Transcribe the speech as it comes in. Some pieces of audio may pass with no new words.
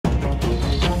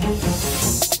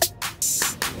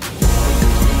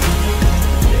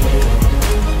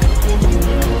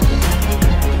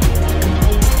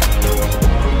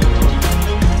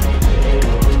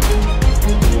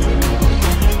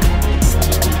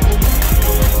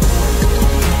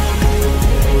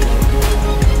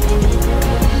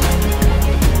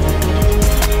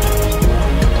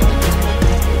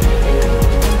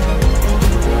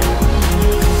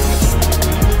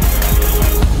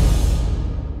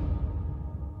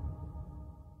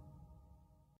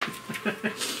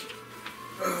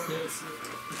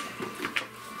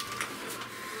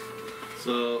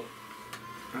So,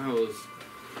 I was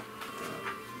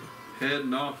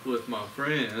heading off with my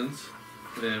friends,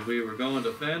 and we were going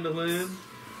to Phantolin.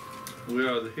 We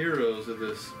are the heroes of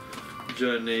this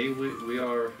journey. We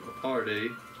are a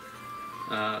party.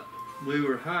 We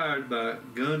were hired by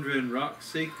Gundrin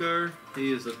Rockseeker.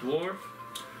 He is a dwarf.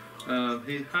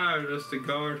 He hired us to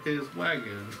guard his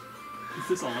wagon. Is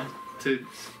this on?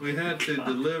 We had to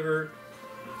deliver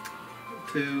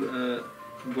to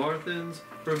Barthen's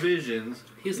provisions.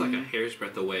 He's like a hair's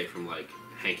breadth away from like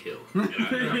Hank Hill. And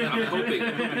I'm hoping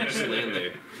you just land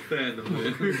there.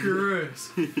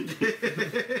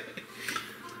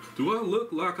 Do I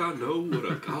look like I know what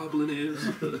a goblin is?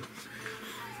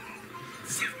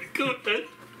 Go ahead.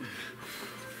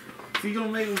 You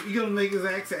gonna make his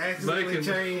accent accidentally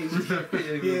change?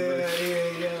 Yeah.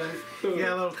 You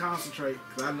got a little concentrate,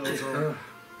 cause I know it's hard.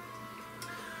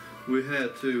 We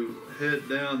had to head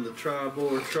down the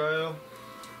Tribord Trail.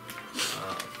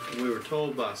 We were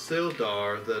told by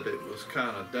Sildar that it was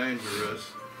kind of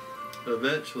dangerous.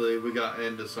 Eventually, we got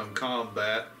into some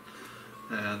combat,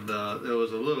 and there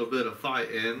was a little bit of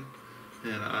fighting,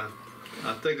 and I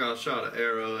think I shot an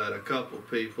arrow at a couple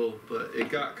people, but it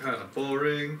got kind of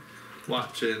boring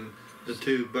watching the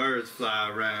two birds fly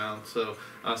around. So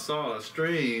I saw a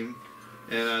stream,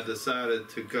 and I decided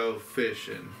to go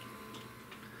fishing.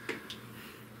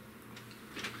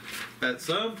 At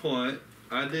some point,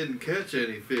 I didn't catch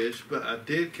any fish, but I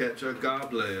did catch a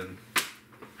goblin.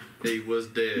 He was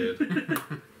dead.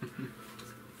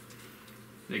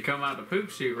 They come out to poop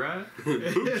shoot, right? Poop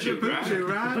shoot, right?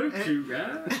 Poop shoot,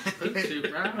 right? Poop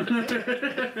shoot, right?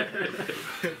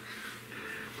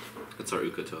 That's our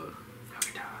Ukata.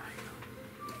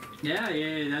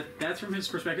 Yeah, that's from his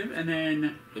perspective. And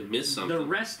then I missed something. the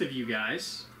rest of you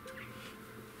guys.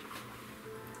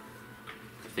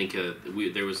 I think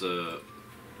there was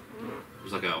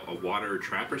like a water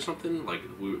trap or something. Like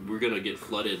we were gonna get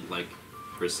flooded like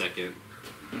for a second,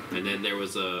 and then there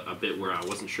was a bit where I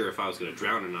wasn't sure if I was gonna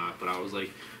drown or not. But I was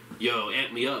like, "Yo,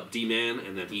 amp me up, D-man!"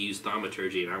 And then he used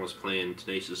thaumaturgy, and I was playing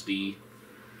Tenacious D.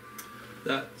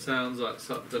 That sounds like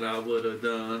something I would have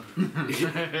done.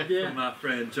 Yeah. For my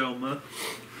friend Joma.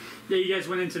 Yeah, you guys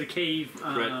went into the cave.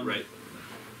 Right.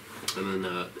 And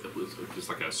then it was just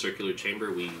like a circular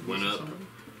chamber. We went up.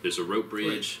 There's a rope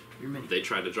bridge. They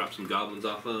tried to drop some goblins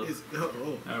off of. It's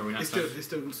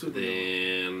still super.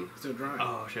 Then still dry.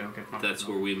 Oh shit. Okay. That's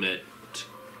where we met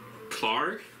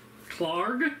Clark,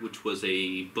 which was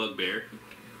a bugbear.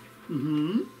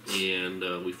 Mm-hmm. And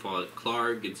we fought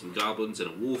Clark and some goblins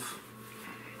and a wolf.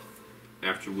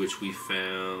 After which we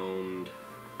found...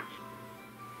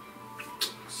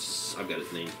 I've got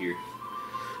his name here.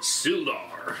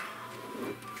 Sildar.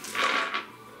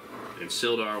 And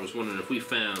Sildar was wondering if we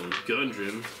found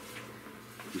Gundrin.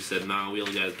 We said, nah, we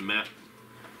only got his map.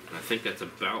 And I think that's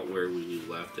about where we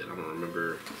left it. I don't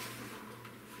remember.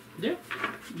 Yeah,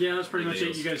 that's pretty much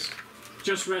it. You guys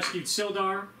just rescued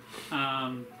Sildar.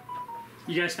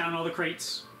 You guys found all the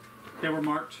crates that were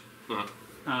marked.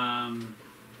 Uh-huh.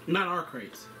 Not our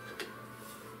crates.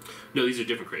 No, these are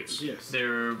different crates. Yes.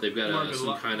 They've got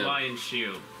some kind of lion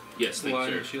shield. Yes,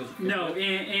 Lion shield. No,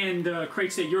 and the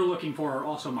crates that you're looking for are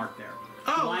also marked there.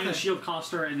 Oh, Lion, okay. Shield,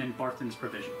 Coster, and then Barthen's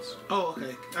provisions. Oh,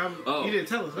 okay. You didn't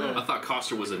tell us that. I thought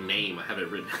Coster was a name. I have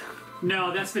it written.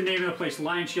 No, that's the name of the place.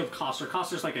 Lion, Shield, Coster.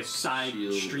 Coster's like a side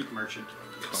street merchant.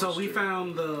 So we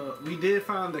did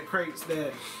find the crates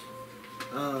that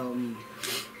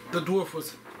the dwarf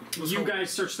was you holding. guys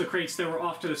searched the crates that were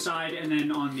off to the side, and then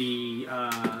on the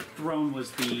throne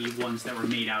was the ones that were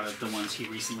made out of the ones he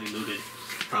recently looted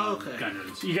from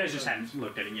Gundrin. So you guys just hadn't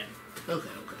looked at it yet. Okay.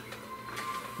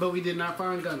 But we did not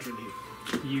find Gundrin here.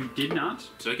 You did not?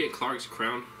 Did I get Clark's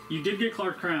crown? You did get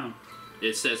Clark's crown.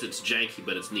 It says it's janky,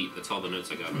 but it's neat. That's all the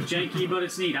notes I got. Janky, but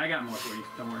it's neat. I got more for you.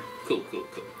 Don't worry. Cool.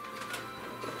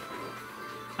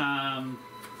 And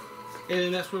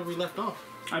then that's where we left off.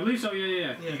 I believe so,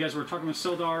 yeah. You guys were talking with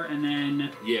Sildar, and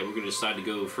then... Yeah, we're going to decide to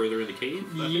go further in the cave?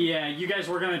 Yeah, you guys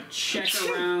were going to check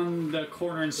around the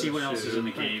corner and see what else is in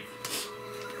the cave.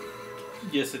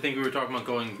 Yes, I think we were talking about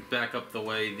going back up the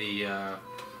way the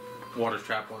water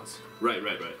trap was. Right.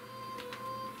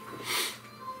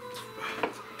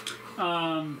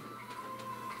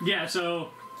 Yeah, so...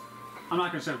 I'm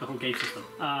not going to set up the whole cave system.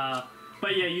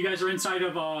 But yeah, you guys are inside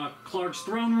of Clark's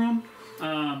throne room.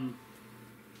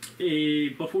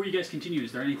 Before you guys continue,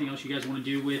 is there anything else you guys want to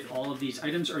do with all of these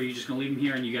items, or are you just going to leave them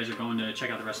here and you guys are going to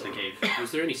check out the rest of the cave?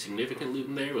 Was there any significant loot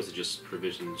in there, or was it just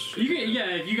provisions? Yeah,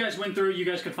 if you guys went through, you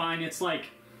guys could find, it's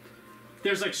like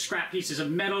there's like scrap pieces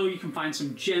of metal. You can find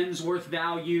some gems worth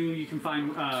value. You can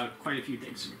find quite a few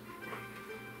things.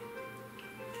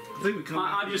 I think we come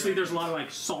Obviously, there's a lot of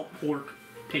like salt pork,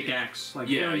 pickaxe, like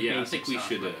Yeah, very I basic think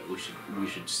we stuff. we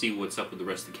should see what's up with the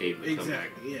rest of the cave and come back.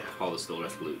 Exactly, yeah. Haul us the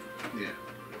rest of the loot. Yeah.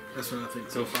 That's what I think.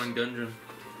 So find Gundrin.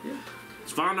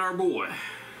 Let's find our boy.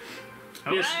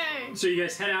 Yes. So you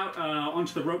guys head out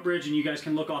onto the rope bridge, and you guys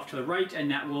can look off to the right, and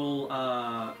that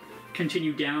will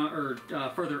continue down or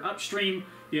further upstream.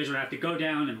 You guys would have to go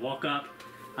down and walk up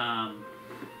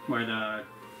where the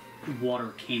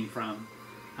water came from.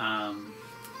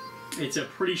 It's a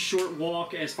pretty short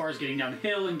walk as far as getting down the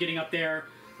hill and getting up there.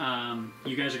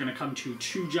 You guys are going to come to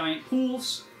 2 giant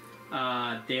pools.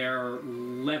 They're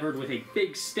levered with a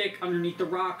big stick underneath the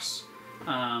rocks.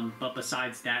 But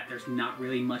besides that, there's not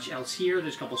really much else here.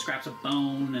 There's a couple scraps of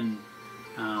bone and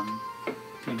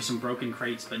maybe some broken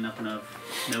crates, but nothing of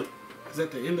nope. Is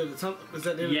that the end of the tunnel? Is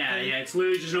that the end of the cave? Yeah, it's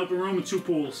literally just an open room with 2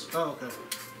 pools. Oh,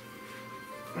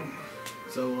 okay.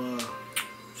 So,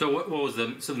 So what was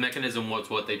the mechanism was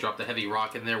what they dropped a heavy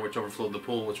rock in there which overflowed the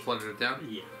pool which flooded it down?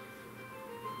 Yeah.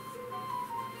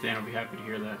 Dan will be happy to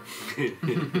hear that.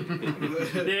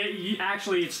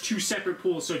 Actually, it's 2 separate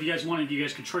pools, so if you guys wanted, you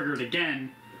guys could trigger it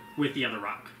again with the other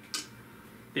rock.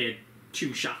 They had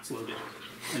 2 shots loaded,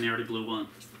 and they already blew 1.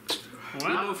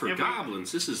 Well, for if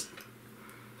goblins, this is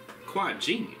quite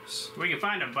genius. we could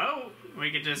find a boat,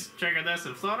 we could just trigger this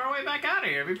and float our way back out of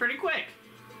here. It'd be pretty quick.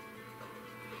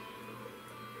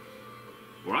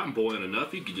 Well, I'm buoyant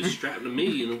enough. You could just strap to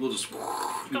me, and we'll just.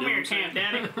 Come here, Camp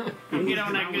Daddy. We'll get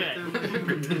on that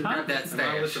good. Grab that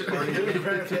stash.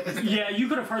 Yeah, you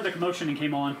could have heard the commotion and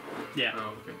came on. Yeah.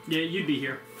 Oh, okay. Yeah, you'd be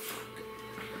here.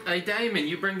 Hey Damon,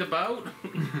 you bring the boat?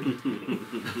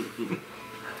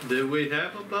 Did we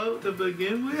have a boat to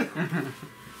begin with?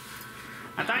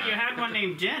 I thought you had one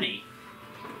named Jenny.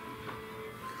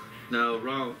 No,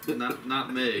 wrong.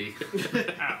 Not me.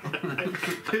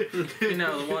 You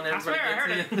know, the one I everybody swear I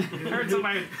heard gets it. Heard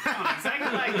somebody sound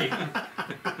exactly like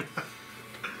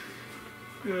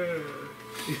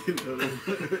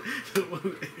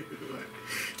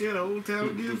you know, Old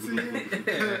Town Gibbs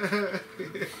here.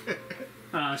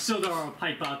 Sildar will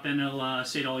pipe up and he'll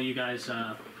say to all you guys,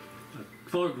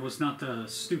 Thorg was not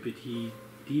stupid. He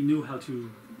knew how to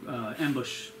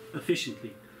ambush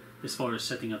efficiently as far as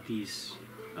setting up these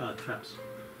traps.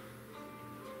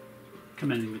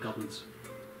 Commending the goblins.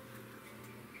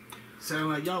 Sound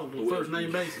like y'all the first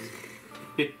name basis.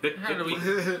 How do we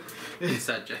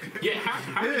inside check? Yeah,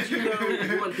 how did you know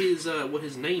what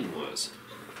his name was?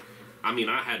 I mean,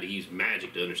 I had to use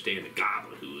magic to understand the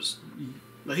goblin who was.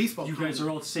 No, he spoke. You guys are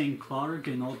all saying Clark,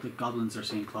 and all the goblins are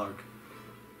saying Clark.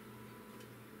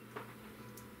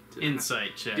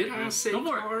 Insight check. Did I say Go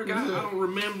for it. Clark? I don't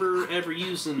remember ever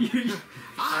using.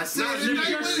 I said You his name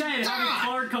just was said, how did Todd.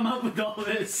 Clark come up with all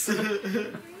this?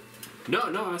 No,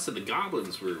 I said the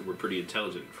goblins were pretty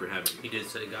intelligent for having. He did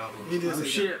say goblin. He did say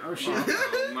shit. Oh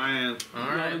man. All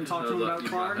I right. didn't talk to him about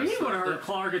Clark. He that's would have heard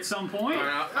Clark at some point. All All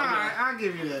right, I'll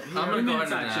give you that. I'm gonna go ahead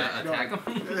Inside check. and attack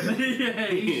him. Yeah,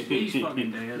 he's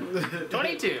fucking dead.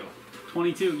 22.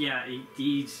 22, yeah,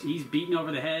 he's beaten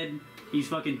over the head. He's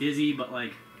fucking dizzy, but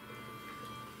like,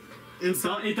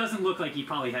 Inside. it doesn't look like he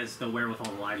probably has the wherewithal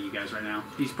to lie to you guys right now.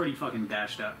 He's pretty fucking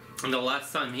dashed up. And the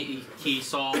last time he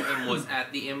saw him was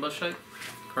at the ambush site,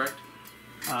 correct?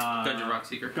 Gundrin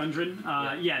Rockseeker. Gundrin,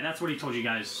 yeah, that's what he told you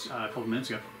guys a couple minutes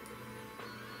ago.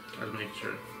 I was making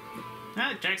sure.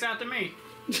 That checks out to me.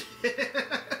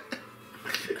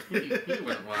 You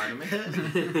wouldn't lie to me.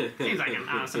 Seems like an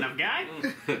honest enough guy.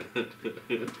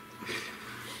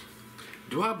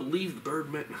 Do I believe the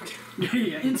Birdman?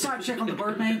 Yeah, inside check on the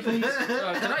Birdman, please. Did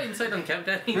I insight on Camp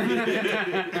Daddy?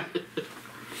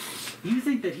 You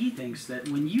think that he thinks that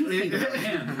when you think about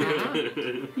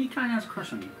him, he kind of has a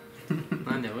crush on you.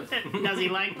 I knew it. Does he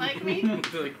like me?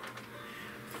 Like,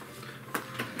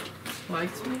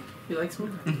 likes me? He likes me?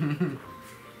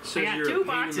 Says I got you're 2 a pain in the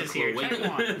boxes here. cloaca. Check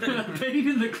one. Pain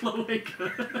in the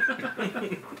cloaca.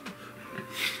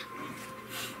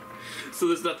 So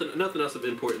there's nothing else of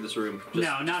import in this room. Just,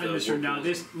 No, not in this room. No,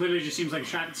 whirlpools. this literally just seems like a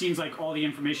trap. It seems like all the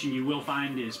information you will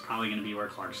find is probably going to be where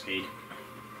Clark stayed.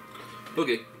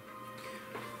 Okay.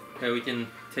 Okay, we can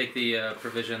take the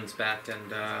provisions back and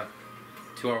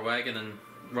to our wagon and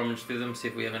rummage through them, see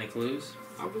if we have any clues.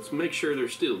 Let's make sure they're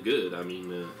still good. I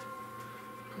mean,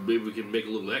 maybe we can make a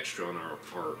little extra on our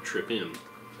trip in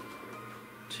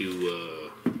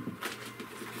to.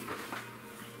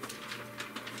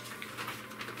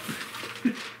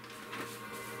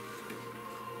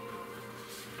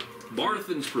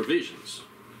 Barthen's provisions.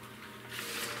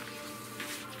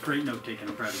 Great note taken,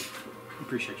 I'm proud of you.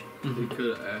 Appreciate you. He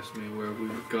could have asked me where we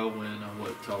were going. I would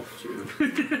have talked to you.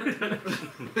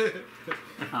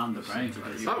 I'm the brains of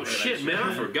this. Oh shit, man!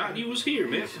 I forgot you was here,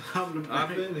 man.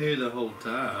 I've been here the whole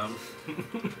time.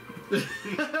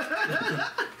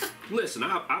 Listen,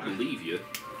 I believe you.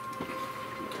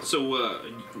 So,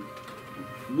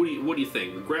 what do you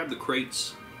think? We grab the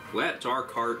crates, we'll add it to our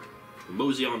cart, and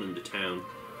mosey on into town.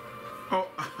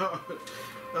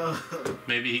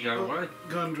 Maybe he got away.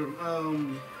 Gundrin,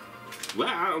 Well,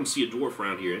 I don't see a dwarf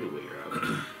around here anyway.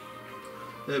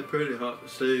 They're pretty hard to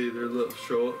see. They're a little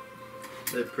short.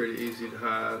 They're pretty easy to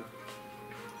hide.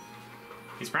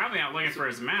 He's probably out looking for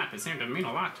his map. It seemed to mean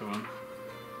a lot to him.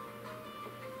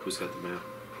 Who's got the map?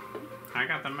 I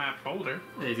got the map folder.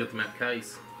 Yeah, he's got the map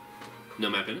case. No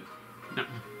map in it? No.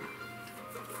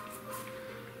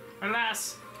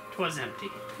 Alas, 'twas empty.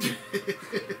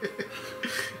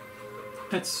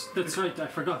 That's right. I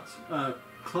forgot.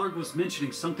 Clark was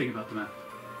mentioning something about the map.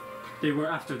 They were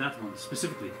after that one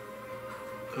specifically.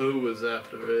 Who was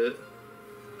after it?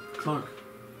 Clark.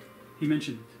 He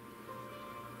mentioned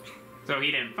it. So he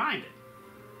didn't find it.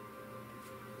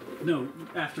 No,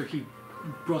 after he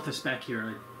brought us back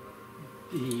here,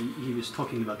 he was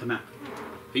talking about the map.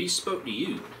 He spoke to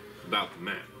you about the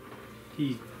map.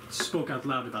 He spoke out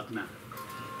loud about the map.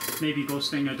 Maybe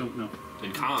boasting, I don't know.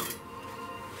 In common.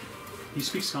 He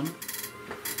speaks common.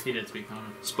 He did speak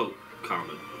common. Spoke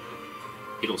common.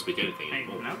 He don't speak anything Hey,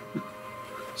 anymore. no.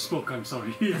 Spoke, I'm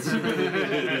sorry.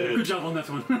 Good job on that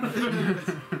one.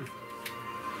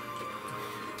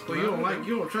 well,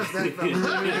 you don't trust that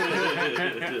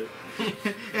fella.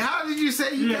 And how did you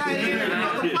say you got here,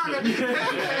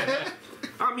 motherfucker?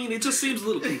 I mean, it just seems a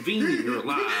little convenient you're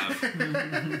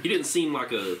alive. He didn't seem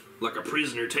like a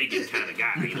prisoner taken kind of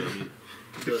guy, you know what I mean?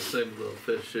 Does seem a little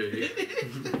fishy.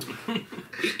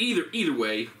 Either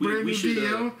way, we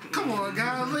should. Come on,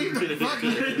 guys, leave the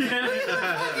fucking.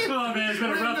 Oh man, it's been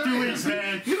a rough 2 weeks,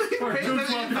 man. Or 2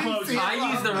 close.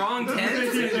 I used the wrong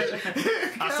tent.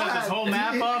 I set this whole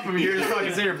map up and you're just fucking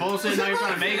sitting here bullshit. Now you're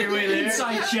trying to make your way there.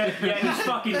 Inside check, yeah, he's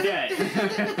fucking dead.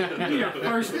 You're your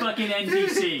first fucking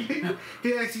NPC.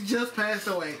 He actually just passed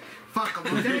away. Fuck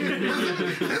him, okay?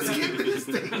 Let's get this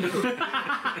thing.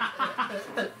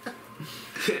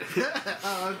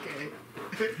 Oh,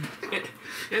 okay.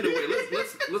 Anyway,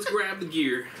 let's grab the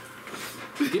gear,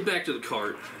 get back to the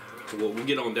cart. We'll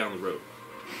get on down the road.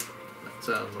 That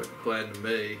sounds like a plan to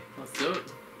me. Let's do it.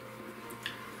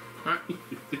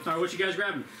 Alright, what you guys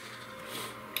grabbing?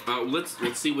 Let's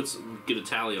see get a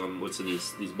tally on what's in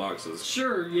these boxes.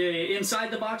 Sure, yeah. Inside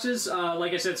the boxes,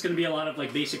 like I said, it's going to be a lot of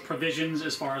like basic provisions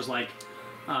as far as like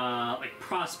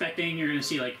prospecting. You're going to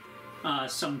see like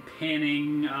some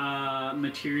panning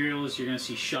materials. You're going to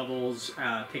see shovels,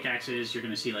 pickaxes. You're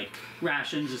going to see like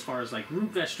rations as far as like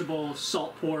root vegetables,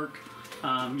 salt pork.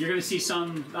 You're going to see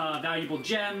some valuable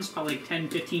gems, probably like 10,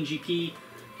 15 GP.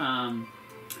 And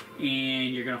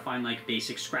you're going to find like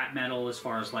basic scrap metal as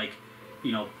far as like,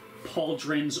 you know,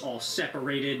 pauldrons all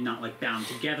separated, not like bound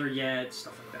together yet,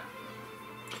 stuff like that.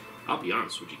 I'll be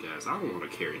honest with you guys, I don't want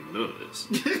to carry none of this.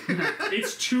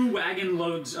 It's 2 wagon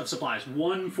loads of supplies.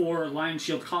 One for Lion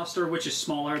Shield Coster, which is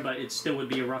smaller, but it still would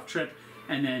be a rough trip.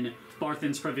 And then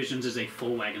Barthen's Provisions is a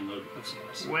full wagon load of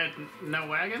supplies. With no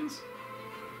wagons?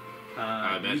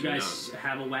 You guys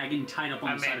have a wagon tied up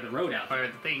on the side of the road out there. Or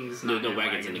things No, not no in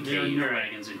wagons in the There are cave. no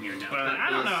wagons in here now. Well, I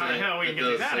don't know how the hell we can get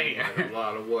these out of here. Like a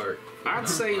lot of work. I'd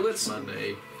say let's.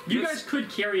 Monday. You guys could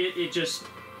carry it,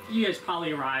 you guys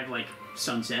probably arrive like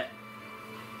sunset.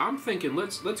 I'm thinking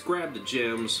let's grab the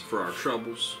gems for our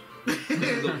troubles.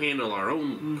 They'll handle our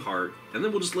own cart, and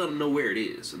then we'll just let them know where it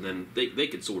is, and then they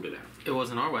can sort it out. It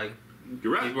wasn't our wagon.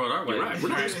 You're right. We brought our You're wagon. right. We're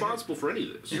not responsible for any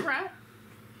of this. You're right.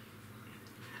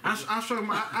 I show him.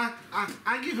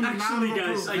 I give him Actually, a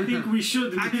guys, I think we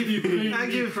should give you I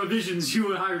the give- provisions you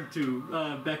were hired to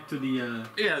back to the.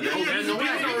 Yeah, We're gonna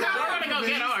go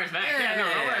get ours back. Yeah, no,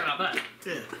 don't worry about that.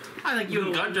 I think you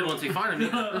and Gundrin once we find him.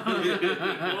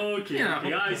 Okay, You know.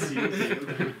 okay, I see.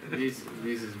 Okay. These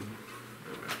is.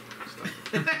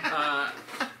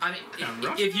 I mean,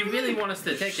 if you really want us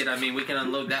to take it, I mean, we can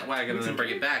unload that wagon and then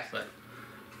bring it back, but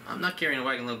I'm not carrying a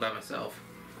wagon load by myself.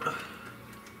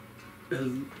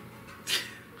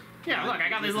 Yeah, look, I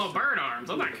got these little bird arms.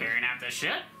 I'm not carrying out this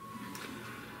shit.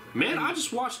 Man, I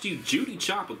just watched you Judy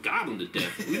chop a goblin to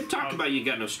death. You talked about you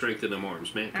got no strength in them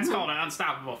arms, man. That's called an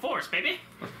unstoppable force, baby.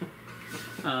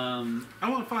 I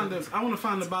want to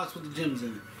find the box with the gems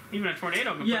in it. Even a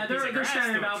tornado can Yeah, put a piece they're of grass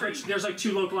scattered to a about. tree. But there's like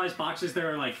 2 localized boxes that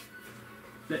are like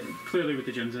clearly with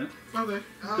the gems in it. Okay.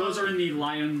 Those are in the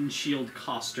Lion Shield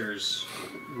Costers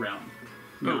realm.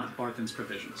 not Barthen's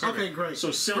provisions. Okay, great. So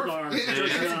Sildar Perfect. does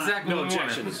That's not. exactly No what we wanted.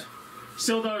 objections.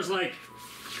 Sildar's like,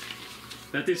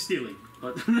 that is stealing,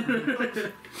 but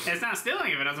It's not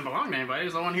stealing if it doesn't belong to anybody.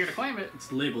 There's no one here to claim it.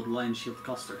 it's labeled Lion Shield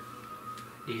Cluster.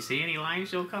 Do you see any Lion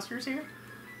Shield customers here?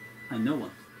 I know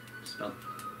one. It's about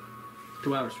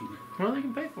 2 hours from here. Well, they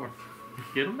can pay for it.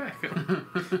 Get them back.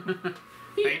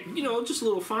 Yeah, you know, just a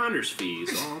little finder's fees.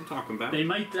 All I'm talking about. They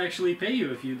might actually pay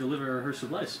you if you deliver her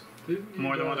supplies. Didn't you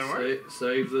More than what guys they're worth?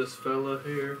 Save this fella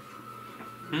here.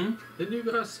 Hmm? Didn't you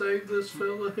guys save this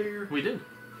fella here? We did.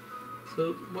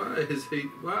 So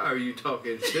why are you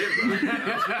talking shit right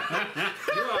now?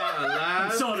 You are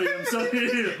alive. I'm sorry.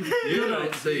 You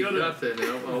don't see You're the- nothing.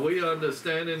 Are we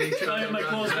understanding each other? I have my right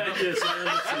clothes now? back here, so I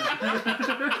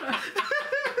understand.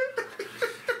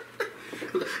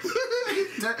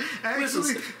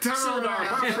 Actually, turn Sildar,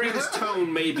 around. my friend's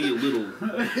tone may be a little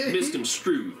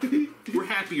misconstrued. We're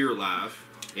happy you're alive,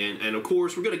 and of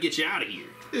course we're gonna get you out of here.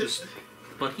 Just,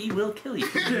 But he will kill you.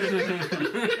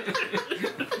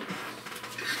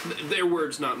 their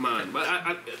words, not mine. But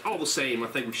all the same, I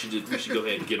think we should go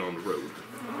ahead and get on the road.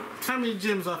 How many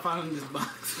gems I found in this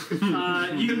box? You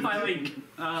can buy like,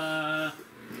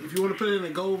 If you want to put it in a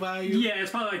gold value, yeah,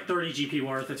 it's probably like 30 GP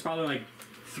worth. It's probably like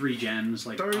 3 gems,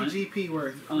 like 30 GP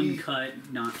worth. uncut,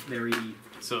 not very.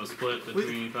 So split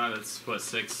between five. That's what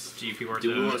 6 GP worth. Do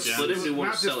we of want to gems? split it? Or do we want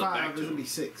Not to just sell it 5, back it's to going to them? be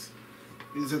 6.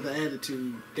 These are the added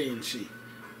to Dan sheet.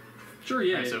 Sure,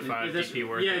 yeah. Right, so 5 that's- GP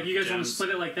worth Yeah, of if you guys want to gems. split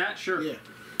it like that, sure. Yeah.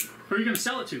 Who are you going to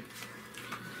sell it to?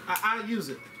 I use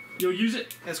it You'll use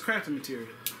it? as crafting material.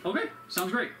 Okay,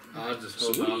 sounds great. I'll just So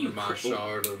hold what do on you to my cripple?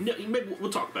 shard of No, maybe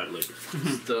we'll talk about it later.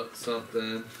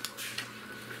 something.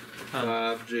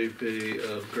 5 GP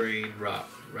of green rock,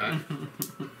 right?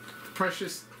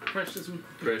 Precious. Precious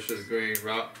green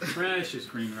rock. Precious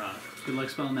green rock. Good luck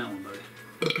spelling that one,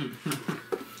 buddy.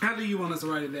 How do you want us to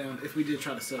write it down if we did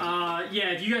try to sell it?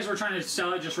 Yeah, if you guys were trying to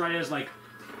sell it, just write it as like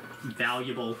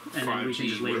valuable, and then we can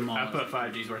just 5G label them all. I put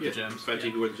 5 G's worth of gems. 5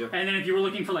 GP worth of gems. And then if you were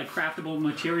looking for like craftable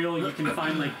material, you can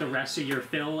find like the rest of your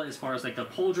fill as far as like the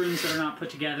pauldrons that are not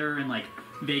put together and like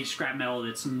vague scrap metal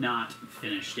that's not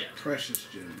finished yet. Precious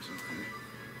gems. Okay.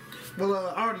 Well,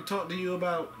 I already talked to you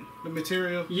about the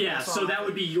material. Yeah, That's so all. that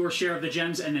would be your share of the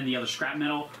gems and then the other scrap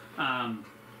metal.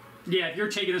 Yeah, if you're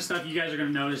taking the stuff, you guys are going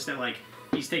to notice that like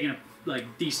he's taking a like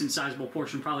decent sizable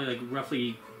portion, probably like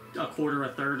roughly a quarter, a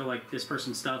third of like this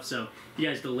person's stuff. So if you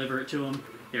guys deliver it to them,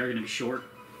 they're going to be short.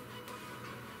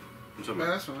 I'm talking Yeah,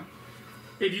 about- that's fine.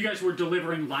 If you guys were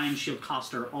delivering Lion Shield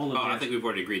Coster, all of Oh, I theirs- think we've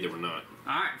already agreed that we're not.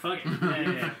 All right, fuck it.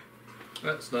 Yeah.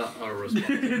 That's not our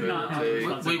responsibility. Not our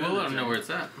responsibility. We will let them know where it's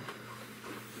at.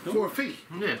 For a fee.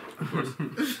 Yeah, of course.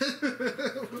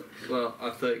 Well, I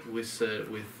think we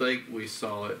think we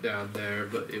saw it down there,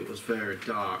 but it was very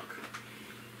dark.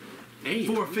 Hey,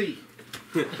 For a fee.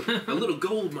 a little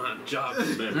gold mine job for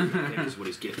them. I think is what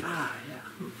he's getting. Ah,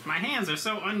 yeah. My hands are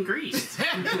so ungreased.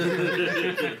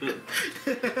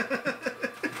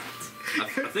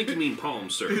 I think you mean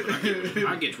palms, sir. But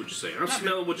I get what you're saying. I'm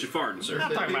smelling what you're farting, sir.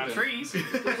 I'm talking about trees.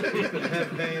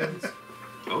 Have hands.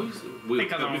 Oh,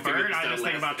 Because I'm a bird, I just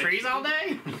think about trees all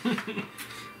day.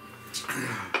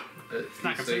 It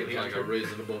not seems completely like a untrue.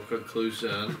 reasonable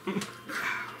conclusion.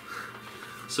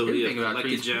 So You yeah, think about like the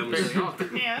trees gems, fairly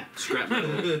often. Yeah. scrap metal.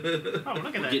 Oh,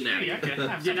 look at that Getting out tree. of I could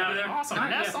have Getting out of there. awesome All right,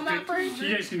 nest yeah, on that great. tree.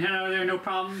 You guys can head out of there, no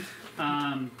problem.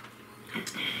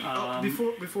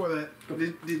 Before that,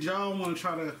 did y'all want to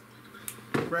try to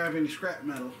grab any scrap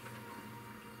metal?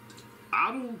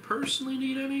 I don't personally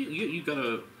need any. You got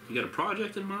a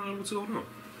project in mind? What's going on?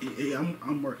 Yeah,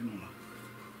 I'm working on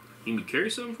You need me to carry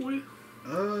something for you?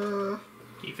 it.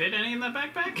 Can you fit any in that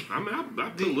backpack? I mean, I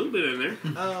put a little bit in there.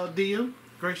 DM,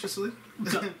 graciously,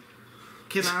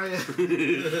 can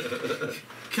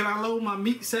I load my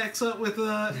meat sacks up with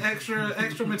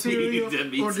extra material, The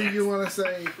meat or do sacks. you want to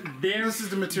say This is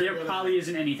the material There that- probably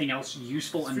isn't anything else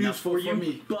useful It's enough useful for for you.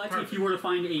 me. But Perfect. if you were to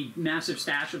find a massive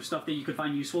stash of stuff that you could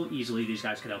find useful, easily these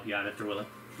guys could help you out if they're willing.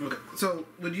 Okay. So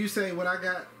would you say what I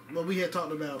got, what we had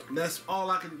talked about, that's all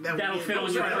I can... That'll fit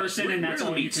on your person, and that's Where's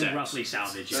all the you meat can sacks? roughly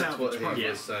salvage. That's what he Yeah.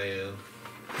 was saying.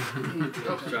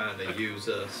 Trying to use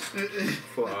us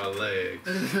for our legs.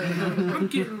 I'm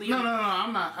getting the. No,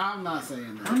 I'm not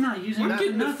saying that. I'm not using I'm that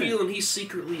getting for the nothing. feeling he's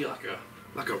secretly like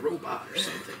a robot or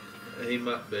something. He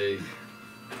might be.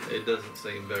 It doesn't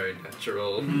seem very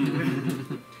natural.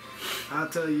 I'll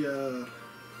tell you,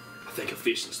 I think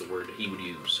efficient's the word that he would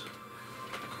use.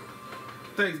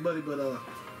 thanks buddy, but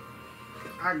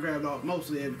I grabbed off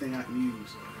mostly everything I can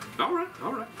use. All right,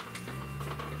 all right.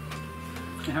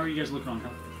 And how are you guys looking on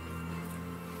health?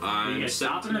 Are I'm you guys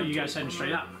stopping, or are you guys heading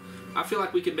straight up? I feel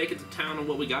like we could make it to town on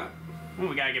what we got. Well,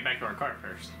 we gotta get back to our cart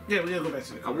first. Yeah, we gotta go back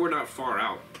to the car. We're not far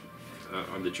out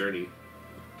on the journey.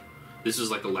 This is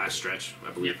like the last stretch,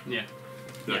 I believe. Yeah.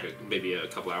 Like maybe a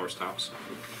couple hours tops.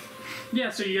 Yeah,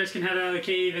 so you guys can head out of the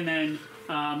cave, and then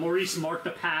Maurice marked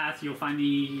the path. You'll find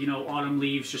the autumn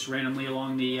leaves just randomly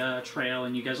along the trail,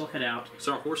 and you guys will head out. Is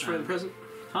our horse friend present?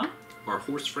 Huh? Our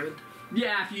horse friend?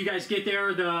 Yeah, after you guys get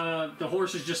there, the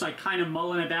horse is just like kind of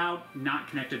mulling about, not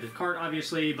connected to the cart,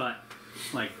 obviously, but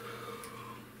like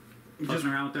fussing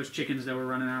around with those chickens that were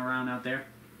running around out there.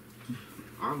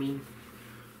 I mean,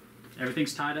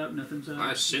 everything's tied up. Nothing's.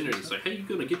 I send her and say, "Hey, you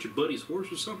gonna get your buddy's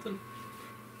horse or something?"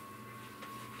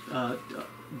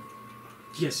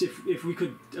 Yes, if we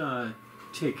could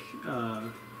take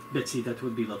Betsy, that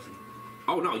would be lovely.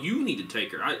 Oh no, you need to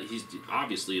take her. He's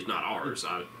obviously is not ours.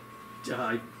 I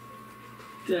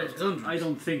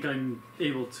don't think I'm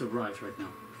able to ride right now.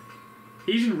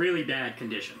 He's in really bad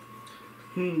condition.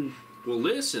 Well,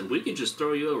 listen, we could just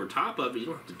throw you over top of it. You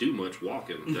don't have to do much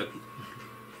walking. I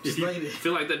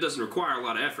feel like that doesn't require a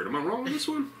lot of effort. Am I wrong on this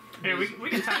one? Yeah, we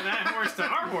can tie that horse to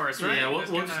our horse, right? Yeah,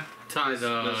 we'll tie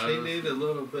Does he the. need a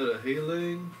little bit of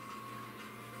healing?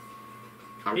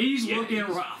 He's looking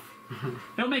rough.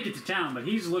 He'll make it to town, but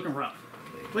he's looking rough.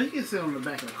 But he can sit on the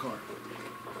back of the car.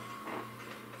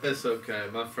 It's okay.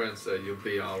 My friend said you'll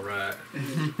be all right.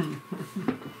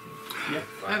 Yep.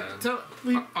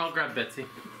 Fine. I'll grab Betsy.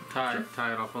 Tie it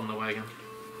off on the wagon.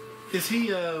 Is he,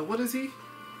 what is he?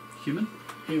 Human?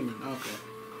 Human, okay.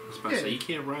 I was about to say, you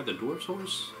can't ride the dwarf's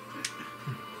horse?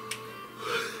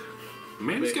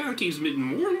 Man, this guy keeps getting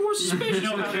more and more suspicious. You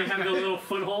know how they have the little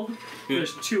foothold?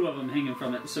 There's two of them hanging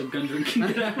from it, so Gundrin can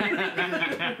get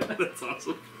out. That's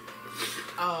awesome.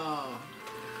 I'll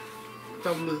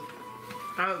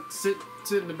sit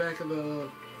in the back of the...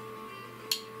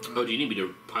 Oh, do you need me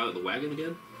to pilot the wagon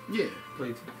again? Yeah,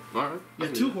 please. All right. We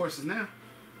got 2 horses now.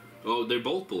 Oh, they're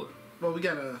both pulling. Well, we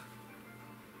got a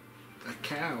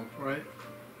cow, right?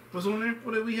 What's on there?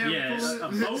 What did we have? Yes, a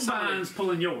bovine's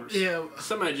pulling yours. Yeah.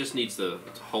 Somebody just needs to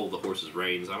hold the horse's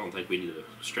reins. I don't think we need to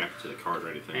strap it to the cart or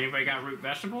anything. Anybody got root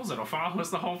vegetables? It'll follow us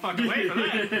the whole fucking way for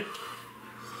that.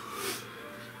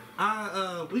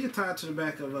 We can tie it to the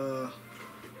back of,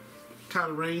 tie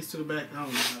the reins to the back. I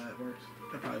don't know how that works.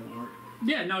 That probably won't work.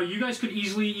 Yeah, no, you guys could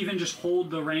easily even just hold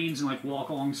the reins and like walk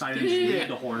alongside it and just lead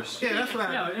the horse. Yeah, that's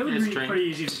what Yeah, it would be pretty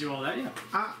easy to do all that, yeah.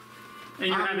 And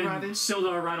you're I'll be having riding.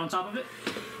 Sildar ride on top of it?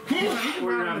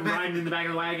 Or you're having riding in the back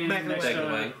of the wagon Back of the next wagon.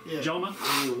 to wagon. Yeah. Joma?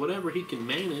 I mean, whatever he can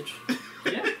manage.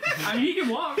 Yeah. I mean, he can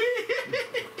walk.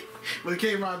 But he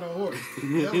can't ride no horse.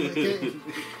 That was the case.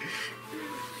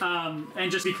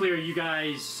 And just to be clear, you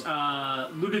guys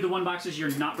looted the 1 boxes. You're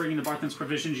not bringing the Barthen's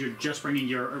provisions. You're just bringing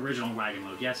your original wagon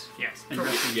load, yes? Yes. And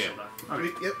resting Yeah. Sildar.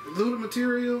 Okay. Yep, looted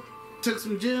material, took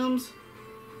some gems,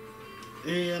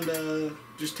 and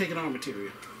just taking our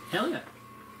material. Hell yeah.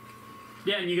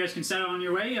 Yeah, and you guys can set out on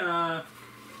your way.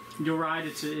 You'll ride.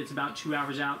 It's about 2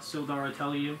 hours out. Sildar will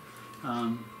tell you.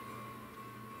 How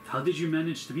did you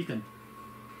manage to beat them?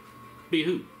 Be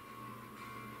who?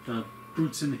 The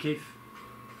brutes in the cave.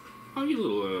 Oh, you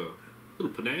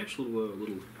little panache, little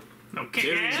No daring kick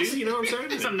do, ass. you know what I'm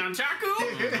saying? Some nunchaku.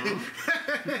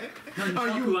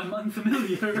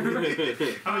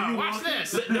 Unfamiliar. Oh, watch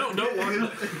this. No, don't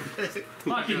want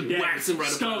Fucking dead. Wax him right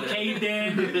up Skull on the caved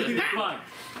in. Fuck.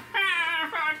 Ah,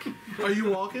 fuck. Are you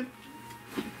walking?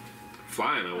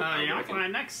 Flying. Yeah, I'll fly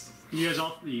next. You guys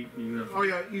all. You Oh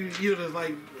yeah, you just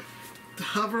like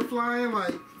hover flying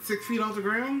like 6 feet off the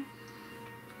ground.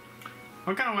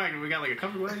 What kind of wagon? We got like a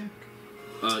covered wagon?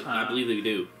 I believe they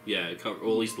do. Yeah, or at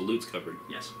least the loot's covered.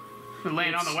 yes. We're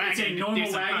laying on the wagon. It's a do normal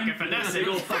some wagon. fucking finesse. Big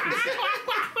old fucking.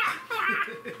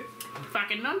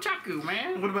 Fucking nunchaku,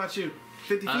 man. What about you?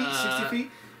 50 feet, 60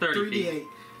 feet, 30 feet. 3d8,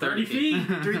 30 feet.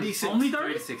 3d6. Only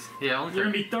 30. 36. Yeah, only You're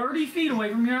 30. gonna be 30 feet away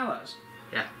from your allies.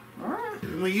 Yeah.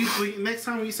 When next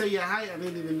time you say your height, I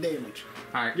need it in damage.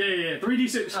 All right. Yeah.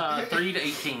 3d6. 3 to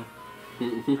 18.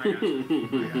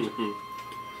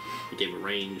 You gave a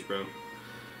range, bro.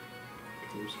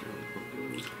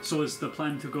 So is the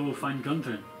plan to go find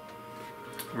Gundrin?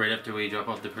 Right after we drop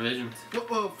off the provisions.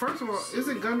 Well, first of all,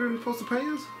 isn't Gundrin supposed to pay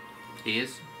us? He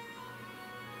is.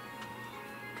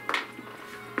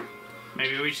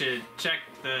 Maybe we should check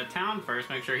the town first,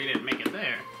 make sure he didn't make it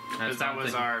there. Because that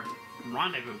was our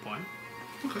rendezvous point.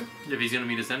 Okay. If he's gonna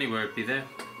meet us anywhere, it'd be there.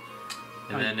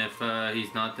 And then if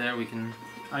he's not there, we can.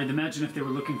 I'd imagine if they were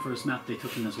looking for his map, they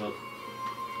took him as well.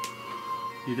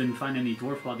 You didn't find any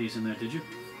dwarf bodies in there, did you?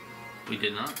 We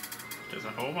did not. There's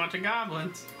a whole bunch of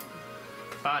goblins.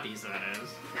 Bodies, that is.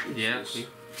 Yeah. We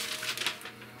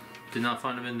did not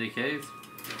find him in the cave.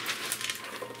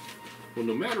 Well,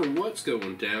 no matter what's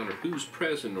going down or who's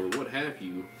present or what have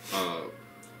you,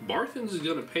 Barthens is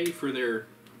going to pay for their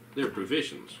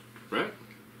provisions, right?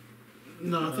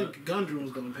 No, I think Gundrin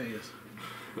was going to pay us.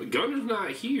 Gundrin's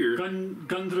not here.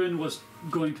 Gundrin was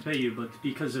going to pay you, but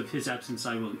because of his absence,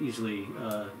 I will easily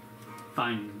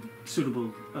find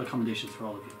suitable accommodations for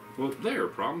all of you. Well, there,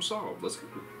 problem solved. Let's go.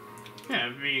 Yeah,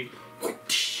 it'd be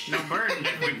no burden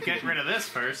if we get rid of this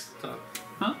first.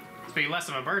 Huh? It'd be less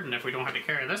of a burden if we don't have to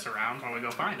carry this around while we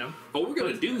go find him. Oh, we're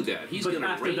going to do that. He's going to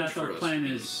after arrange that, for our us. plan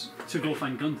is to go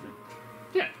find Gundrin.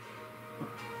 Yeah.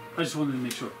 I just wanted to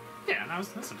make sure. Yeah,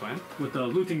 that's the plan. With the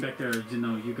looting back there,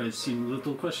 you guys seem a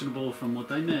little questionable from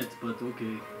what I met, but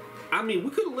okay. I mean, we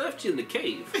could have left you in the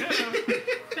cave.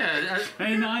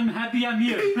 And I'm happy I'm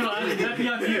here. I'm happy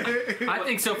I'm here. I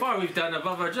think so far we've done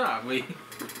above our job.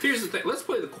 Here's the thing. Let's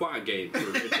play the quiet game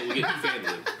until we get to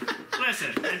Phantolin.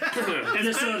 Listen,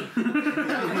 Yes, sir.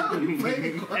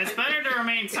 it's better to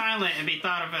remain silent and be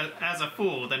thought of as a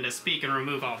fool than to speak and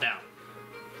remove all doubt.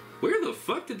 Where the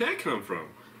fuck did that come from?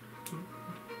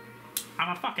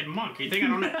 I'm a fucking monk. You think I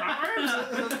don't have powers?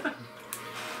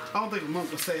 I don't think a monk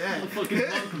would say that. Fucking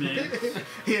monk, man.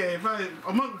 Yeah, probably,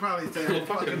 a monk would probably say I'm a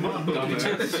fucking monk.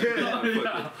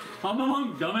 Yeah. I'm a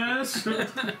monk, dumbass.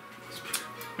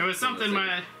 It was something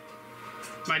my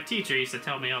teacher used to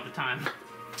tell me all the time.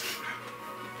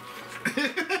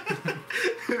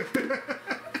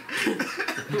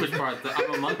 Which part?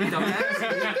 I'm a monk, dumbass?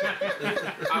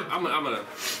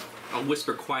 I'll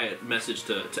whisper quiet message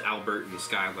to Albert and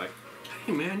Sky. I'm like,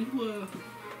 hey man,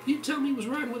 you tell me he was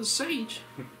riding with a sage.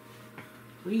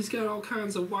 He's got all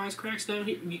kinds of wisecracks down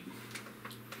here.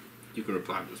 You can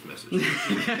reply to this message.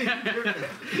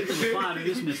 Reply to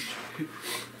this message.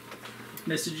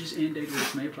 Messages and data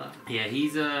may apply. Yeah,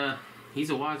 he's a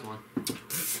wise one.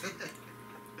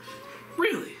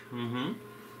 Really? Mm-hmm.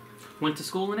 Went to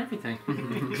school and everything.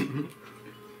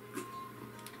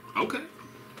 Okay.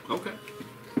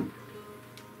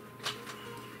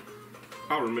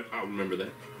 I'll remember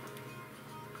that.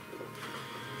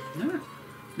 Yeah.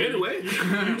 Anyway.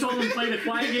 You told him to play the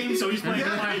quiet game, so he's playing the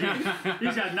quiet game.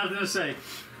 He's got nothing to say.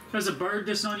 There's a bird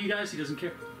dissing on you guys. He doesn't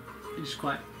care. He's just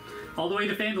quiet. All the way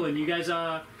to Phantolin. You guys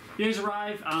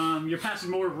arrive. You're passing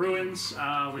more ruins,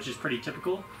 which is pretty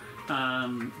typical.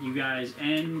 You guys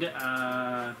end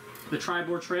the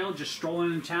Tribord Trail just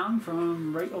strolling in town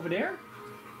from right over there.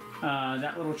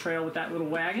 That little trail with that little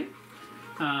wagon.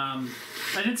 And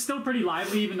it's still pretty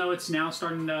lively, even though it's now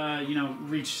starting to,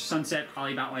 reach sunset.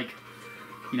 Probably about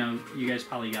you guys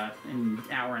probably got an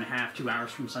hour and a half, 2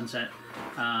 hours from sunset.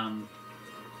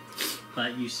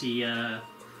 But you see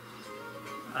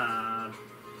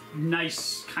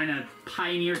nice kind of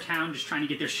pioneer town just trying to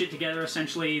get their shit together.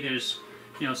 Essentially, there's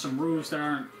some roofs that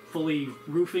aren't fully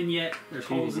roofing yet. There's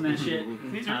holes in that shit.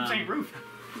 These roofs ain't roofed.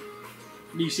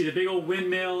 You see the big old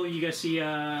windmill. You guys see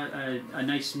a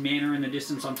nice manor in the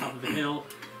distance on top of the hill.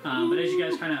 But as you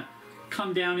guys kind of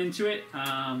come down into it,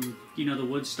 the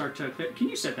woods start to clear. Can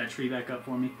you set that tree back up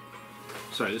for me?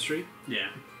 Sorry, this tree? Yeah,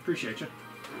 appreciate you.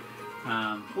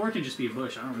 Or it can just be a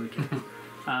bush. I don't really care.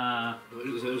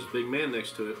 There's a big man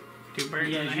next to it. Two birds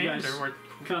Yeah, in the you hand, guys or we're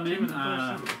come in.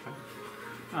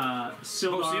 Sildar,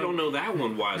 So you don't know that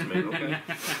one, wise man. Okay.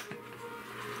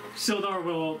 Sildar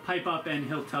will pipe up and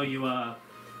he'll tell you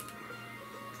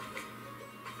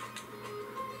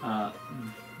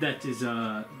that is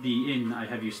the inn I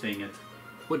have you staying at.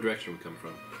 What direction we come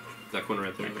from? That corner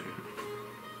right there.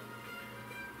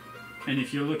 And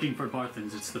if you're looking for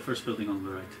Barthens, it's the first building on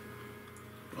the right.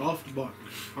 Off the bar.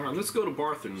 All right, let's go to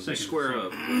Barthens and Second, square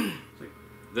second. up.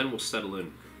 Then we'll settle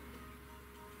in.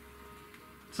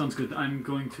 Sounds good. I'm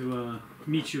going to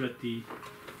meet you at the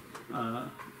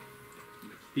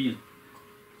inn.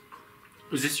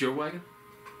 Is this your wagon?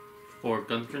 Or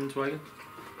Gundrin's wagon?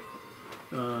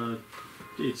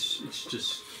 It's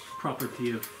just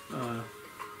property of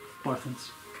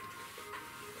Barthens.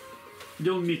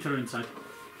 You'll meet her inside.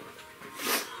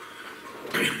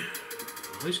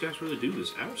 Well, these guys really do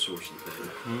this outsourcing thing.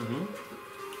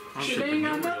 Mm-hmm. They ain't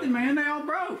got nothing, man. They all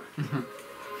broke.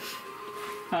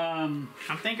 I'm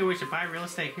thinking we should buy real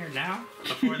estate here now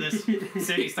before this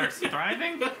city starts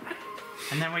thriving,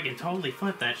 and then we can totally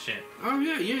flip that shit. Oh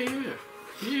yeah.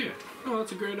 Oh,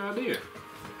 that's a great idea.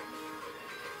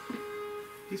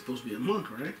 He's supposed to be a monk,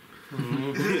 right?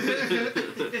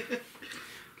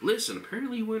 Listen,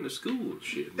 apparently you went to school and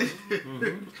shit,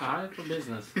 man. Eye for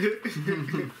business.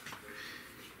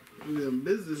 Them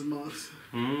business monks.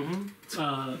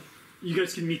 Mm-hmm. You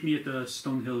guys can meet me at the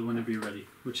Stone Hill whenever you're ready,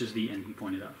 which is the inn he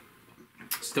pointed out.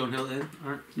 Stonehill Inn?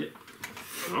 Alright. Yeah.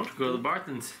 Go to the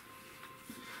Barthens.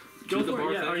 Go to the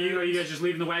for it. Yeah. Are you guys just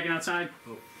leaving the wagon outside?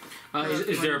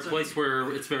 Is there a place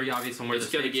where it's very obvious on where It's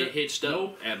the gonna stakes get are? hitched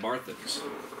up at Barthen's.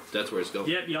 That's where it's going.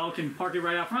 Yep. Y'all can park it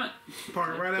right out front.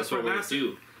 Park right That's up what front. we're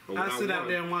gonna do. But what I I sit out want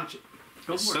there and watch it.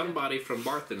 Go is for it. somebody from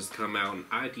Barthen's to come out and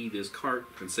ID this cart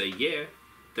and say, yeah,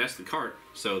 that's the cart.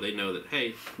 So they know that,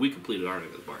 hey, we completed our end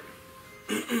of the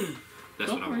bargain. That's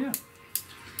Go what I for it. want.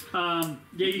 Yeah.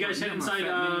 Yeah. You guys head inside.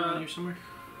 around here somewhere.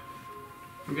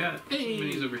 We got it. Hey.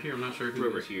 Minis over here. I'm not sure who We're it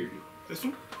over is. here. This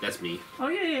one? That's me. Oh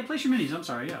yeah. Place your minis. I'm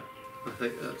sorry. Yeah. I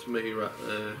think that's me right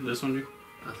there. This one, dude?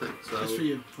 I think so. That's for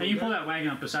you. And you pull that wagon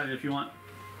up beside it if you want.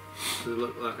 Does it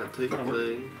look like a teeth That'll work.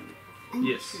 thing?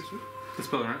 Yes. It's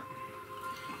spelled right.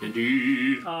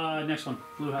 Indeed. Next one.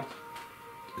 Blue house.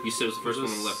 You said it was the first one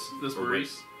on the left. This Or right.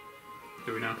 Maurice.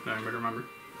 Do we know? Do anybody remember?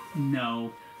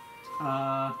 No. Who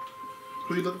are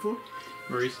you looking for?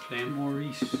 Maurice, Dan.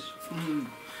 Maurice.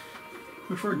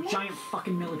 Look for a giant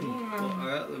fucking millipede. Well, I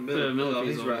got the The middle.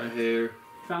 millipede's He's over right there. here.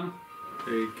 Found him?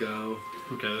 There you go.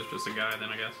 Okay, that's just a guy then,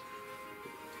 I guess.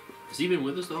 Has he been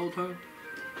with us the whole time?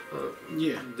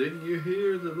 Yeah. Didn't you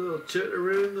hear the little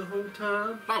chittering the whole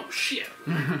time? Oh, shit.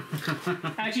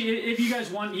 Actually, if you guys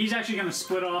want, he's actually going to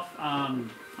split off. I'm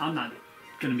not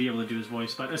going to be able to do his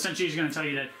voice, but essentially he's going to tell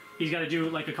you that he's got to do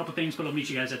like a couple things, but he'll meet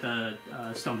you guys at the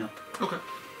Stone Hill. Okay.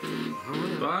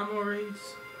 Bye,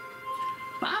 Maurice.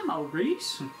 Bye,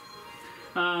 Maurice.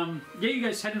 Yeah, you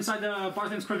guys head inside the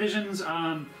Barthen's Provisions.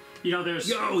 You know, there's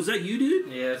Yo, is that you, dude?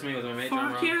 Yeah, it's me with my mate.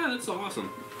 John Fuck Rob. yeah, that's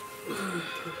awesome.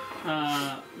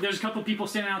 there's a couple people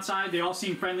standing outside. They all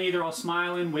seem friendly. They're all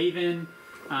smiling, waving.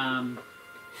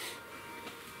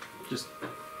 Just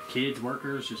kids,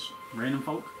 workers, just random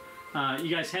folk. You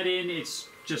guys head in. It's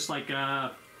just like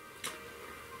a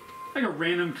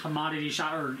random commodity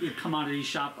shop,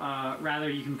 rather.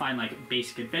 You can find like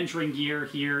basic adventuring gear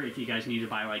here if you guys need to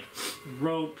buy like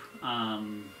rope,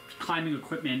 climbing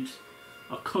equipment,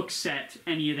 a cook set,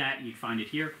 any of that, you'd find it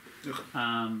here.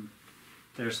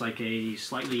 There's like a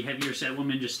slightly heavier set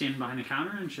woman just standing behind the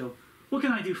counter, and she'll, what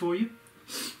can I do for you?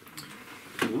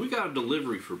 Well, we got a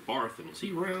delivery for Barthen. Is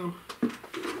he around?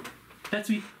 That's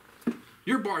me.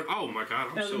 You're Barth. Oh my god,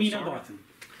 I'm so Mina sorry. Barthen.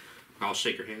 I'll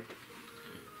shake her hand.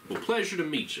 Well, pleasure to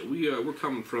meet you. We're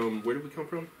coming from. Where did we come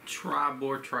from?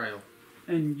 Tribor Trail.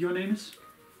 And your name is?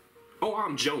 Oh,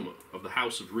 I'm Joma of the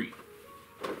House of Reed,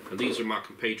 and these are my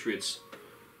compatriots.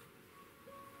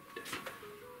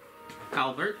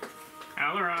 Albert.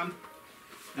 Aileron.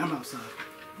 I'm outside.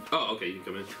 Oh, okay, you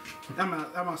can come in.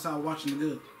 I'm outside watching the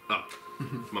good. Oh,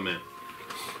 my man.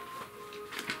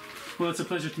 Well, it's a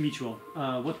pleasure to meet you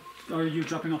all. What are you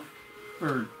dropping off?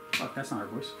 Or, fuck, that's not our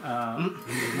voice.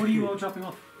 What are you all dropping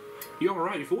off? You all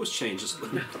right? Your voice changes.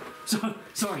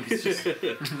 Sorry, it's just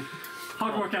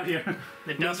hard work out here.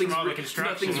 The dust from all the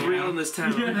construction. Nothing's real in this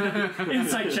town.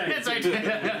 Insight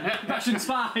check. Russian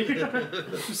spy.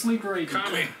 Sleeper agent.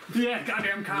 Commie. Yeah,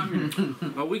 goddamn commie.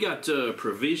 We got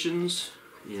provisions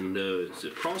and is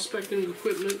it prospecting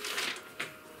equipment?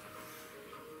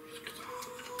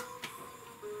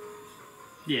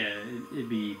 Yeah, it'd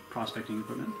be prospecting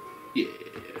equipment. Yeah.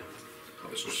 I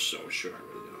was so sure I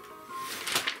really got.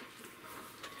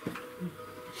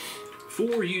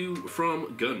 For you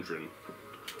from Gundrin.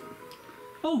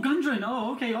 Oh, Gundrin.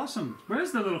 Oh, okay, awesome.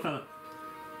 Where's the little fella?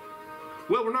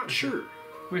 Well, we're not sure.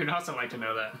 We would also like to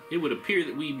know that. It would appear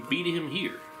that we beat him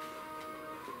here.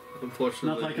 Unfortunately,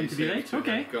 Not like him he to be seems late? to have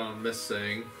Okay. Gone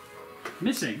missing.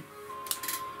 Missing.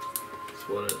 That's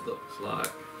what it looks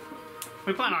like.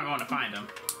 We plan on going to find him.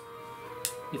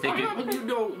 You think it?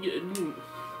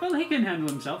 Well, he can handle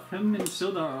himself. Him and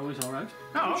Sildar are always all right.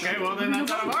 Oh, okay. Well, then that's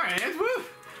out of our hands. Woo!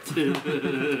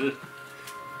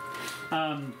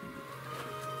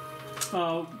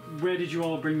 Where did you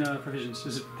all bring the provisions?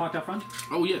 Is it parked out front?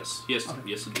 Oh, yes. Yes,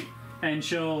 yes, indeed. And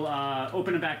she'll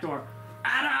open a back door.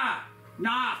 Ada!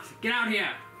 Noth! Get out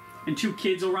here! And two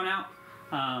kids will run out.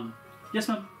 Yes,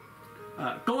 ma'am.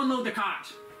 Go and load the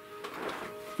cart.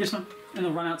 Yes, ma'am. And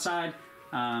they'll run outside.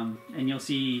 And you'll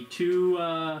see two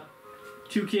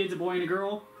kids, a boy and a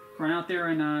girl, run out there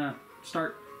and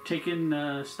start taking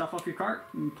the stuff off your cart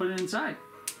and put it inside.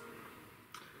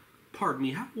 Pardon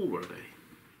me, how old are they?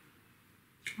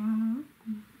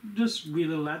 Just wee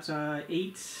little lads. 8,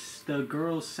 the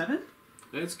girl's 7.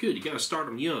 That's good. You gotta start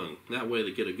them young. That way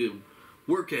they get a good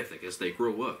work ethic as they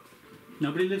grow up.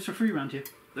 Nobody lives for free around here.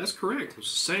 That's correct.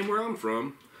 It's the same where I'm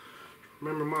from.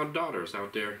 Remember my daughter's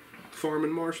out there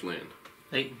farming marshland.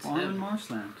 8 and Farm in 7.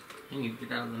 Marshland. You need to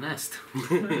get out of the nest.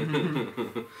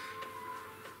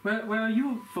 Where are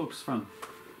you folks from?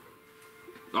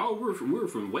 Oh, we're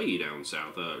from way down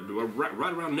south.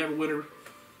 Right around Neverwinter.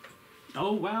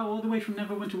 Oh, wow, all the way from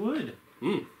Neverwinter Wood.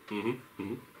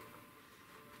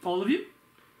 All of you?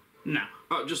 No.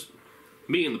 Oh, just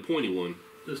me and the pointy one.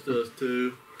 Just us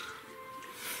two.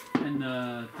 And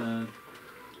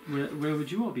where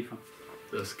would you all be from?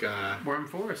 This guy. Worm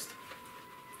Forest.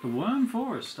 The Worm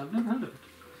Forest. I've never heard of it.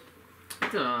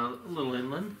 It's a little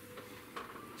inland.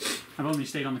 I've only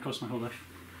stayed on the coast my whole life.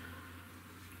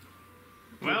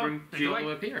 What Well, brings you all the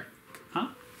way up here? Huh?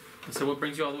 So what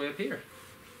brings you all the way up here?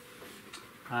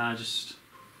 Just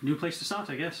new place to start,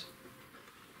 I guess.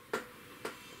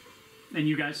 And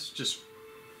you guys just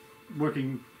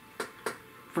working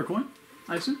for coin,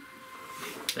 I assume?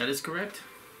 That is correct.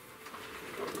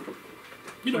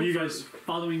 Are you guys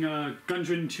following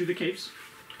Gundrin to the caves?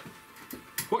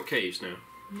 What caves now?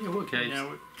 Yeah, what caves?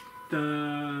 Yeah,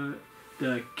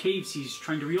 The caves he's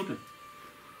trying to reopen.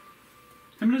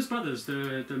 Him and his brothers,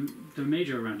 they're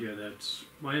major around here. That's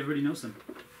why everybody knows them.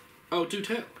 Oh, do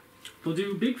tell. They'll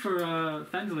do big for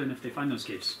Phantolin if they find those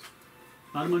caves.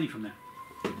 A lot of money from there.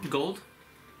 Gold?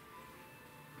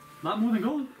 A lot more than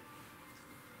gold.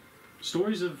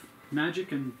 Stories of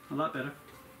magic and a lot better.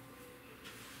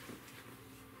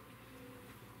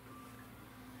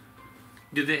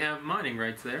 Do they have mining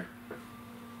rights there?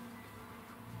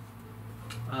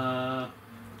 I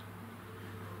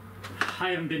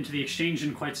haven't been to the exchange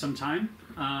in quite some time.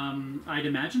 I'd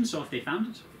imagine so if they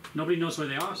found it. Nobody knows where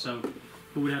they are, so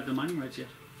who would have the mining rights yet?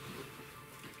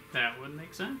 that would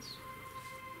make sense.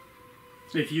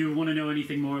 If you want to know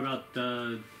anything more about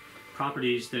the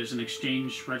properties, there's an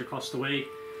exchange right across the way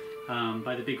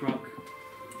by the big rock.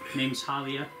 Name's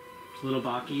Halia. It's a little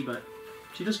balky, but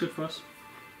she does good for us.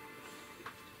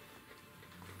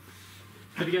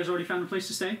 Have you guys already found a place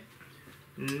to stay?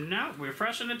 No, we're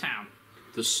fresh into town.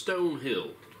 The Stone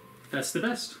Hill. That's the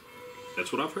best.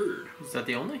 That's what I've heard. Is that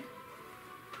the only?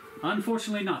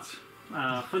 Unfortunately not.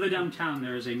 Further downtown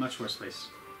there is a much worse place.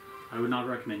 I would not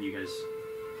recommend you guys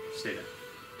stay there.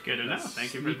 Good to know.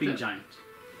 Thank you for Sleeping the tip. giant.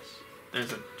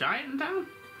 There's a giant in town?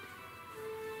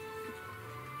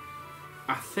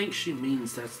 I think she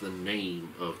means that's the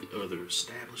name of the other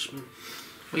establishment.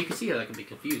 Well, you can see how that can be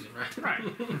confusing, right? Right.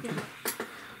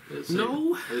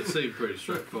 No. It seemed pretty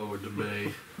straightforward to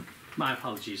me. My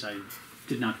apologies, I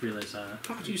did not realize I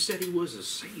thought you said he was a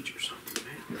sage or something,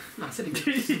 man. No, I said he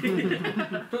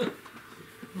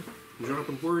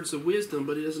Dropping words of wisdom,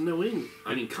 but he doesn't know English.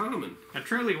 I mean, common. A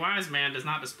truly wise man does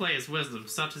not display his wisdom.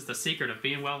 Such is the secret of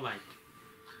being well liked.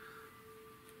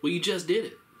 Well, you just did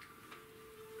it.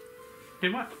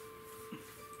 Did what?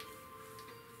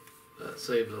 That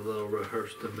seems a little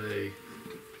rehearsed to me.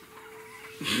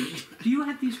 Do you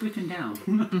have these written down? He's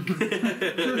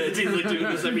like doing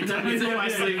this every time. I put my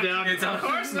sleeve down. Of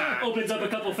course not. Opens up a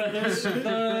couple feathers.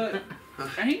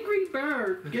 Angry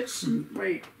bird gets some.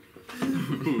 Wait.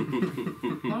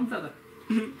 Long feather.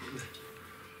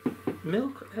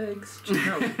 Milk, eggs,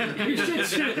 no.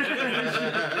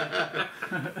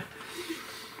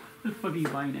 The fuck are you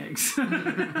buying eggs?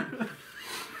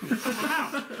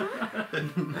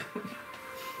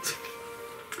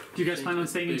 Do you guys plan on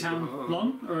staying in town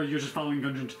long, or you're just following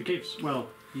Gundrin to the caves? Well,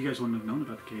 you guys wouldn't have known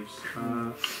about the caves.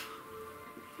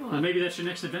 Well, maybe that's your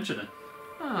next adventure then.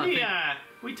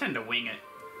 We tend to wing it.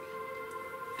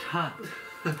 Ha.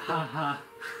 Ha ha.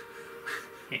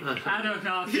 I don't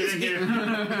know. Get in here.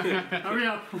 Hurry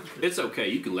up. It's okay.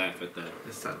 You can laugh at that.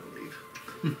 It's time to leave.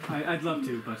 I'd love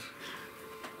to, but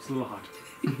it's a little hot.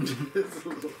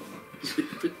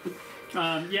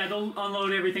 Yeah, they'll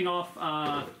unload everything off,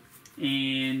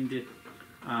 and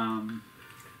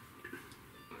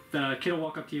the kid will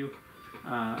walk up to you.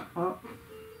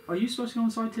 Are you supposed to go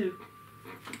inside too?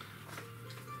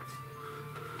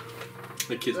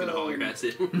 The kid's gonna haul your ass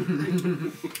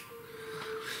in.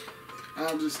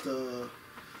 I'll just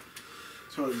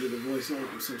try to do the voiceover.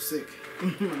 I'm so sick.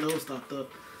 My nose stopped up.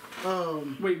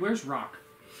 Wait, where's Rock?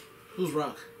 Who's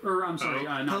Rock? Or I'm sorry,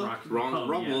 not Poe? Rock. Wrong, Poe,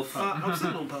 wrong yeah, wolf. Poe. I'm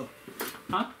sitting on Poe.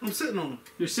 Huh? I'm sitting on him.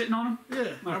 You're sitting on him?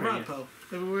 Yeah, I Okay, ride yeah. Poe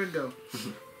everywhere I go.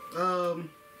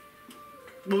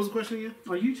 What was the question again?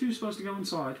 Are you two supposed to go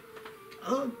inside?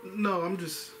 No, I'm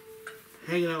just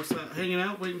hanging outside,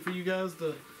 waiting for you guys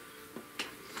to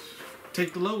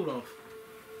take the load off.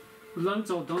 The load's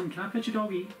all done. Can I pet your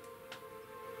doggy?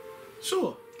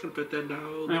 Sure. Can put that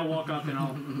dog. And I'll walk up and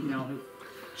I'll,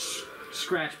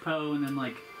 scratch Poe and then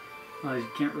well, you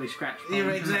can't really scratch Poe. Yeah,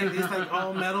 exactly. It's like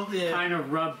all metal. Yeah. Kind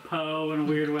of rub Poe in a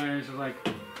weird way. So like,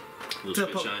 Little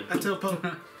spit shine. I tell Poe,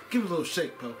 give it a little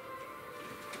shake, Poe.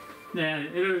 yeah,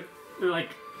 it'll like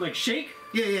shake.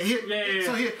 Yeah. Here. Yeah.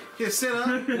 So here, sit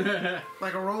up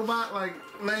like a robot, like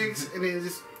legs, and then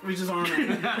just reach his arm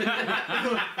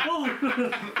out. Oh,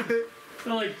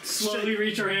 They'll like slowly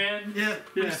reach her hand. Yeah.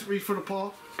 Yeah. Reach for the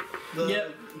paw. The,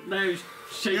 Yep. There.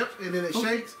 Shake. Yep. And then it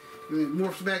shakes, and it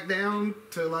morphs back down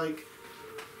to like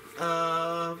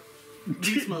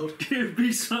beast mode.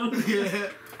 Beast mode. Yeah.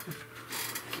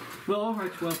 Well, all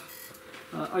right. Well,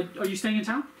 are you staying in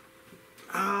town?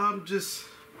 I'm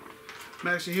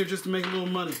actually here just to make a little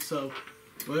money. So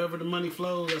wherever the money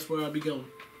flows, that's where I'll be going.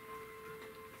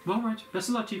 Well, all right. Best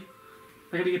of luck to you.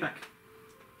 I gotta get back.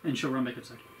 And she'll run back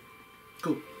outside.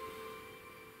 Cool.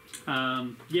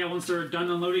 Yeah, once they're done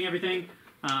unloading everything,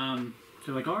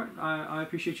 they're like, alright, I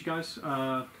appreciate you guys.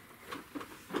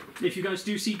 If you guys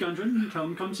do see Gundrin, tell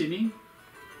him come see me.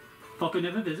 Fucker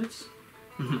never visits.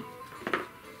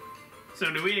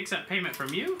 So do we accept payment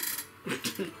from you?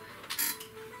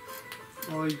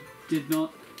 I did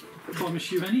not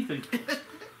promise you anything.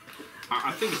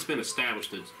 I think it's been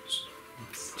established that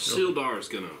Sildar is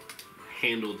gonna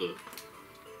handle the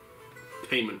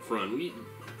payment front.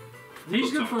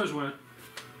 He's good for his word.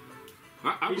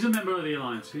 He's a would, member of the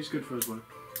Alliance. He's good for his word.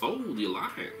 oh, the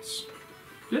Alliance.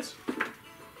 Yes.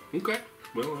 Okay.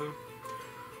 Well,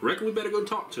 reckon we better go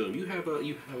talk to him. You have a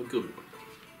good one.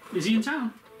 Is he in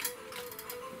town?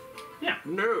 Yeah.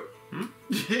 No.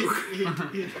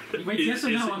 Wait, yes or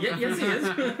no? Yes, he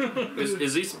is.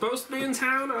 Is he supposed to be in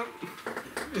town?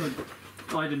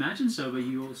 I'd imagine so, but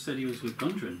you all said he was with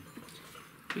Gundrin.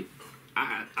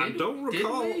 I don't Did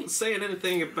recall we? saying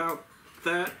anything about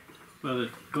that. Well,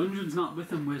 if Gundrin's not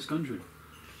with him, where's Gundrin?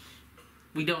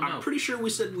 We don't know. I'm pretty sure we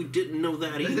said we didn't know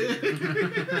that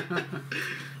either.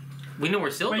 We know where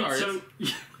Sildar Wait,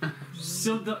 is.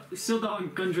 so Sildar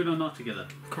and Gundrin are not together.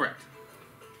 Correct.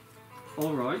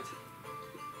 All right.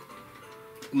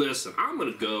 Listen, I'm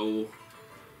gonna go.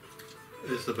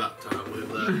 It's about time we've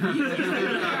left.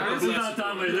 It's about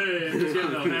time we leave. It's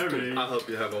getting on heavy. I hope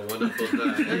you have a wonderful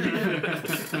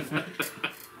day.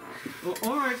 Well,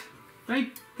 all right.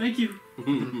 Thank you.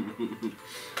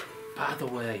 By the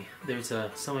way, there's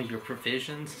some of your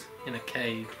provisions in a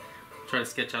cave. Try to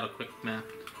sketch out a quick map.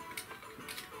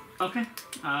 Okay.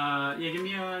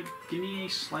 Yeah. Give me a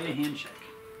sleight of hand check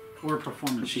or a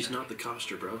performance. She's check. not the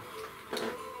coster, bro.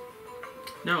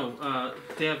 No,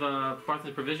 they have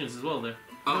Barthol's provisions as well there.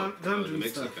 Dungeon the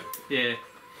mix. stuff. Okay. Yeah.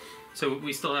 So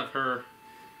we still have her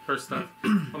stuff.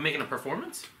 I'm making a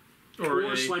performance? Or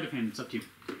a sleight of hand. It's up to you.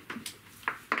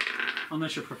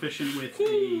 Unless you're proficient with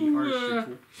the artistry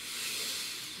tool.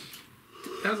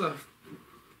 That's a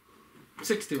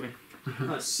 6 to me.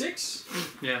 6.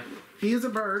 Yeah. He is a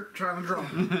bird trying to draw.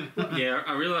 Yeah,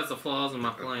 I realize the flaws in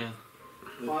my plan.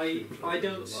 I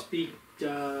don't speak.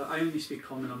 I only speak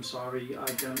common. I'm sorry. I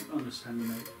don't understand the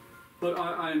note. But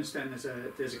I understand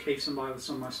there's a cave somewhere with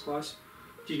some of my supplies.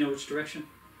 Do you know which direction?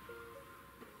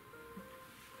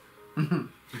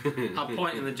 I'll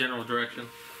point in the general direction.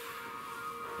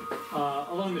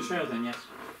 Along the trail, then, yes.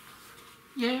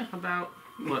 Yeah, about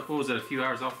what was it? A few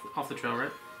hours off the trail,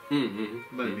 right?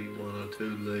 Mm-hmm. Maybe 1 or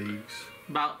 2 leagues.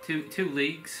 About two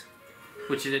leagues,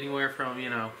 which is anywhere from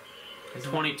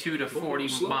 22 to 40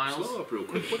 miles. Slow up real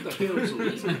quick. What the hell is a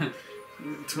league?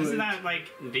 Isn't that like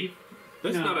deep?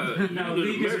 That's no, not a no.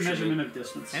 League is a measurement of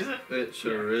distance. Is it? It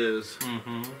sure is.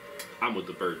 Mm-hmm. I'm with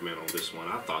the Birdman on this one.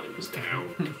 I thought it was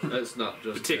down, That's not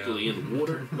just particularly in the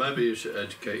water. Maybe you should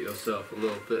educate yourself a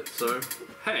little bit, sir.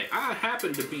 Hey, I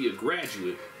happen to be a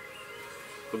graduate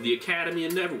of the Academy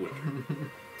in Neverwinter.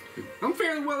 I'm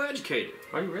fairly well educated.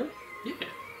 Are you really? Yeah.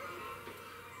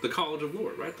 The College of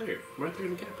Lore, right there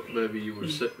in the capital. Maybe you were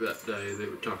sick that day. They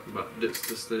were talking about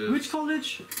distances. Which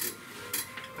college?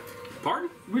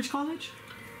 Pardon? Which college?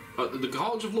 The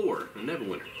College of Lore in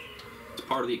Neverwinter. It's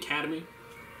part of the Academy.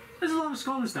 There's a lot of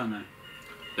scholars down there.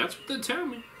 That's what they tell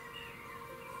me.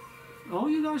 All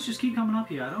you guys just keep coming up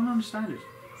here. I don't understand it.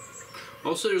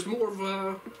 Also, there's more of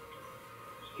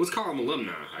let's call them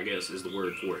alumni, I guess, is the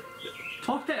word for it.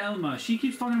 Talk to Elma. She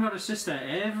keeps talking about her sister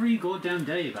every goddamn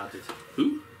day about it.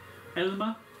 Who?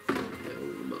 Elma.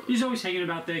 He's always hanging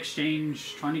about the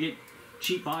exchange, trying to get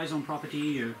cheap buys on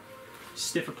property or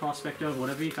stiff a prospect of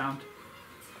whatever he found.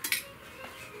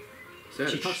 Is that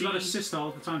She a talks she? about her sister all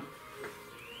the time.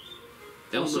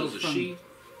 Elma's Also a from- she,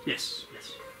 Yes.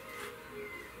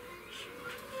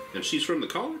 and she's from the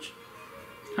college?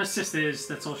 Her sister is,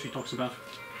 that's all she talks about.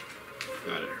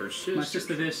 Got it, her sister. My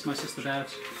sister this, my sister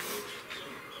that.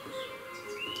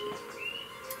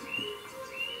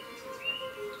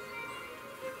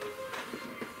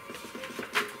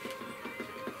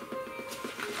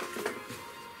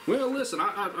 Well, listen,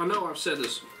 I know I've said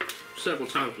this several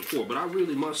times before, but I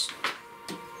really must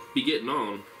be getting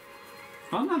on.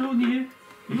 I'm not holding you here.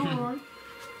 You're alright.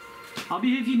 I'll be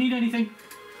here if you need anything.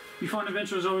 You find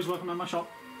adventurers always welcome at my shop.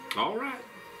 All right.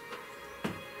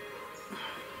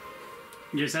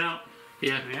 You guys head out?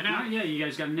 Yeah. Head All out. right, yeah, you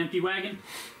guys got an empty wagon.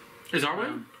 Is our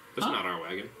wagon? That's Huh? not our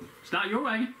wagon. It's not your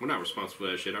wagon. We're not responsible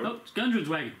for that shit, are we? Nope, it's Gundrin's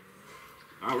wagon.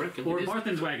 I reckon. Or it is.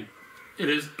 Barthen's wagon. It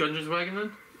is Gundrin's wagon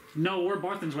then? No, or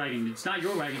Barthen's wagon. It's not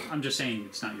your wagon. I'm just saying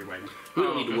it's not your wagon. We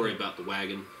don't Oh, need to okay. worry about the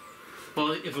wagon.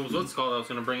 Well, if it was what's called, I was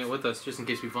going to bring it with us just in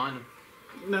case we find him.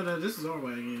 No, this is our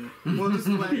wagon. Well, this is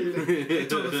the wagon they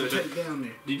told us to take down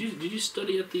there. Did you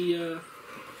study at the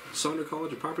Saunders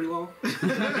College of Property Law? Yeah,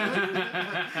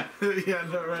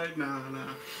 no, right? No.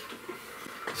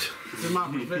 It's in my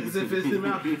profession. It's in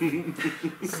my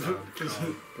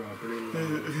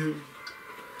Property.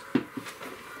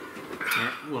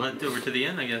 Yeah, we'll head over to the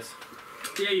inn, I guess.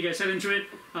 Yeah, you guys head into it.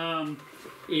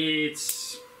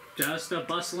 It's just a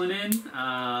bustling inn.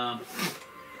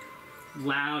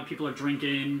 Loud, people are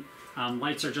drinking.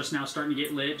 Lights are just now starting to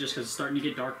get lit just because it's starting to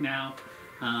get dark now.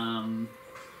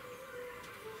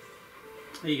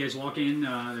 You guys walk in.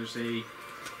 There's a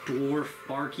dwarf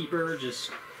barkeeper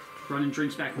just running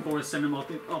drinks back and forth, sending them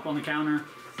up on the counter.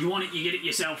 You want it, you get it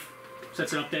yourself.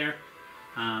 Sets it up there.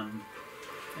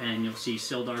 And you'll see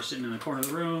Sildar sitting in the corner of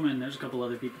the room, and there's a couple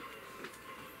other people.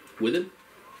 With him?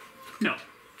 No,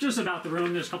 just about the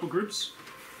room. There's a couple groups.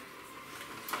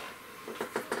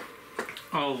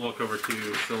 I'll walk over to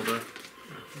Sildar.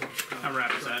 I'll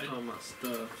wrap us at it. All my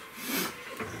stuff.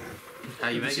 How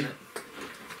you making it?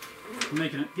 I'm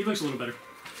making it. He looks a little better.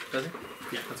 Does he?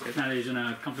 Yeah, That's good. now that he's in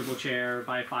a comfortable chair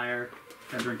by a fire,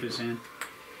 got a drink in his hand.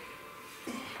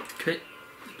 Okay.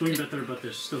 Doing better, but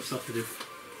there's still stuff to do.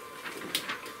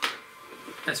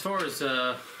 As far as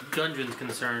Gundrin's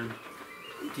concerned,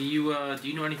 do you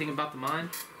know anything about the mine?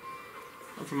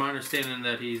 Well, from my understanding,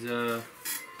 that he's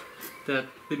that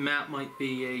the map might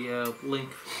be a link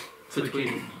To the between.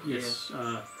 cave. Yes,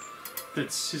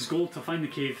 that's his goal, to find the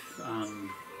cave.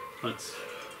 But Yeah.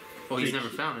 Well, he's the- never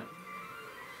found it.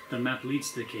 the map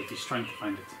leads to the cave. He's trying to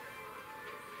find it.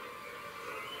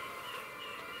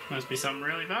 Must be something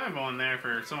really valuable in there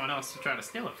for someone else to try to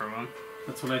steal it from him.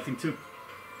 That's what I think too.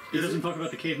 He Is doesn't talk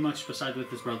about the cave much, besides with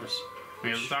his brothers. He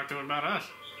hasn't talked to it about us.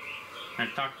 And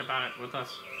talked about it with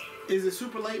us. Is it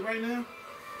super late right now?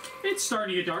 It's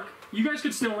starting to get dark. You guys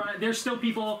could still run. There's still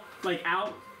people like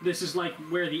out. This is like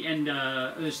where the end,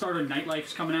 the start of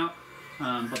nightlife's coming out.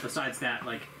 But besides that,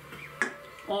 like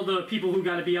all the people who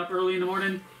got to be up early in the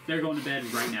morning, they're going to bed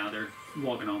right now. They're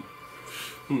walking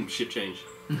home. Shit changed.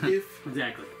 If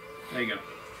Exactly. There you go.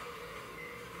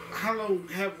 how long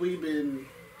have we been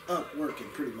up working?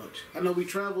 Pretty much. I know we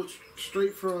traveled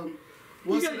straight from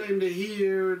what's You the guys- name to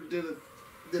here.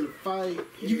 Did a fight.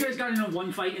 You guys got into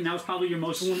one fight, and that was probably your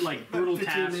most like brutal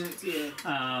 15 task. minutes.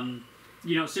 Yeah.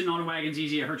 You know, sitting on a wagon's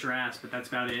easy. It hurts your ass, but that's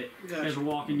about it. You guys Gotcha. were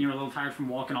walking. You're a little tired from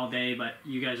walking all day, but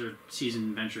you guys are seasoned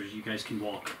adventurers. You guys can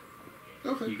walk.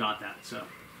 Okay. You got that. So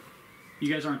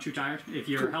you guys aren't too tired. If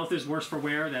your Cool. health is worse for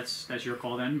wear, that's your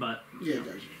call then. But Yeah,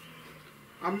 gotcha.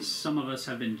 I'm some of us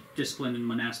have been disciplined in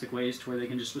monastic ways to where they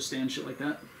can just withstand shit like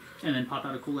that, and then pop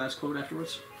out a cool ass quote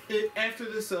afterwards. after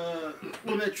this.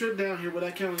 On that trip down here, would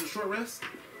that count as a short rest?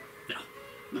 Yeah.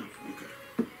 No.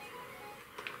 Okay.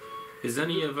 Is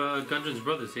any of Gundrin's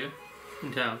brothers here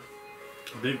in town?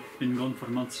 They've been gone for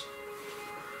months.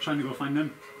 Trying to go find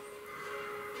them.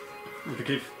 At the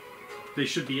cave. They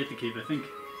should be at the cave, I think.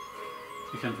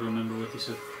 I can't remember what he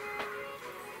said.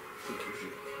 I think you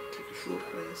should take a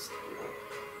short rest.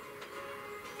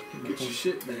 Get your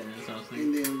shit back, That's what I was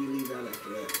and thinking. then we leave out after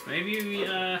that. Maybe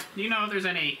do you know if there's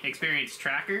any experienced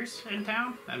trackers in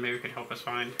town that maybe could help us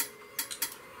find?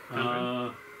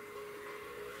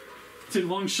 It's a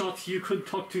long shot. You could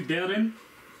talk to Darren.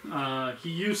 He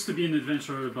used to be an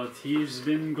adventurer, but he's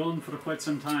been gone for quite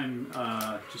some time,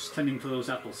 just tending to those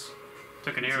apples.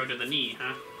 Took an arrow to the knee,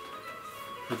 huh?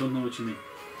 I don't know what you mean.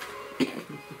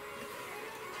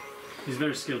 He's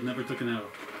very skilled, never took an arrow.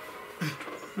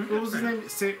 What was his name?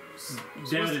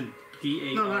 Darren.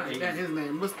 No, not D-A-R-A-N. that his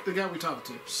name. What's the guy we talked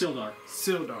to? Sildar.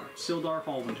 Sildar. Sildar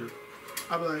Hallwinter.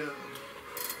 I'll be like,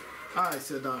 alright,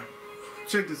 Sildar.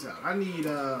 Check this out. I need,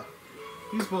 you're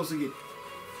supposed to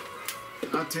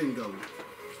get 10 gold.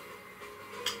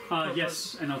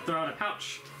 Yes, and I'll throw out a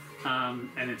pouch.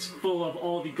 And it's full of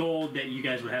all the gold that you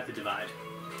guys would have to divide.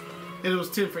 And it was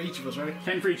 10 for each of us, right?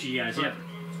 10 for each of you guys, yep.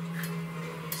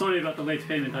 Sorry about the late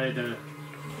payment. I had to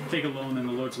take a loan, and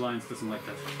the Lord's Alliance doesn't like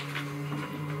that.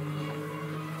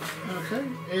 Okay.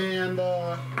 And,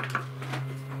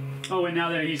 Oh, and now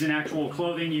that he's in actual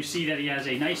clothing, you see that he has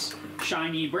a nice,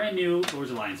 shiny, brand new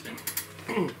Lord's Alliance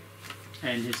bin.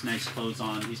 And his nice clothes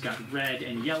on. He's got red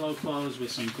and yellow clothes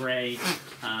with some gray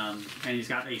And he's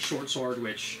got a short sword,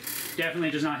 which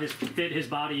definitely does not fit his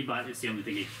body, but it's the only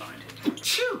thing he can find.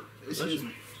 Chew! Excuse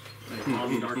me.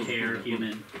 Long dark hair,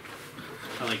 human.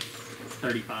 Like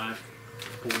 35,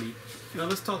 40. Now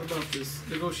let's talk about this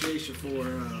negotiation for.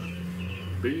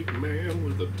 Big man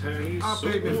with a tiny I'll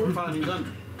pay me for finding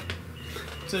Gundrin.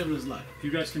 Saving his life. If you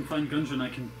guys can find Gundrin, I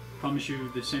can promise you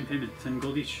the same payment, 10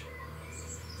 gold each.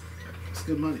 It's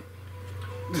good money.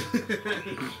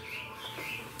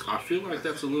 I feel like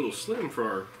that's a little slim for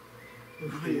our.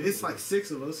 It's like 6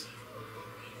 of us.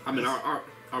 I mean, our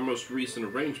most recent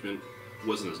arrangement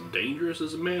wasn't as dangerous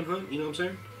as a manhunt. You know what I'm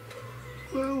saying?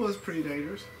 Well, it was pretty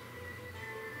dangerous.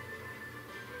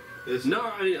 No,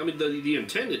 I mean the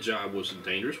intended job wasn't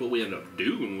dangerous. What we ended up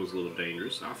doing was a little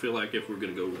dangerous. I feel like if we're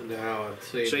gonna go Now it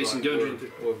seems chasing like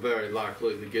Gundrin, we're very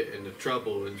likely to get into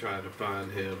trouble in trying to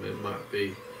find him. It might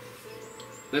be.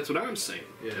 that's what I'm saying.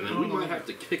 Yeah. And then we might have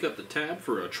to pick up the tab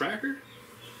for a tracker.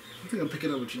 I think I'll pick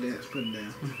it up with your dad's putting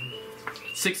down.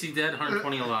 60 dead,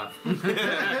 120 alive.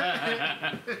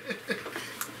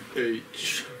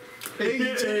 H.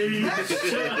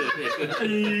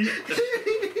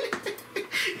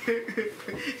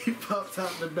 He pops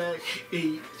out the back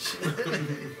each.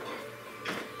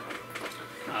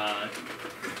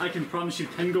 I can promise you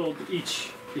 10 gold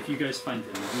each if you guys find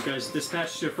him. You guys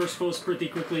dispatched your first foes pretty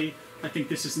quickly. I think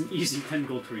this is an easy 10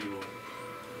 gold for you all.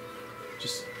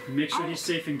 Just make sure he's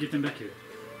safe and get him back here.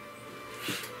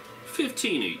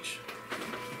 15 each.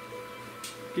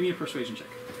 Give me a persuasion check.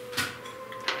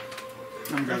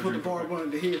 That's what the bar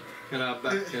wanted to hear. Can I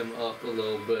back him up a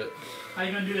little bit? How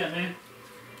you gonna do that, man?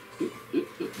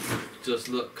 Just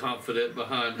look confident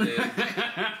behind him.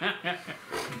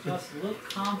 Just look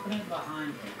confident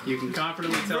behind him. You can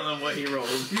confidently tell him what he rolled.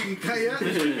 You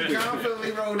can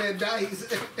confidently roll that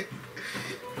dice.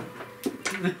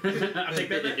 I think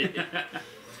that.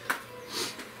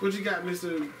 What you got,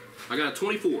 Mr. I got a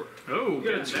 24. Oh,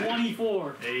 You got a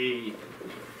 24. Hey.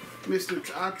 Mr.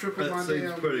 I tripled That my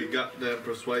seems damn. pretty goddamn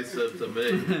persuasive to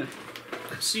me.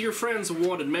 See, your friend's a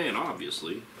wanted man,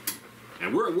 obviously,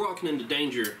 and we're walking into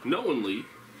danger knowingly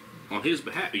on his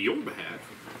behalf, your behalf.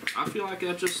 I feel like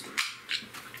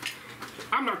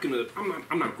I'm not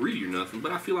greedy or nothing,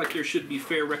 but I feel like there should be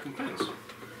fair recompense.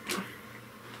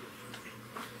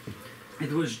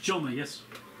 It was Joma, yes.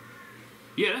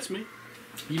 Yeah, that's me.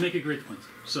 You make a great point.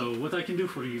 So what I can do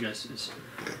for you guys is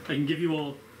I can give you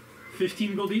all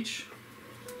 15 gold each.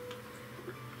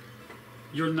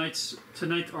 Your nights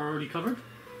tonight are already covered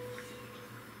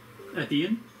at the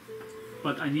inn,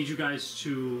 but I need you guys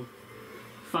to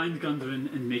find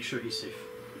Gundrin and make sure he's safe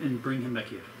and bring him back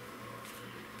here.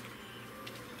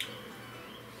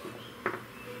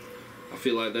 I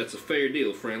feel like that's a fair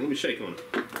deal, friend. Let me shake on it.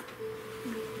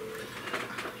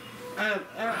 I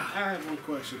have one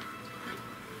question.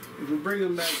 If we bring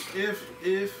him back,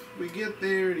 if we get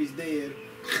there and he's dead,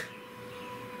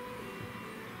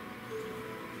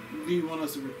 do you want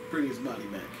us to bring his body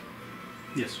back?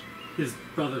 Yes, his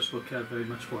brothers will care very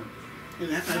much for him.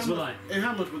 And As will I. And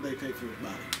how much would they pay for his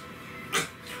body?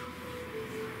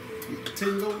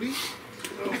 10 gold each?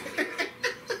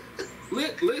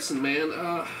 Listen,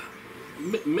 man.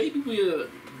 Maybe we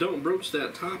don't broach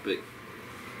that topic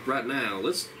right now.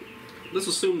 Let's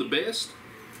assume the best.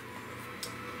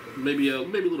 Maybe a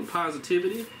little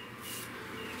positivity.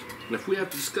 And if we have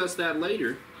to discuss that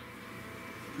later,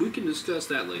 we can discuss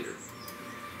that later.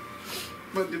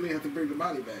 But then we have to bring the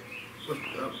body back.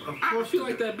 I feel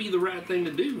like that'd be the right thing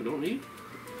to do, don't you?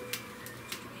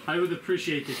 I would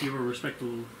appreciate if you were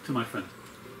respectful to my friend.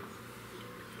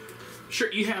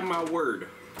 Sure, you have my word.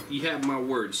 You have my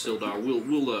word, Sildar.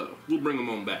 We'll bring him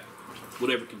on back,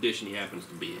 whatever condition he happens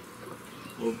to be in.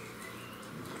 Well,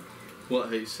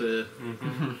 what he said.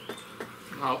 Mm-hmm.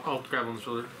 I'll grab on the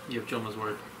shoulder. You have Joma's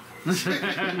word.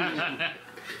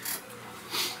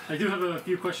 I do have a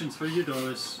few questions for you, though,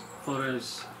 as far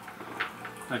as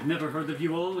I've never heard of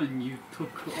you all, and you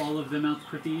took all of them out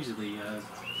pretty easily.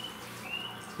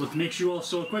 What makes you all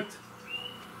so equipped?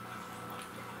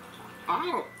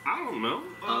 I don't know.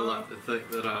 I like to think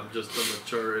that I'm just a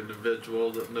mature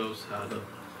individual that knows how to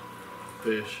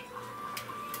fish.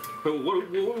 What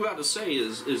we're about to say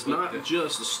is not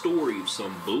just a story of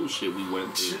some bullshit we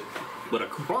went through, but a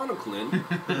chronicling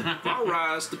of our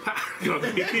rise to power.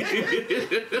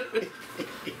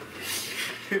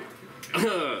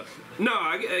 No,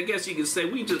 I guess you could say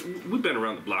we've been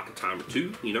around the block a time or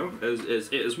two, you know,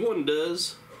 as one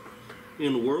does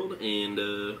in the world,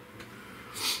 and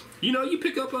you know, you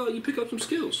pick up some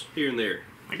skills here and there.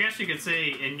 I guess you could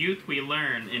say, in youth we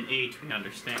learn, in age we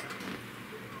understand.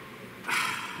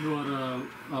 You are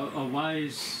a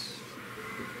wise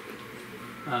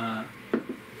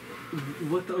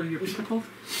What are your people called?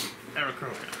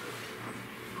 Aarakocra.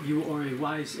 You are a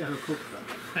wise Aarakocra.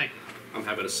 Thank you. I'm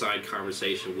having a side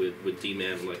conversation with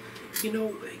D-Man. I'm like, you know,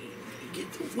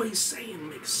 what he's saying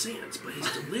makes sense, but his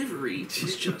delivery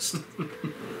is just...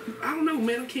 I don't know,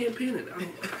 man. I can't pin it.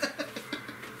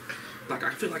 I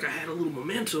feel like I had a little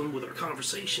momentum with our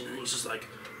conversation, and he's just like...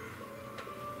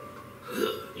 Ugh,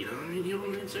 you know what I mean? You know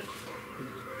what I mean, sir?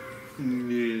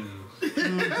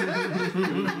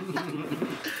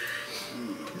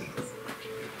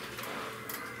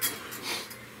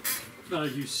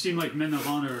 You seem like men of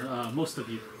honor, most of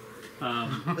you.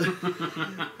 And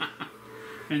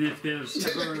if there's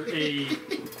ever a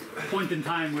point in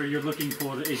time where you're looking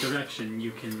for a direction,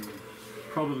 you can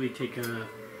probably take a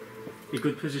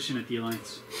good position at the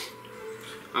Alliance.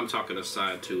 I'm talking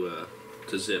aside to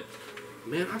Zip.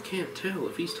 Man, I can't tell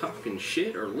if he's talking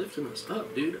shit or lifting us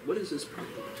up, dude. What is his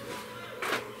problem?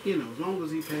 You know, as long as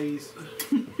he pays,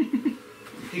 he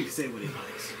can say what he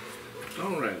likes.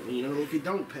 All right, you know. If he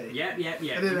don't pay, Yep.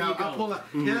 and then I'll pull out.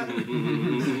 Yeah.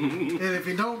 And if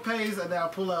he don't pay, then I'll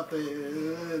pull out the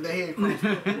head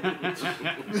crossbow.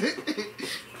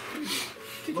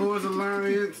 Lord's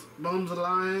Alliance, Bums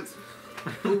Alliance,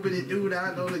 Hoopity doo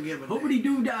dah, go together. Hoopity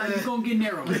doo dah, you gonna get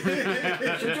narrow.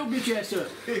 Shut your bitch ass up.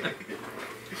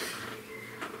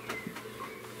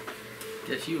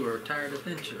 Guess you were a tired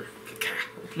adventurer.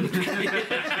 That's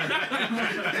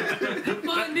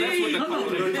what the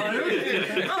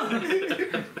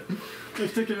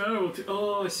Let's take it out.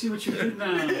 Oh, I see what you did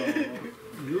now.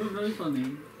 You were very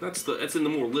funny. That's in the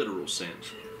more literal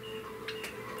sense.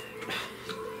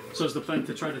 So is the plan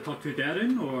to try to talk to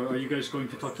Darren, or are you guys going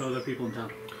to talk to other people in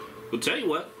town? Well, tell you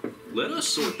what. Let us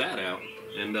sort that out,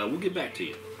 and we'll get back to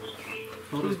you.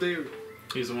 Who's there?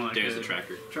 He's the one that There's the could-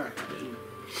 tracker. Tracker.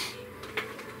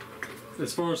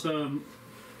 As far as the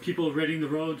people raiding the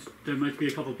road, there might be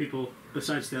a couple people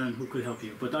besides Darren who could help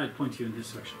you, but I'd point you in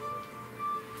his direction.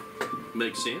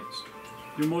 Makes sense.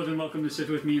 You're more than welcome to sit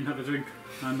with me and have a drink.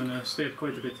 I'm gonna stay up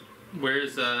quite a bit.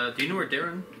 Where's, do you know where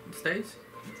Darren stays?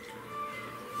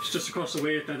 It's just across the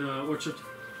way at that orchard.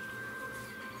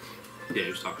 Yeah, he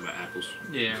was talking about apples.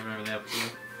 Yeah, I remember that.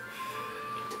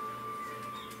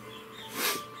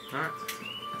 Alright.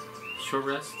 Short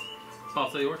rest.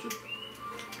 Off to the orchard?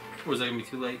 Or is that gonna be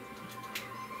too late?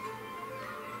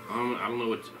 I don't know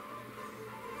what...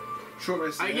 Short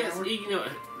rest. I guess, you know,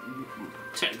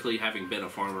 technically having been a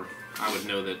farmer, I would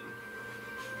know that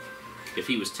if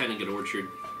he was tending an orchard,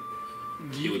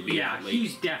 he would be out late.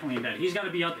 He's definitely in bed. He's got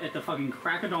to be up at the fucking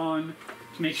crack of dawn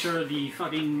to make sure the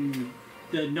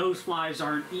nose flies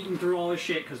aren't eating through all his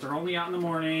shit because they're only out in the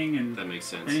morning, and That makes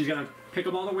sense. and he's got to pick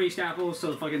up all the waste apples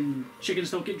so the fucking chickens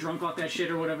don't get drunk off that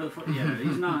shit or whatever the fuck. Yeah,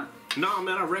 he's not. No,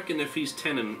 man, I reckon if he's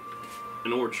tending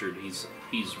an orchard, he's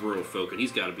rural folk, and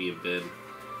he's got to be in bed.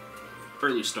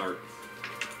 Early start.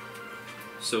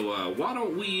 So why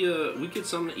don't we get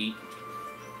something to eat?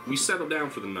 We settle down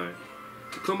for the night.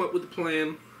 Come up with a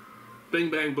plan.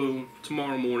 Bing, bang, boom.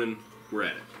 Tomorrow morning, we're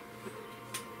at it.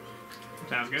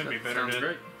 Sounds good. Be better Sounds to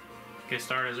great. get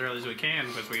started as early as we can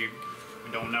because we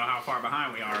don't know how far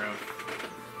behind we are of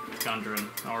Gundrin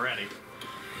already.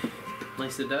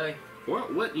 Nice day. Well,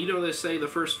 what you know, they say the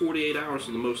first 48 hours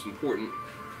are the most important.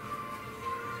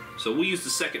 So we'll use the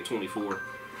second 24.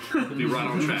 We'll be right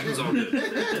on track. It's all good.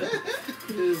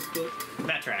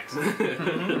 That tracks.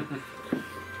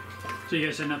 So you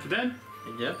guys heading up to bed?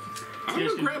 Yep. I'm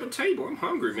Yes, gonna grab a table. I'm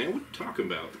hungry, man. What are you talking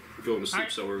about? Going to sleep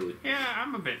so early. Yeah,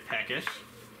 I'm a bit peckish.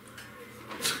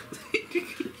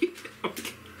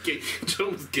 Okay,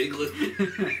 Jones giggling. You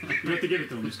have to give it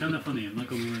to him. It's kind of funny. I'm not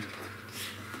gonna lie.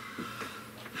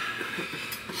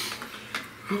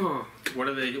 What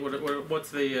are they?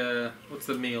 What's the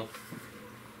meal?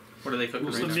 What are they cooking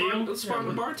What's right the now? meal? Let's find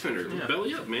the bartender. Yeah.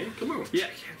 Belly up, man. Come on. Yeah.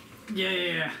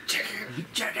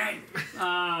 Chicken.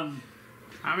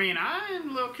 I mean, I'm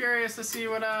a little curious to see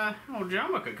what old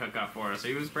Jumbo could cook up for us.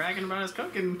 He was bragging about his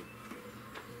cooking.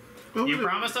 You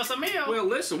promised us a meal. Well,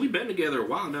 listen, we've been together a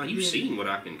while now. You've Yeah. seen what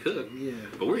I can cook. Yeah.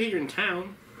 But we're here in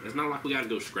town. It's not like we gotta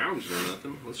go scrounging or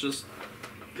nothing. Let's just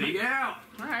dig it out.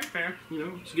 All right, fair. You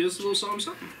know, just give us a little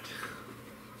something.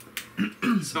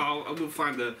 So I'll go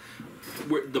find the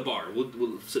bar.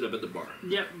 We'll sit up at the bar.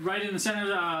 Yep, right in the center.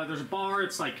 There's a bar.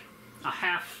 It's like a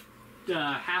half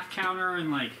counter,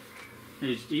 and like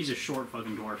he's a short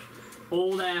fucking dwarf,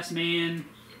 old ass man,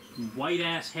 white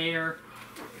ass hair,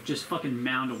 just fucking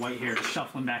mound of white hair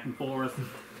shuffling back and forth.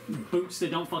 Boots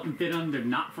that don't fucking fit him. They're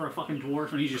not for a fucking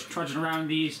dwarf, and he's just trudging around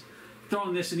these,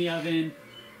 throwing this in the oven,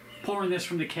 pouring this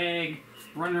from the keg,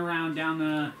 running around down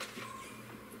the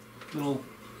little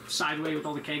sideway with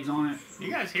all the kegs on it.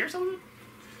 You guys hear something?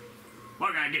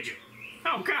 What can I get you?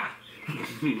 Oh God!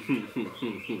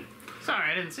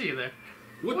 Sorry, I didn't see you there.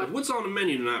 What's on the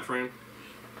menu tonight, friend?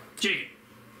 Chicken.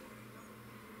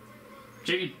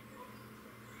 Chicken.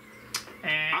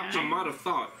 And I might have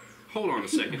thought. Hold on a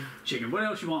second. Chicken. What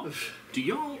else you want? Do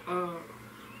y'all,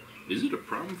 is it a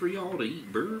problem for y'all to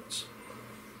eat birds?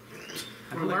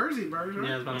 Well, birds eat birds, right?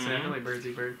 yeah, I was about to say, I feel like birds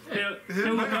eat birds. Hey,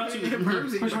 look up.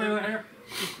 Birds eat Push birds. over here.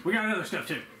 We got other stuff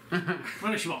too.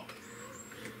 What else you want?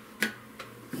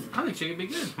 I think chicken would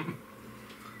be good.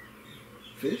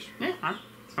 Fish? Yeah.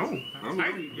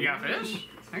 You got fish?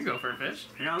 I can go for a fish.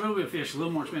 I got a little bit of fish, a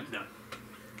little more expensive though.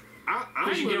 I'm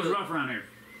Fishing gills gonna- rough around here.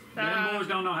 Them boys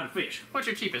don't know how to fish. What's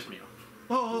your cheapest meal?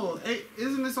 Oh, hey,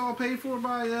 isn't this all paid for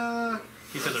by,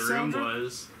 He said the room Sildar?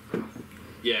 was.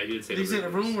 Yeah, you did say He said a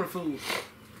birds. room or food?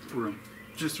 Room.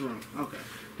 Just a room. Okay.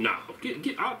 No,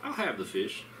 I'll have the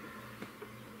fish.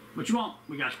 What you want?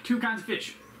 We got 2 kinds of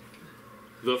fish.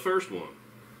 The first one.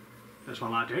 That's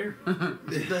what I like to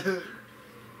hear.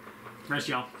 Rest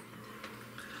of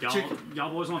y'all. Chicken.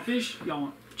 Y'all boys want fish? Y'all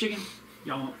want chicken?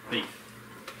 Y'all want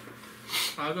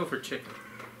beef? I'll go for chicken.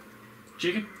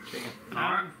 Chicken?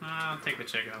 Alright. I'll take the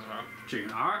chicken as well.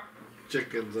 Chicken. Alright.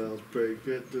 Chicken sounds pretty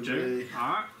good to Chicken. me.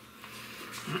 Alright.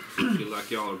 I feel like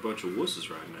y'all are a bunch of wusses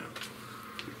right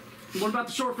now. What about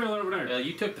the short fella over there?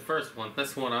 You took the first one.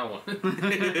 That's the one I want.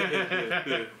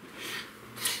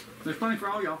 There's plenty for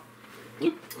all y'all. Why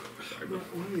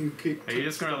do you keep Are you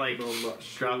just gonna like on my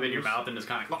drop it in your shoes? mouth and just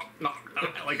kind of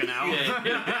like an owl?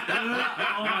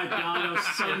 Oh my god, that was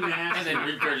so And nasty. then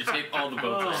regurgitate all the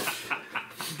bones. Oh.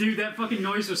 Dude, that fucking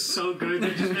noise was so good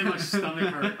that just made my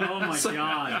stomach hurt. Oh my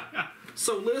god.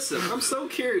 So listen, I'm so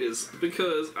curious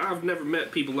because I've never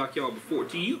met people like y'all before.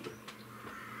 Do you?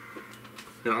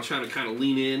 And I'll try to kind of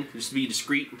lean in, just to be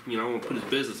discreet. You know, I want to put his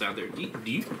business out there. Do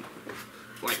you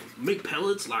like make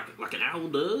pellets like an owl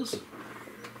does?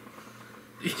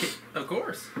 Of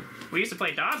course. We used to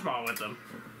play dodgeball with them.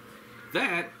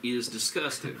 That is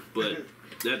disgusting, but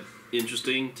that's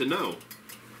interesting to know.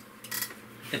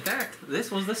 In fact,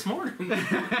 this was this morning.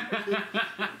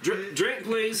 Drink,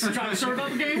 please. Trying to start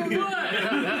up a game or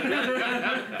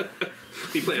what?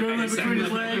 He played Throw him in a between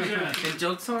his legs, yeah. And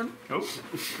joke's on. Oh,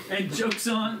 And joke's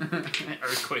on.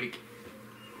 earthquake.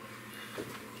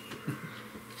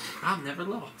 I've never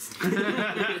lost.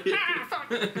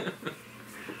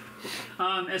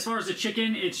 As far as the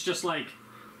chicken, it's just like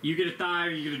you get a thigh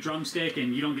or you get a drumstick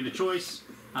and you don't get a choice.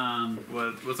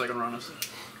 What's that gonna run us?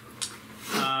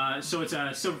 So it's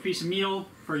a silver piece of meal.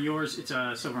 For yours, it's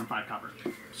a silver and 5 copper.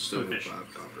 So fish.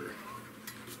 5 copper.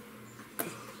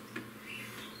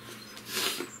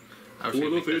 I was For gonna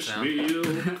the make that fish sound.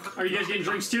 meal. Are you guys getting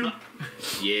drinks too?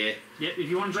 Yeah. Yeah, if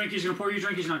you want a drink, he's gonna pour you a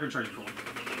drink. He's not gonna charge you for it.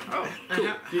 Oh,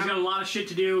 He's got a lot of shit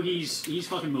to do. He's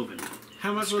fucking moving.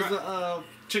 How much was the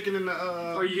chicken in the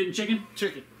Are you getting chicken?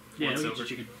 chicken? Yeah, One he'll get silver.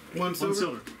 you chicken. One silver. 1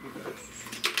 silver.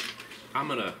 I'm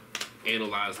gonna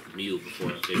analyze the meal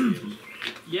before I take it.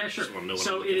 Yeah, sure. Just wanna know what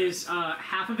So I'm it looking is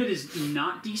half of it is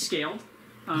not descaled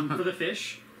for the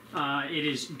fish. It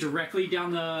is directly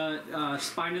down the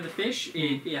spine of the fish.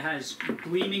 It has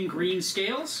gleaming green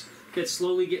scales that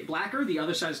slowly get blacker. The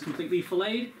other side is completely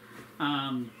filleted.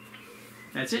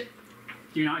 That's it.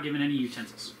 You're not given any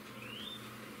utensils.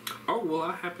 Oh well,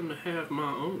 I happen to have my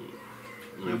own.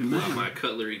 man. My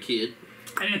cutlery kit.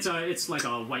 And it's like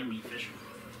a white meat fish.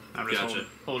 I'm just Gotcha.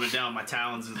 holding it down with my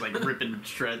talons and like ripping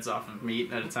shreds off of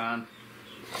meat at a time.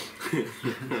 I'm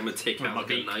gonna take With out my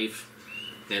like a beak. knife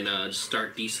and just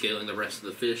start descaling the rest of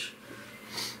the fish.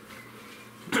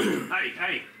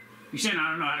 Hey, you saying I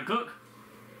don't know how to cook?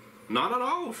 Not at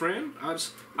all, friend. I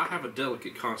have a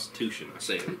delicate constitution. I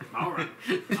say. All right.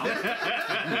 All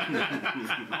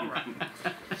right.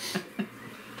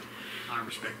 I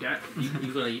respect that.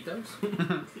 You gonna eat those?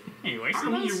 Anyway, I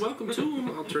mean, you're welcome to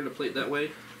them. I'll turn the plate that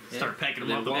way. start pecking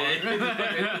And them then up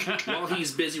the bed. while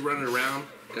he's busy running around,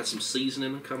 got some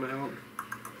seasoning coming out.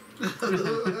 A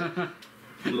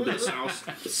little bit of sauce.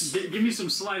 Give me some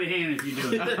sleight of hand if you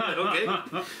do it. Okay.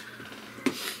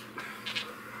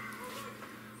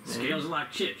 Scales are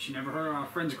like chips. You never heard of our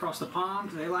friends across the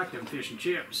pond? They like them fish and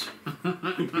chips. I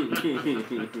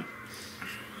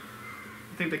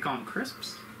think they call them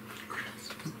crisps.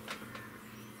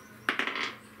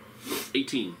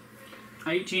 18.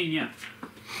 18, yeah.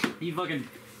 You fucking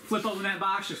flip open that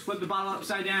box, just flip the bottle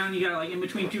upside down. You got it like in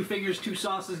between 2 fingers, 2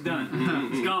 sauces, done.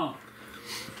 It's gone.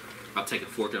 I'll take a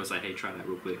fork and I'll say, hey, try that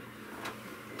real quick.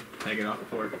 Take it off the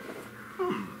fork.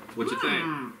 What you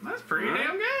think? That's pretty Alright.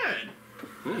 damn good.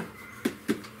 Yeah.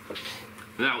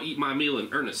 And I'll eat my meal in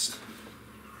earnest.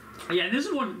 Yeah, this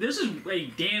is a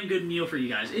damn good meal for you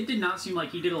guys. It did not seem like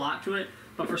he did a lot to it,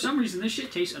 but for some reason this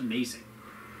shit tastes amazing.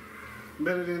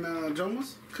 Better than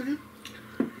Joma's cooking?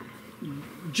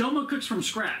 Joma cooks from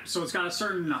scratch, so it's got a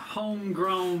certain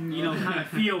homegrown, kind of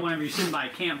feel whenever you're sitting by a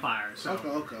campfire. So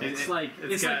Okay. it's like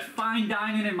fine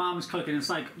dining and Mom's cooking. It's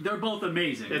like they're both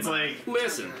amazing. It's like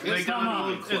Listen,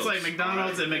 McDonald's. It's like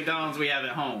McDonald's and McDonald's we have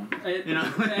at home.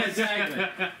 Exactly.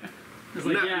 It's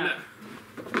like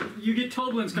you get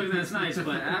Toblin's cooking, that's nice,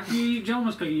 but after you eat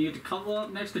Joma's cooking, you get to cuddle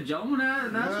up next to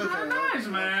Joma. That's not nice,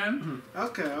 man.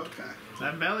 Okay.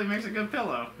 That belly makes a good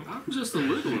pillow. I'm just a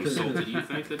little insulted. You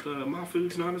think that my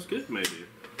food's not as good, maybe?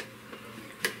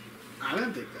 I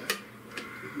didn't think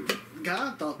that.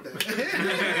 God thought that.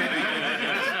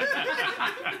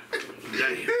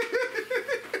 Damn.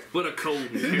 What a cold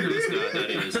and careless guy that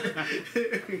is.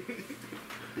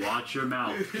 Watch your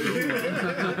mouth.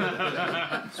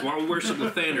 That's why we worship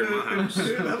Lathander in my house.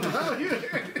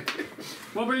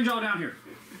 What brings y'all down here?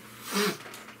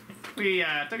 We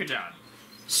took a job.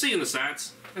 Seeing the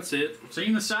sights. That's it.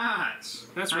 Seeing the sights.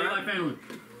 That's How right. you like Phantolin?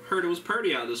 Heard it was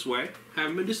pretty out this way.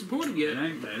 Haven't been disappointed yet.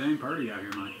 It ain't pretty out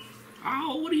here, Mike.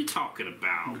 Oh, what are you talking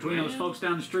about? Between those folks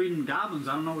down the street and goblins,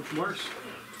 I don't know which worse.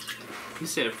 He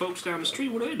said, folks down the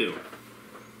street, what are they doing?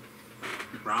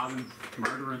 Robbing,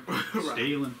 murdering,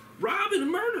 stealing. Robbing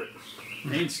and murdering.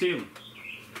 Ain't stealing.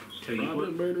 Tell you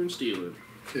Robbing, murdering, stealing.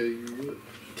 Tell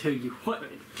you what.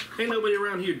 Ain't nobody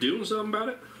around here doing something about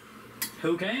it?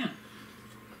 Who can?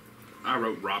 I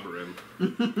wrote robbering,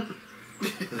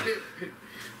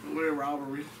 We're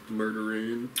robbery.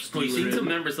 murdering, We've seen some stealing.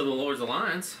 members of the Lord's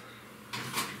Alliance.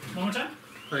 One more time?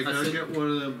 Hey, can I get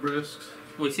one of them brisks?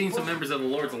 We've seen some members of the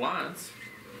Lord's Alliance.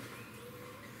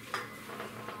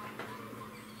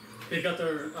 They got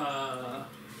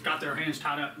their hands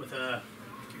tied up with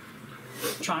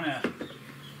trying to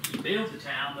build the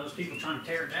town. Those people trying to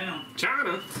tear it down.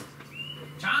 China?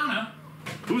 China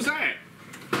Who's that?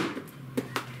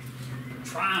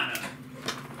 trying to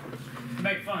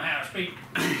make fun of how I speak.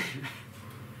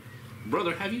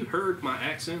 Brother, have you heard my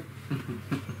accent?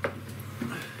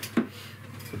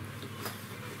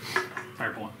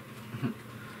 Fair point.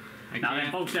 I Now them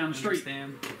can't folks down the street,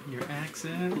 understand your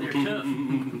accent. they're tough.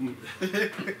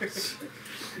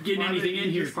 Getting anything in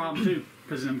here is a problem too,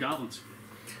 because of them goblins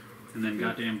and them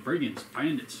goddamn brigands,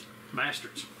 bandits,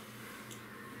 bastards.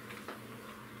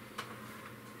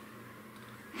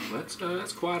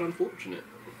 That's quite unfortunate.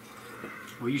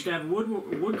 We used to have a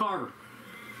wood carver.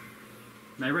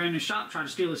 They ran his shop, tried to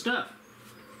steal his stuff.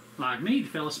 Like me, the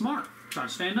fella smart, tried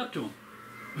to stand up to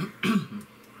him.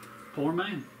 Poor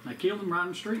man. They killed him right in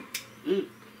the street.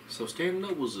 So standing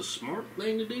up was a smart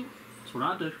thing to do? That's what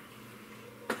I do.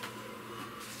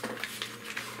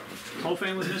 Whole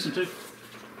family's missing too.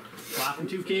 Wife and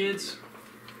 2 kids.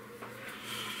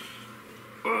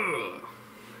 Ugh.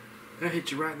 That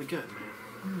hit you right in the gut, man.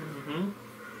 Mm-hmm.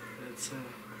 That's,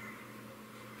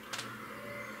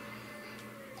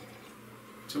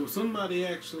 So somebody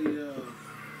actually,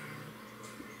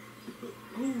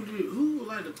 who would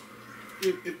like to,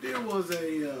 if there was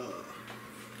a,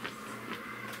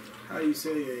 how you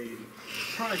say, a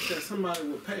price that somebody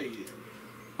would pay you.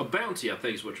 a bounty, I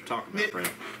think is what you're talking about, Brad.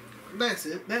 That's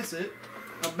it.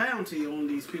 A bounty on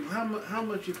these people. How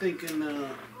much you thinking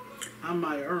I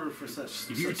might earn for such?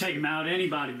 If you could take him out,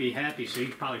 anybody'd be happy, so you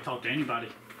could probably talk to anybody.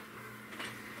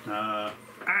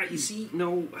 You see,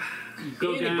 no,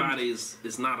 go anybody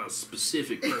is not a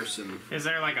specific person. Is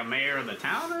there like a mayor of the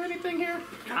town or anything here?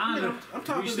 Kind of. I'm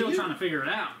talking We're to still you. trying to figure it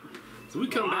out. So we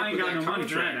come Well, I back ain't with got that no money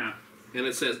for that contract, now. and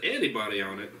it says anybody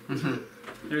on it.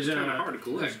 There's Kinda hard to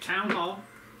collect. there's a town hall.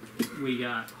 We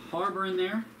got Harbor in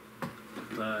there,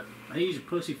 but he's a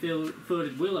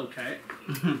pussy-footed willow cat.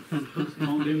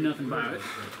 Won't do nothing about it.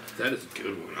 That is a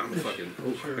good one. I'm fucking.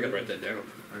 Oh, I gotta write that down.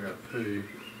 I got poo.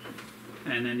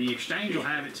 And then the exchange will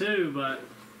have it too, but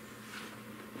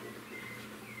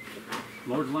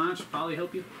Lord's Alliance will probably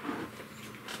help you.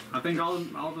 I think all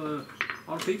the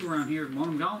people around here want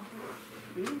them gone.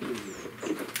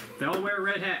 They all wear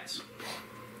red hats.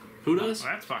 Who does?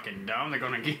 Well, that's fucking dumb. They're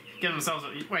gonna give themselves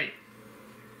a... Wait.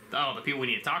 Oh, the people we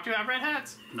need to talk to have red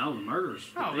hats? No, the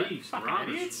murderers, Oh, the they're thieves, the fucking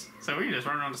robbers. idiots. So we can just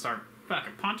run around and start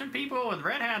fucking punching people with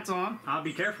red hats on. I'll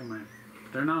be careful, man.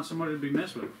 They're not somebody to be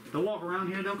messed with. They'll walk around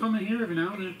here. They'll come in here every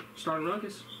now and then, start a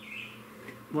ruckus.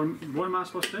 What am I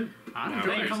supposed to do? I Now, enjoy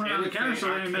They ain't it. coming around the counter,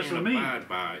 so they ain't messing with me.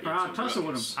 Or I'll tussle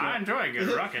with them. I enjoy a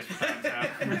good ruckus.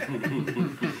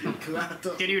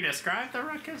 Can you describe the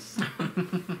ruckus?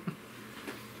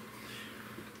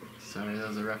 Sorry, that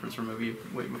was a reference from a movie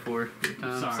way before your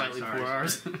time. Sorry, Slightly sorry, before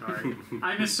ours. Sorry.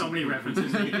 I missed so many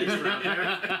references that you guys threw out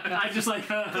there. I just like,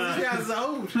 This guy's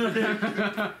old. you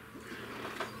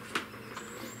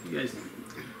guys.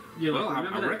 You Well,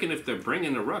 remember I that? reckon if they're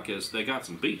bringing a ruckus, they got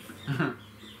some beef.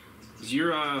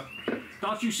 You're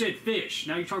Thought you said fish.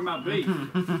 Now you're talking about beef.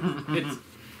 it's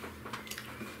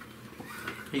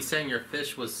He's saying your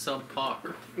fish was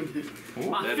subpar.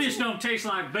 My That's- fish don't taste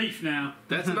like beef now.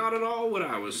 that's not at all what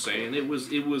I was saying. It was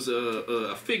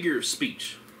a figure of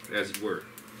speech, as it were.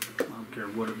 I don't care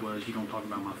what it was. You don't talk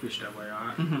about my fish that way, all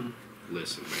right?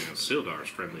 Listen, man, Sildar's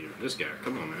friendlier than this guy.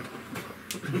 Come on, man.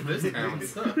 This town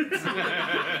sucks.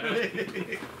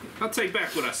 I'll take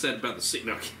back what I said about the sea.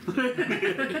 No.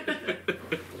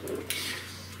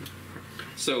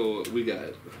 So we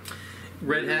got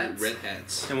Red hats. Red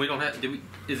hats. And we don't have. Do we?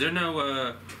 Is there no?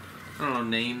 I don't know,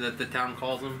 name that the town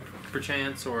calls them,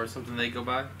 perchance, or something they go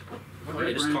by?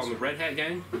 They just call them the Red Hat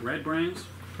Gang. Red brands.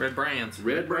 Red brands.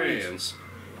 Red brands.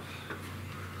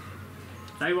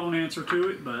 They won't answer to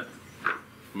it, but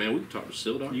Man, we can talk to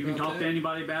Sildar. you can about talk to that.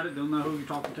 anybody about it. They'll know who you're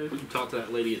talking to. We can talk to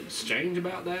that lady at Exchange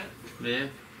about that. Yeah.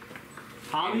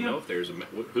 I don't know Halia. if there's a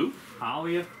who.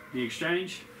 Halia, the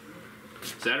exchange.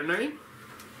 Is that her name?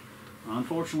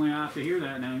 Unfortunately, I have to hear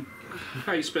that name.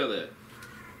 How you spell that?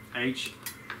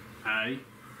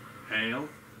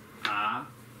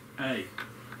 H-A-L-I-A.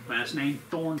 Last name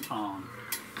Thornton.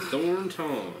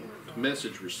 Thornton.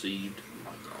 Message received.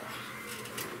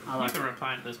 I You like can it.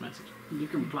 reply to this message. You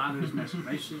can reply to this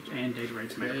message and data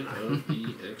rates Head matter. of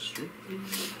the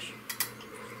exchange.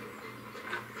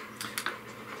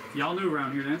 Y'all new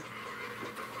around here then?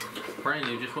 Brand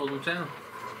new, just hold them down.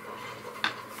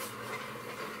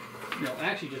 No,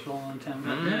 actually just roll on 10.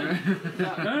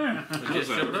 That Just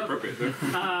showed up. appropriate there.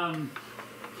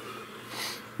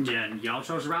 Yeah, and y'all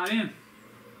chose right in.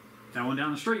 That one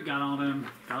down the street got all them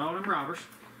robbers.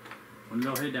 We're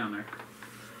gonna go head down there.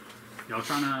 Y'all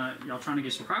trying to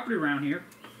get some property around here.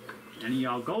 Any of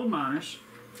y'all gold miners,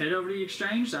 head over to the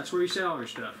exchange. That's where you sell all your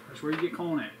stuff. That's where you get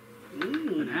coin at.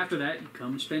 And after that, you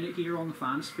come and spend it here on the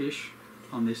finest fish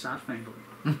on this side of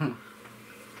Phantolin.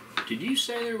 Did you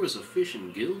say there was a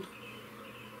fishing guild?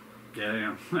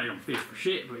 Yeah, they don't fish for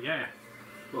shit, but yeah.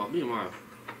 Well, me and my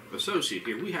associate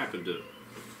here, we happen to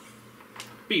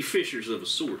be fishers of a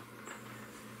sort.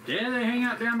 Yeah, they hang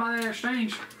out down by that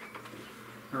exchange.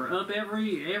 Or up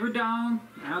every dawn,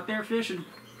 out there fishing.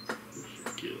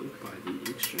 Guild by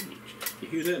the exchange. You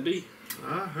hear that, D?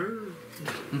 I heard.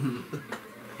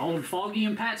 Old Foggy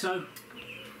and Patso.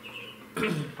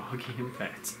 Foggy and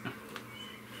Fats.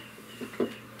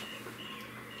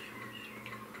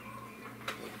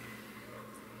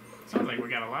 Sounds like we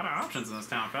got a lot of options in this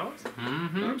town, fellas.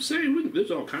 I'm saying there's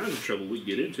all kinds of trouble we can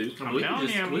get into. I'm We telling could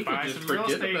you, just- we we could buy just some real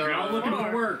forget estate. about Y'all Y'all looking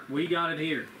for work? We got it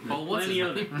here. There's Oh, what's plenty his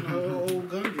of it. Old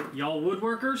Gundrin. Y'all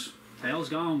woodworkers? Dale's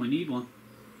gone. We need one.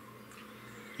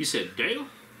 You said Dale?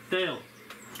 Dale.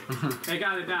 That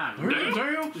guy that died.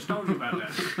 Dale? Just told you about that.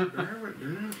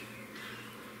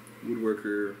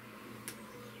 Woodworker.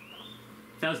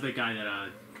 That was the guy that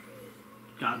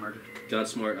got murdered. God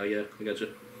smart. Oh yeah, I got you.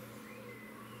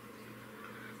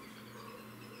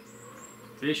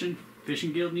 Fishing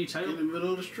guild needs In help. the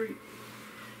middle of the street.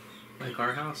 Like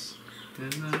our house. In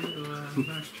the middle of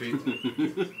our street.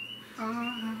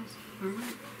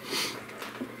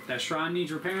 That shrine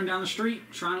needs repairing down the street.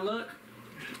 Shrine of Luck.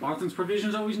 Martha's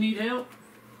Provisions always need help.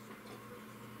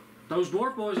 Those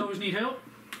dwarf boys always need help.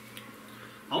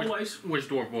 Always. Which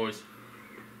dwarf boys?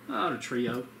 Oh, the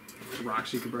trio. The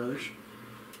Rockseeker brothers.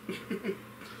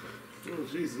 Oh,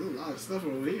 jeez, there's a lot of stuff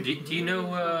over here. Do you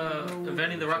know of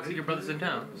any of the Rockseeker brothers in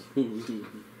town?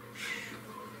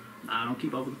 I don't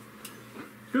keep up with them.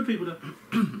 Good people though.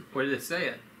 Where did it say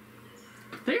it?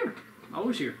 Here.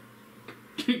 Always here.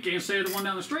 Can't say the one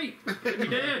down the street. They'd be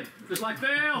dead. Just like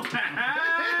Phil.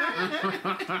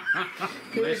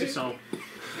 Bless his soul.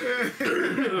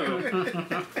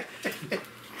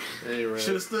 Hey, right.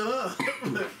 Should have stood up.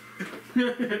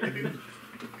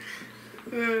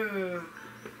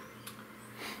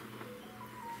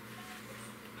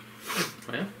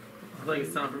 Well, I think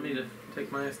it's time for me to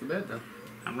take my ass to bed then.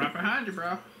 I'm right behind you,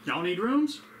 bro. Y'all need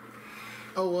rooms?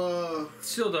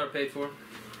 Sildar paid for 'em.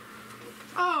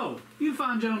 Oh, you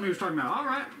fine gentleman we was talking about. All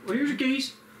right. Well, here's your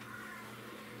keys.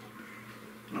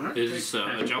 Is this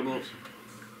a jumble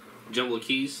of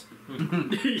keys?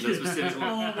 That's what Sid's like.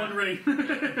 All on one ring.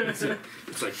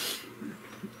 It's like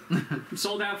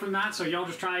Sold out for the night, so y'all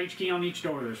just try each key on each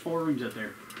door. There's 4 rooms up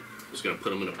there. just gonna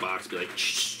put them in a box. Be like,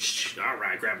 all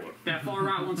right, grab one. That far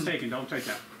right one's taken. Don't take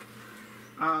that.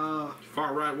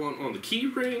 Far right one on the key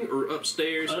ring or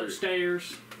upstairs?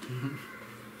 Upstairs.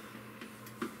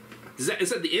 Is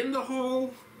that the end of the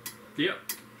hall? Yep.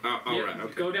 All Yep. right.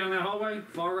 Okay. Go down that hallway.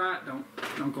 Far right. Don't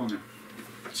go in there.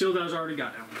 Sildar's already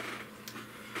got that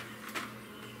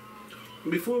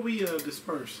one. Before we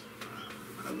disperse,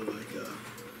 I would like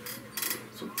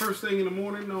so first thing in the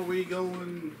morning, are we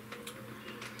going?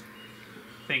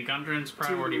 I think Gundrin's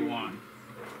priority To- one.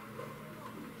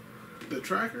 The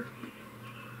tracker?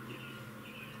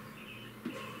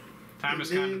 Time And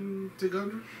is kind then to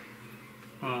Gundrin?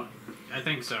 Well, I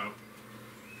think so.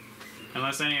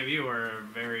 Unless any of you are a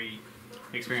very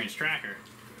experienced tracker.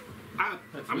 I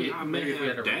mean, I may maybe if we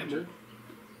had have a ranger. dabbled.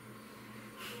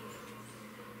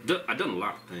 I've done a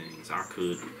lot of things. I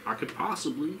could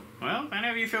possibly. Well, if any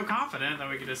of you feel confident that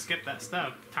we could just skip that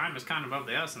stuff, time is kind of of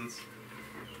the essence.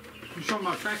 You're talking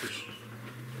about trackers.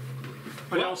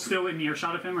 Are y'all still in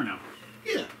earshot of him or no?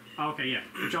 Yeah. Oh, okay, yeah.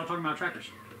 But y'all talking about trackers.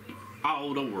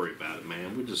 Oh, don't worry about it,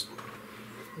 man. We just.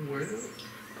 Well,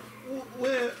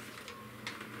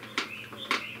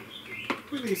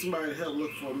 we need somebody to help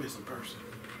look for a missing person.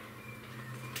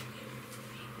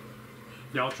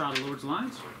 Y'all try the Lord's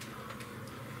Lines?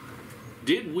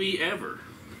 Did we ever?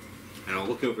 And I'll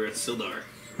look over at Sildar.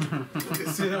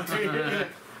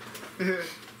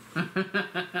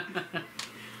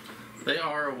 They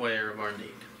are aware of our need.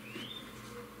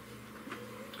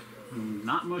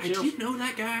 Not much Hey, else. do you know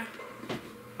that guy?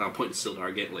 I'll point to Sildar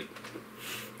again, like,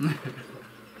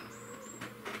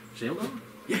 Sildar?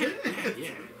 yeah.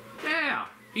 Yeah.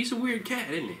 He's a weird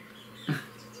cat, isn't he?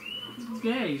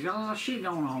 Yeah, he's got a lot of shit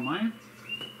going on, man.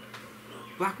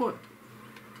 Like what?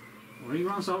 Well, he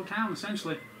runs the whole town,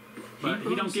 essentially. But he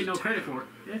don't runs get the no credit town.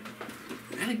 for it.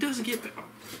 And he doesn't get.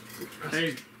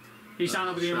 Yeah. He signed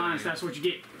up with the Alliance, that's what you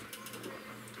get.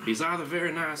 He's either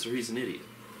very nice or he's an idiot.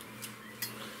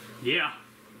 Yeah.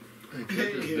 He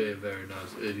could just be a very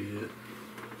nice idiot.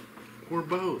 We're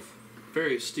both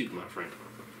very astute, my friend.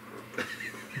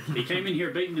 He came in here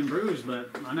beaten and bruised, but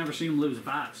I never seen him lose a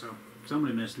fight, so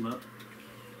somebody messed him up.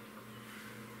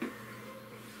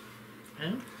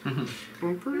 Yeah.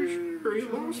 I'm pretty sure he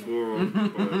lost one,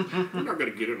 but we're not gonna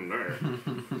get in there.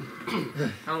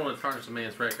 I don't want to tarnish a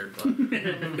man's record, but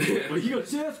Well, you got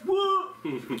Seth, what?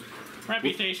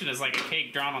 Reputation is like a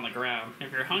cake drawn on the ground.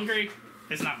 If you're hungry,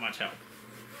 it's not much help.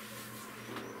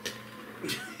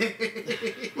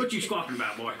 What you squawking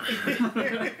about, boy?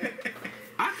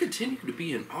 I continue to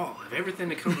be in awe of everything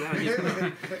that comes out of his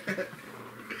mouth.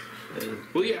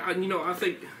 Well, yeah, I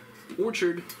think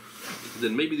Orchard,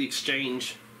 then maybe the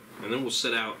exchange, and then we'll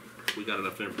set out. We got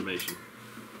enough information.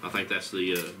 I think that's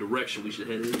the direction we should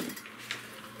head in.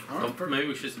 maybe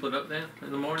we should split up then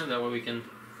in the morning. That way we can.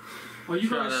 Well, you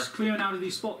Try guys to- clearing out of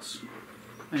these spots,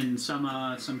 and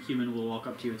some human will walk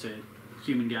up to you. It's a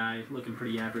human guy looking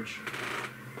pretty average.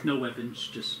 No weapons,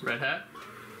 just Red hat?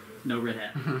 no red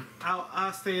hat.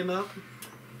 I'll stand up.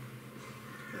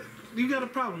 You got a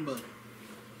problem, bud?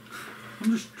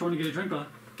 I'm just trying to get a drink, bud.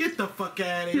 Get the fuck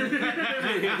out of here.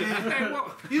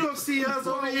 You don't see us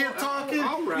over here talking?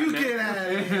 all right, You man. get out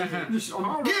of here. Just,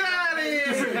 Get out of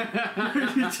here.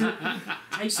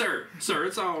 Hey, sir,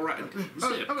 it's all right.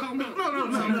 Zip, calm down.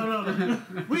 No.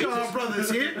 We all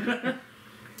brothers here.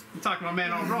 I'm talking my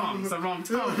man all wrong. It's the wrong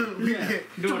tone. Yeah.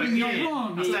 Do it again.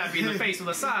 wrong. I'll stab you in the face with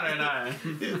a soldering iron.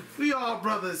 We all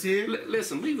brothers here.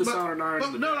 Listen, leave the soldering iron.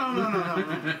 But, no.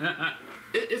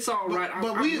 It's all right.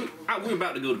 But we're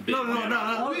about to go to bed.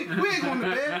 No. We ain't going to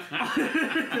bed.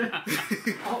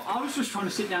 I was just trying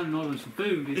to sit down and order some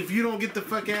food. If you don't get the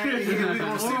fuck out of here, we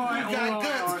gonna see if we got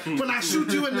guts when I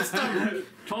shoot you in the stomach.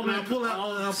 Told me I'll pull out.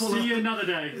 I'll pull see out. you another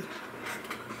day.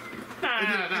 No.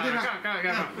 Have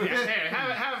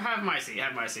my seat.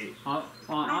 Have my seat. I'm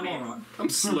alright. I'm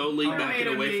slowly Don't backing need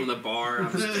to away be- from the bar.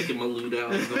 I'm just taking my loot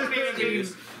out. and going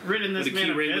upstairs. Ridding this With a man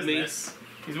key of ring with me. business.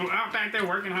 He's out back there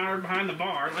working hard behind the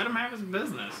bar. Let him have his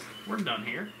business. We're done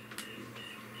here.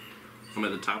 I'm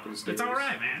at the top of the stairs. It's all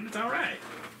right, man. It's all right.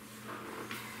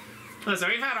 Listen,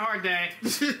 we've had a hard day. A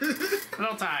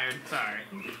little tired. Sorry.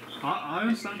 I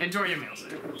understand. Enjoy your meal, sir.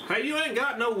 Hey, you ain't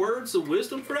got no words of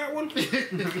wisdom for that one?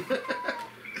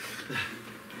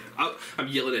 I'm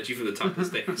yelling at you from the top of the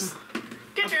stairs.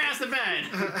 Get your ass to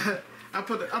bed. I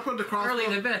put the crossbow. Early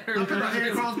in the bed. I put the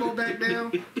hand crossbow back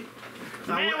down.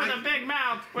 The man with a big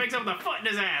mouth wakes up with a foot in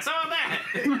his ass. How about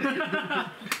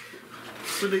that?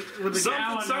 With the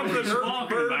Something what you're hurt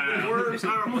talking bird about. with worms.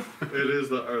 I don't- It is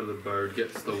the early bird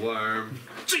gets the worm.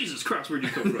 Jesus Christ, where'd you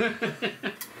come from?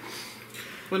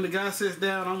 when the guy sits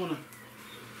down, I'm gonna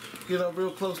get up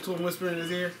real close to him, whisper in his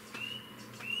ear.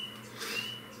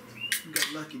 You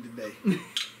got lucky today.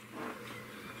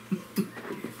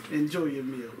 Enjoy your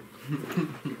meal.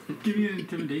 Give me an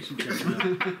intimidation check.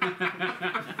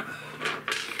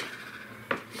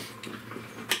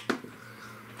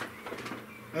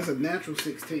 That's a natural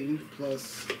 16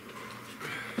 plus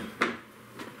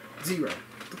 0.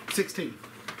 16.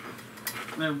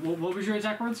 What was your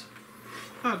exact words?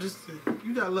 Oh, just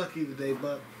you got lucky today,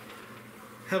 bud.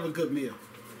 Have a good meal.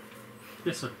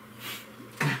 Yes, sir.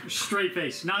 Straight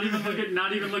face. Not even looking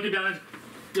down.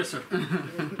 Yes, sir.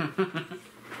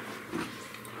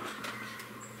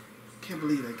 Can't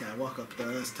believe that guy walk up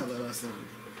to us telling us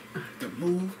to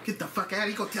move. Get the fuck out of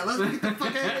here. He gonna tell us to get the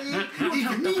fuck out of here.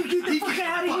 Get the fuck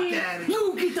out of here.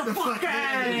 You get the fuck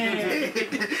out of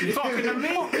here. You talking to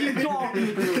me? What you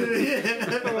talking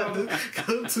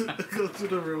to? Go to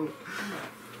the room.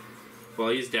 While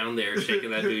he's down there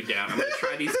shaking that dude down, I'm gonna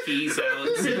try these keys out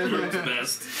and see which one's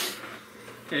best.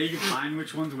 Yeah, you can find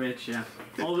which one's which. Yeah,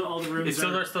 all the rooms. Is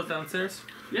Sildar still downstairs?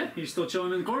 Yeah, he's still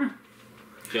chilling in the corner.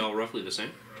 They all roughly the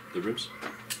same. The rooms.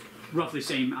 Roughly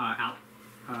same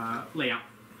layout.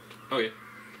 Okay.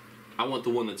 I want the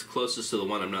one that's closest to the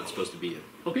one I'm not supposed to be in.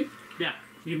 Okay. Yeah,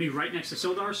 you'll be right next to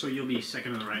Sildar, so you'll be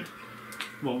second to the right.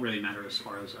 Won't really matter as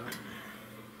far as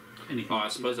anything. Oh, I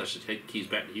suppose I should take the keys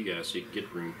back to you guys so you can get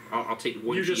the room. I'll take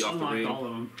one You key just off the unlocked room. all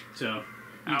of them, so you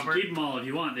can Albert? keep them all if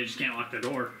you want. They just can't lock the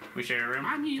door. We share a room.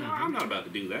 I mean, I'm not about to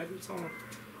do that. It's all.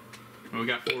 Well, we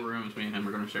got 4 rooms. Me and him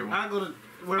are going to share one. I go to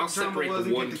where I'll the drama separate was the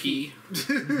and one get the key.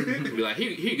 Be like,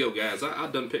 here you go, guys. I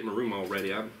done picked my room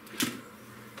already.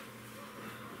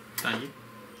 Thank you.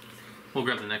 We'll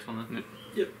grab the next one then.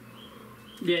 Yep.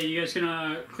 Yeah, you guys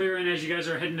can clear in as you guys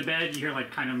are heading to bed. You hear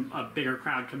like kind of a bigger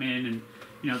crowd come in, and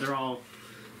they're all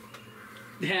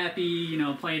happy,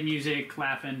 playing music,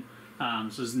 laughing. So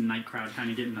this is the night crowd kind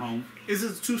of getting home. Is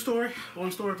it a 2-story?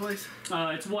 1-story place?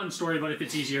 It's 1 story, but if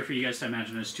it's easier for you guys to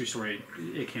imagine it's 2-story,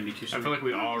 it can be 2-story. I feel like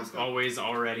we always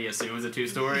already assume it's a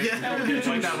 2-story. Yeah. It's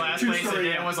like that last place that Two-story,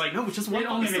 Dan yeah. was like, no, it's just one It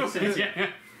only story. makes sense. Yeah.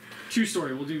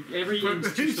 2-story. We'll do every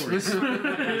inn's 2 stories.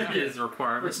 It is a Or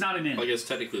requirement. it's not an inn. I guess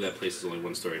technically that place is only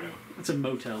 1 story now. It's a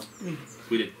motel.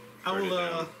 We did. I burn it will,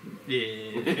 down.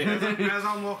 Yeah. as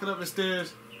I'm walking up the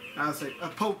stairs, I'll say,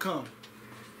 Pope, come.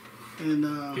 And,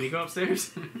 Can you go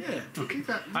upstairs? yeah.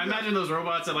 I imagine those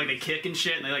robots that like they kick and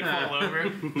shit and they like fall over. Oh,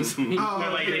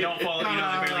 They're like they don't fall, they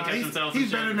barely catch themselves. He's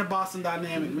and shit. better than Boston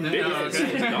Dynamic, man. Big Oh, heads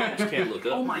okay. and dogs can't look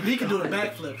up. Oh my He can do a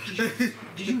God. backflip.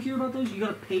 Did you hear about those? You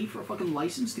gotta pay for a fucking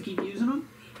license to keep using them?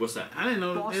 What's that? I didn't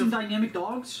know. Boston Dynamic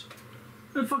dogs?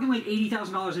 They're fucking like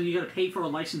 $80,000 and you gotta pay for a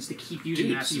license to keep using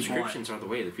Dude, it after you bought it. subscriptions are the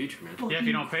way of the future, man. Yeah, if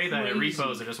you don't pay that, it Crazy.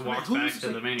 repos. It just walks Wait, back who's to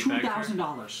the Like manufacturer.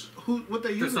 $2,000. what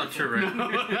they use. That's not true, right?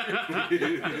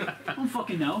 I don't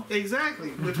fucking know.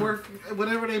 Exactly. It's worth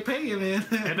whatever they paying in.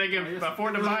 If they can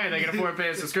afford to buy it, they can afford to pay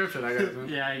a subscription, I guess.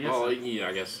 Yeah, I guess. Oh, yeah,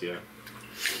 I guess, yeah.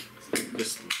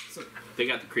 This, they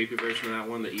got the creepy version of that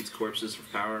one that eats corpses for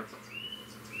power.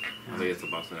 I think it's the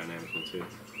Boston Dynamics one, too.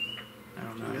 I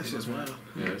don't know. That's just wild.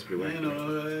 Yeah, that's pretty I weird. ain't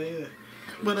know either.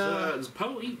 But Does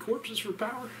Poe eat corpses for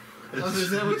power? is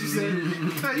that what you said?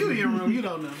 No, you in your room. You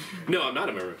don't know. No, I'm not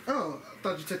a member. Oh, I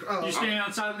thought you took. Oh, You standing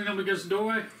outside leaning up against the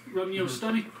doorway, rubbing your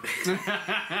stomach.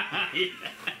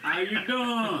 How you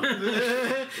doing?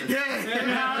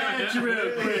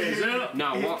 yeah.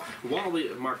 Now, while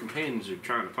my companions are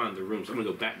trying to find their rooms, I'm going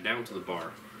to go back down to the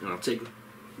bar. And I'll take...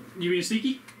 You being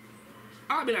sneaky?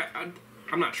 I mean,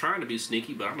 I'm not trying to be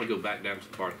sneaky, but I'm going to go back down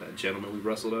to the bar with that gentleman we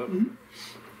wrestled up.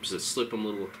 Just slip him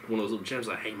one of those little gems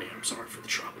like, hey, man, I'm sorry for the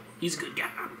trouble. He's a good guy.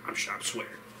 I swear.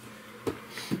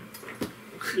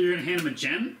 You're gonna hand him a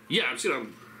gem? Yeah, I'm just going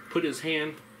to put his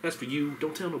hand. That's for you.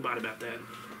 Don't tell nobody about that.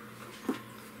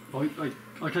 Oh,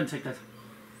 I can't take that.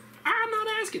 I'm not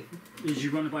asking. Did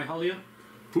you run it by Halia?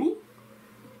 Who?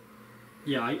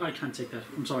 Yeah, I can't take that.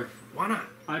 I'm sorry. Why not?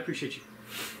 I appreciate you.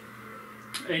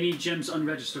 Any gems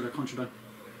unregistered are contraband.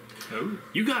 Oh.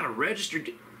 You got to register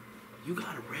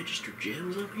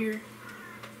gems up here?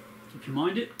 If you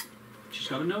mind it, she's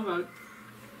got to know about it.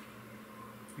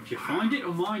 If you find it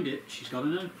or mind it, she's got to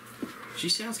know. She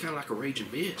sounds kind of like a raging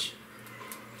bitch.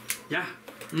 Yeah.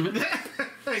 Yeah.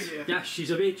 Yeah,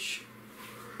 she's a bitch.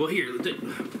 Well, here,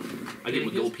 I give him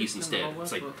a gold piece instead.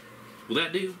 It's like, will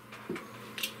that do?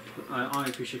 I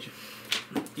appreciate you.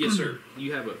 Yes, sir.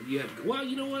 You have. Well,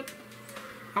 you know what?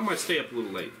 I might stay up a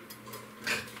little late.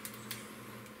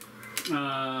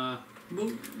 Well,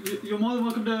 you're more than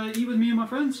welcome to eat with me and my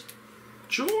friends.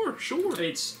 Sure.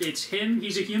 It's him,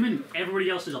 he's a human, everybody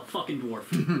else is a fucking dwarf.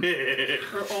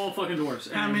 They're all fucking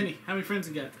dwarves. How And many? How many friends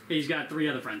you got? He's got 3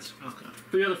 other friends. Okay.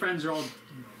 3 other friends are all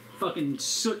fucking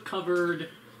soot covered.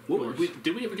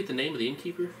 Did we ever get the name of the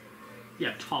innkeeper?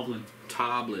 Yeah, Toblin.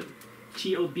 Toblin.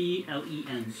 Toblen.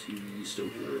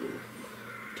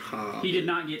 He did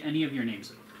not get any of your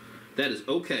names. That is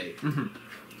okay. I'm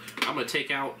gonna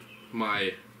take out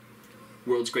my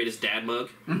world's greatest dad mug,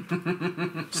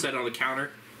 set it on the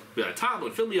counter, be like,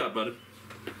 Tomlin, fill me up, buddy.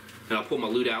 And I'll pull my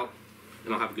loot out,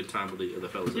 and I'll have a good time with the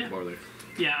fellas at the bar there.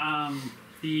 Yeah,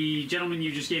 the gentleman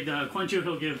you just gave the coin to,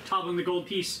 he'll give Toblin the gold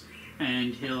piece,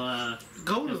 and he'll,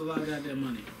 Gold is a lot of goddamn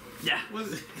money. Yeah. What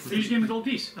is it? You just gave him the gold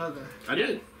piece. Okay. I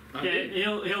did.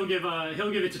 Yeah, he'll give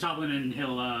it to Toblin, and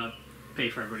he'll pay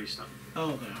for everybody's stuff.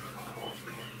 Oh, okay.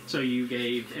 So you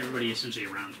gave everybody essentially a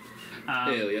round.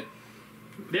 Hell yeah.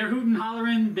 They're hooting,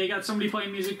 hollering. They got somebody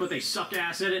playing music, but they suck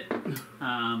ass at it.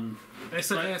 They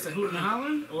suck ass at hooting and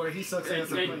hollering, or he sucks ass at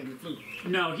they- playing the flute?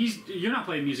 No, you're not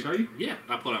playing music, are you? Yeah,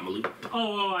 I pulled out my loot.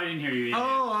 Oh, I didn't hear you.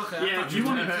 Oh, okay. Yeah, if you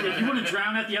want to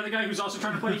drown at the other guy who's also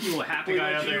trying to play, he will The happily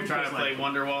guy let out there you, trying to because, play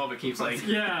Wonderwall, but keeps like.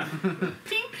 Yeah.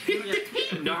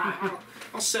 No,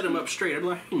 I'll set him up straight. I'll be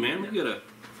like, hey man, you gotta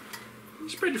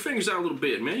spread your fingers out a little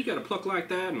bit, man. You gotta pluck like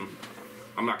that, and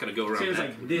I'm not gonna go around So it's that.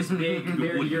 like this big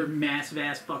compared to your massive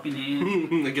ass fucking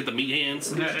hand. I get the meat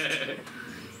hands.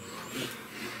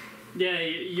 Yeah,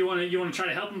 you want to try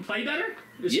to help him play better?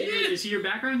 Is Yeah. Is he your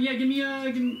background? Yeah, give me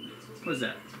what is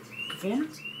that?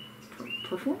 Performance?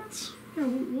 Performance? Yeah,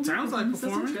 we'll Sounds like that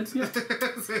sounds performance. good. Yeah.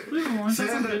 Performance. That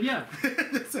sounds good. Yeah.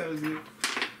 That sounds good.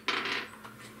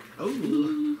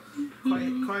 Oh,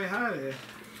 quite high there.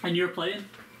 And you're playing?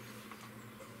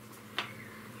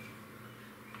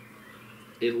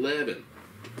 11.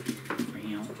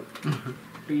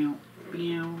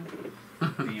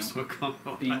 So come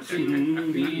on. That's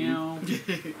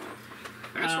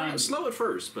right. Slow at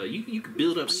first, but you can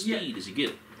build up speed as you get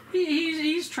it.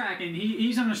 He's tracking.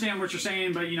 He's understanding what you're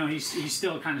saying, but he's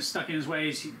still kind of stuck in his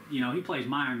ways. He plays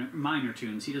minor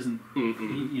tunes. He doesn't.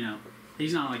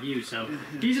 He's not like you. So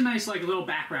he's a nice little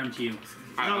background to you.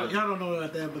 Y'all don't know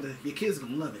about that, but your kids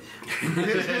gonna love it.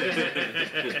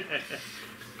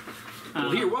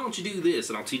 Well, here, why don't you do this,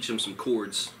 and I'll teach him some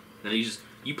chords. And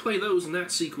you play those in that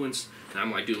sequence, and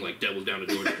I'm like doing Devils Down the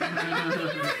Door.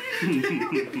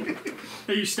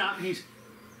 And you stop, and he's.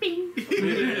 Bing.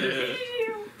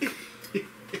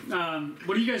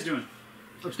 What are you guys doing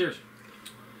upstairs?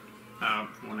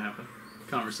 What happened?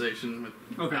 Conversation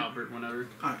with Albert, whenever.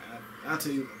 Alright, I'll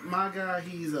tell you. My guy,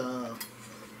 he's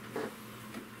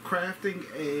crafting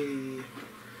a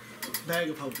bag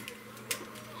of hope.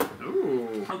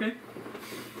 Ooh. Okay.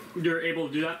 You're able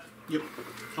to do that? Yep.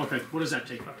 Okay. What does that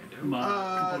take?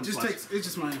 It's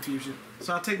just my infusion.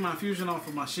 So I take my infusion off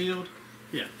of my shield,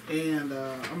 Yeah. and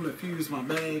I'm gonna fuse my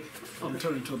bag and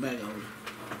turn it into a bag of hope.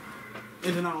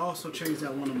 And then I'll also change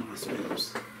out one of my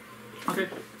spells. Okay.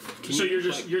 So you're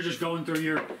just going through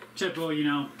your typical,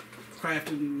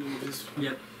 Crafting and just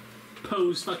Yep.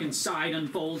 Pose fucking side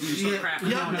unfolds and you start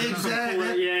crafting. yeah,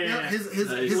 exactly. Yeah. His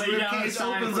Lay rib down cage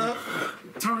side opens for- up,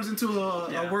 turns into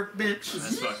a workbench.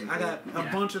 That's fucking I got a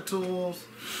Yeah. bunch of tools.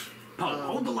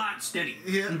 Hold the light steady.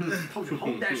 Yeah.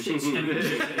 Hold that shit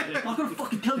steady. I'm not gonna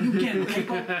fucking tell you again, okay,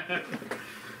 Paul?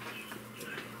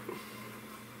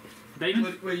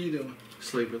 David? What are you doing?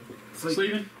 Sleeping.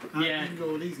 Sleeping? Yeah. You can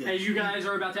go with these guys. As you guys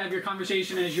are about to have your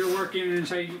conversation, as you're working and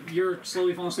so you're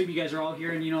slowly falling asleep, you guys are all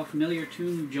hearing, a familiar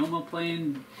tune, Jomo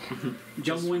playing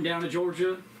Jomoing Down to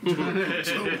Georgia.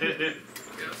 I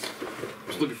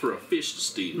was looking for a fish to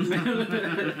steal.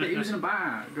 He was in a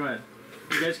bar. Go ahead.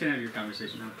 You guys can have your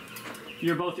conversation now.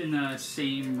 You're both in the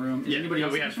same room. Is anybody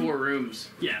else we in have this room? 4 rooms.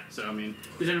 Yeah. So, I mean,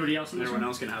 Is anybody else in this everyone room?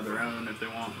 else can have their own if they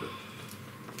want. But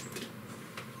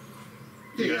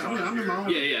Yeah, I'm in my own.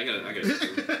 Yeah, I got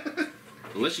it.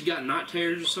 Unless you got knot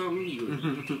tears or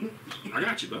something, I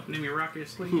got you, bro. name your rock your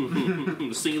sleep.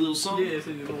 Sing a little song. Yeah,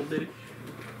 sing a little ditty.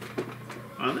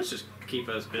 Well, let's just keep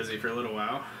us busy for a little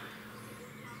while.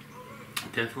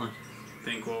 Definitely.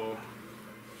 Think we'll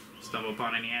stumble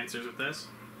upon any answers with this?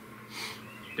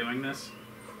 Doing this?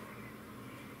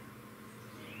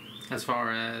 As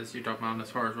far as you're talking about,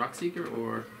 as far as Rockseeker,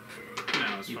 or No,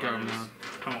 as you far talking as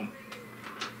about? home.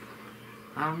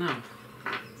 I don't know.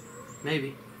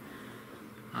 Maybe.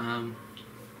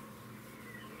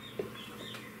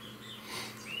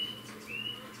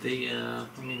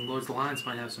 Lord's Alliance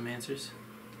might have some answers.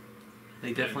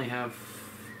 They definitely have,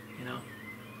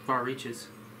 far reaches.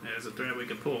 There's a thread we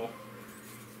could pull.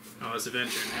 Oh, this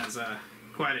adventure has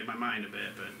quieted my mind a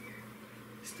bit, but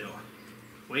still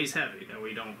weighs heavy that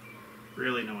we don't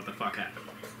really know what the fuck happened.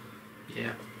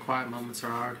 Yeah, quiet moments are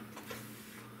hard.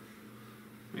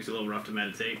 Makes it a little rough to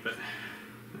meditate, but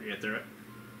I get through it.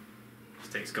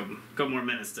 Just takes a couple more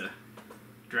minutes to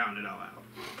drown it all out.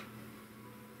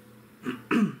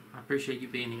 I appreciate you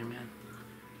being here, man.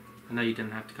 I know you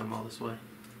didn't have to come all this way.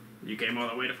 You came all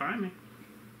the way to find me.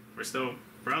 We're still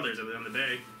brothers at the end of the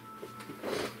day.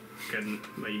 Couldn't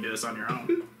let you do this on your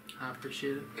own. I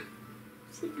appreciate it.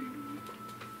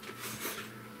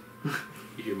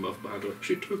 You hear Muff Bond go,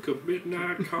 she took a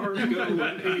midnight cargo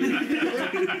and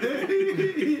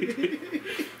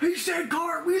He said,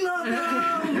 "Cart, we love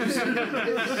those." I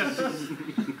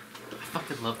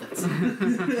fucking love that song.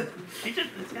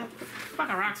 It's got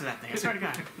fucking rocks to that thing. I swear to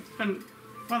God. It's been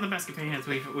one of the best companions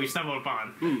we've stumbled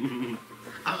upon.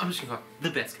 I'm just gonna go the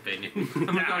best companion. I'm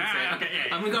gonna go and say it. Okay,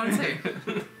 yeah. I'm gonna go and say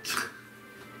it.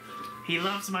 He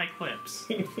loves my clips.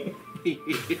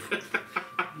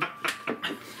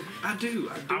 I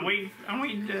do. I'm waiting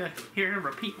to hear him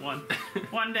repeat one.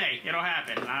 One day it'll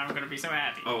happen. And I'm gonna be so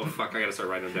happy. Oh fuck! I gotta start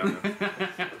writing them down now.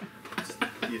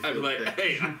 I'd be like,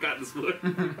 hey, I got this one.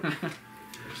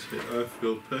 I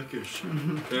feel peckish.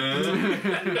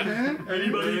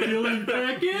 Anybody feeling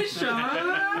peckish?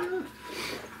 Huh?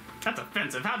 That's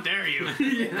offensive. How dare you?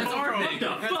 That's our What thing.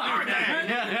 the fuck?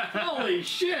 Holy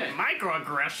shit!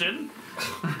 Microaggression.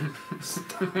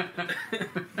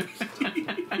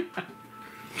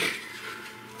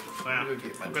 Well,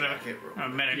 I'm gonna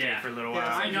meditate for a little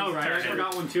while. I know, right? I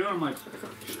forgot one too. I'm like,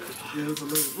 Yeah, it's a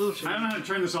little I don't know how to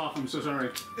turn this off. I'm so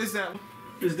sorry. Is that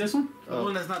Is it this one? the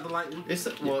one that's not the light one? It's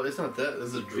it's not that.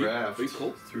 There's a draft we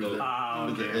cold? through the,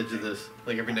 Oh, the okay. edge of this.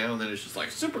 Like every now and then, it's just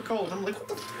like super cold. I'm like, what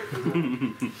the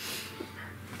fuck?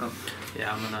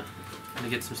 Yeah, I'm gonna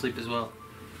get some sleep as well.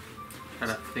 Try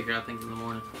to figure out things in the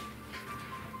morning.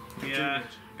 Yeah,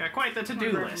 got quite the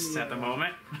to-do list at the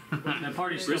moment. That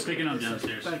party's still picking up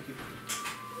downstairs. Thank you.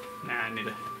 Nah, I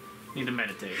need to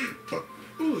meditate.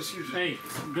 Ooh, excuse me. Hey,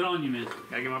 good on you, man.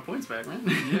 Gotta get my points back, man.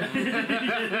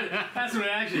 That's what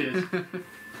it actually is.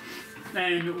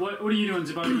 And what are you doing,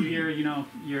 Zabota? You hear,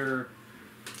 your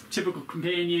typical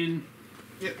companion.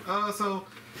 Yeah. So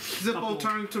Zippo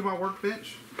turned to my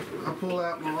workbench. I pull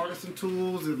out my artisan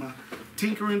tools and my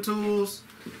tinkering tools.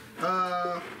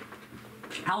 How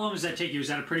long does that take you? Is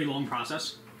that a pretty long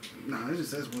process? No, it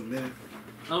just says 1 minute.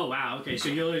 Oh wow. Okay, so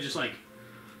you'll just like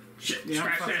Yeah,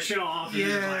 scratch that shit off. And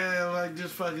Yeah, like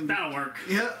just fucking. that'll work.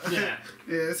 Yeah. Yeah.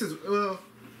 Yeah. It says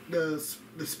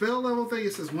the spell level thing.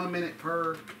 It says 1 minute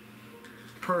per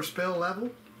spell level.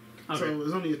 Okay. So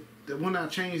it's only the one I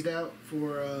changed out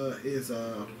for is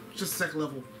just second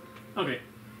level. Okay.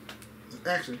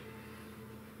 Actually,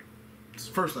 it's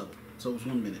first level, so it's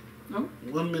 1 minute. Oh.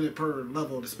 1 minute per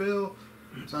level of the spell.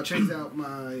 So I changed out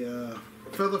my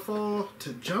feather fall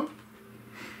to jump,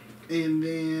 and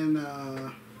then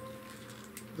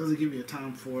doesn't give you a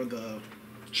time for the.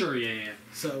 Sure. Yeah.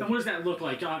 So And what does that look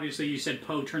like? Obviously, you said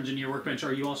Poe turns into your workbench.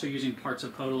 Are you also using parts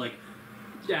of Poe to like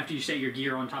after you set your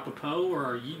gear on top of Poe,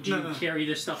 or do you carry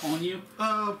this stuff on you?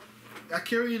 I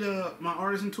carried my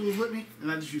artisan tools with me,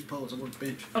 and I just use Poe as a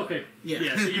workbench. Okay.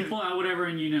 Yeah. So you pull out whatever,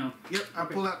 and Yep, I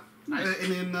pull out Nice.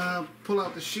 and then pull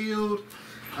out the shield,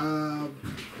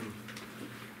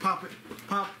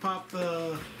 pop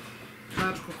the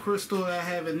magical crystal that I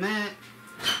have in that,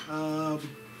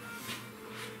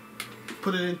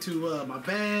 put it into my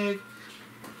bag,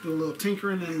 do a little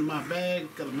tinkering in my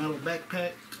bag. Got a metal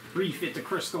backpack. refit the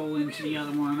crystal into the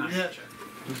other one. Yeah.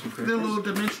 Then a little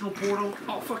dimensional portal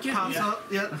Oh fuck yeah! pops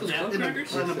up. Yep. Yeah.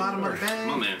 In the bottom of the bag.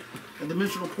 My man. A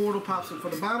dimensional portal pops up for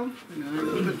the bottom,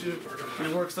 and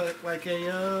it works like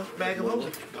a bag of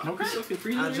holding. Okay. Fucking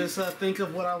free I just think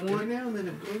of what I want now, and then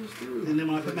it blows through. And then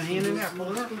when I put my hand in there, I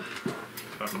pull it up.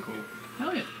 Fucking cool.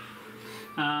 Hell yeah.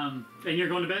 And you're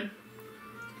going to bed?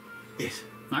 Yes.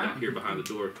 All right. Out here behind the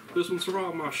door. This one's for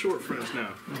all my short friends now.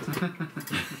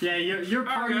 Yeah, you're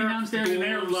partying downstairs and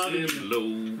they're loving you.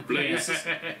 Low places.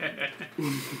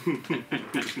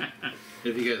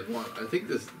 If you guys want, I think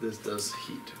this does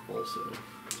heat also,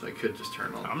 so I could just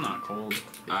turn on. I'm not cold.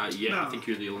 Yeah, No. I think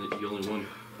you're the only one.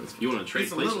 You want to trade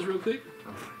It's a places little- real quick?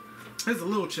 It's a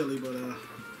little chilly, but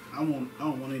I don't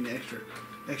want any extra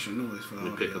noise for all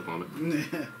Let me pick up on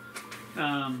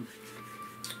it.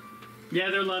 Yeah,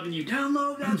 they're loving you. Down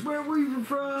low, that's where we were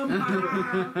from.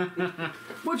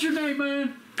 What's your name,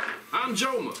 man? I'm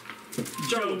Joma.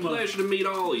 Joma. Pleasure to meet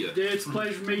all of you. It's a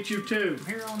pleasure to meet you too. I'm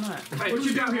here all night. Hey, What who's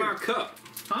you got do here? my cup?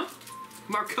 Huh?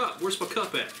 My cup. Where's my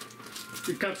cup at?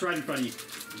 Your cup's right in front of you.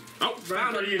 Oh, Right in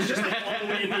found front of it. you. It's just like all the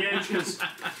way at the edge because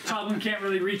Toblin can't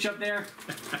really reach up there.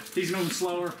 He's moving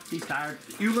slower. He's tired.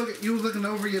 You was looking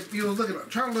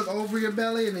trying to look over your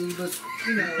belly, and then you just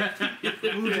move your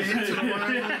head to the right a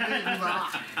little bit.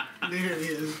 And there it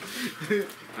is.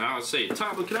 I'll say,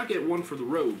 Toblin, can I get one for the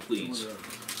road, please?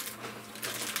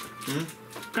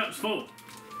 Cup's full.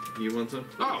 You want some?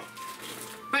 Oh,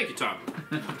 Thank you, Tom.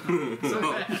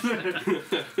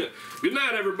 Good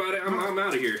night, everybody. I'm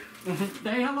out of here.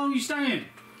 Hey, how long you staying?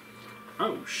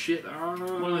 Oh shit. One of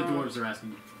the dwarves are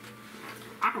asking.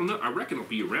 I don't know. I reckon I'll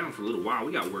be around for a little while.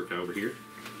 We got work over here.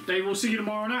 They will see you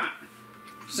tomorrow night.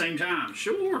 Same time.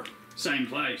 Sure. Same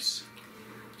place.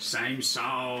 Same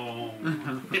song.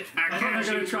 I'm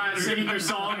gonna try singing your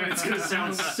song and it's gonna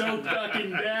sound so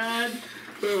fucking bad.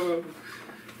 Then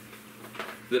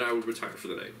I would retire for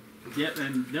the night. Yep,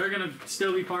 and they're gonna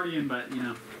still be partying, but you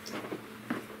know.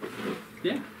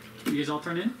 Yeah. You guys all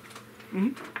turn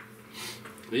in?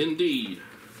 Indeed.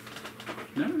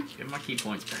 No? Get my key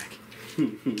points back.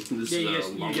 This Yeah,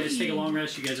 is, you guys take a long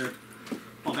rest. You guys are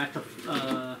all back to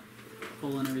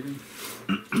full and everything.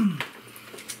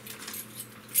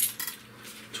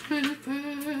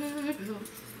 25.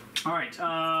 Alright,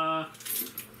 what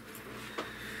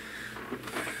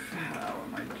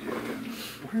am I doing?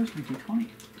 Where's my D20?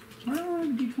 Where do I have a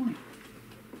D20?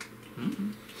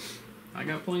 I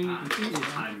got plenty of things.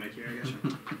 Hide back here, I guess.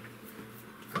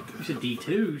 You said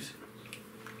D2s.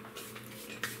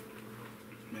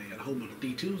 Man, got a whole bunch of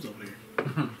D2s over here.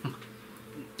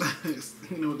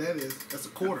 You know what that is? That's a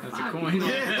quarter. That's a coin. I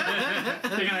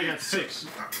think I got 6.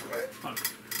 Fuck.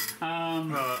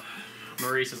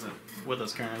 Maurice isn't with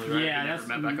us currently, right? Yeah, He never that's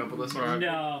met back up with us. Right?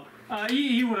 No,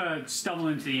 he would have stumbled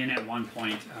into the inn at one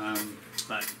point,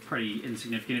 but pretty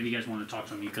insignificant. If you guys want to talk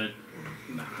to him, you could.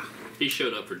 Nah. He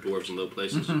showed up for dwarves in low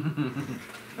places.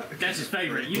 That's his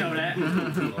favorite. You know that.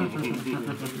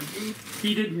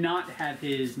 He did not have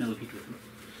his millipede with him.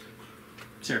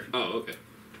 Seraphim. Oh, okay.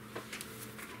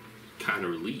 Kind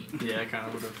of relieved. Yeah, I kind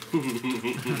of would have.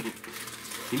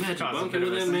 You imagine Caused a bumping bit of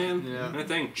with a him, man? scene. Yeah. That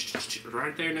thing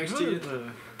right there next to you.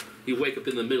 You wake up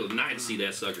in the middle of the night to see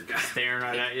that sucker guy. Staring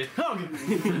right at you.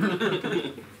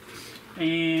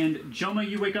 And Joma,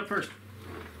 you wake up first.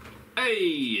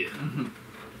 Hey!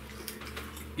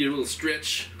 Get a little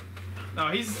stretch. No,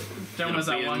 he's Joma's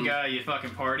that one guy you fucking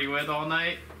party with all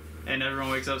night, and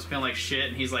everyone wakes up feeling like shit,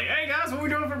 and he's like, "Hey guys, what are we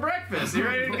doing for breakfast? You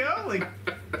ready to go? Like,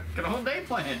 got a whole day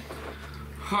planned."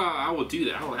 I will do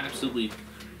that. I will absolutely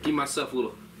give myself a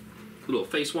little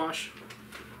face wash,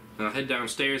 and I'll head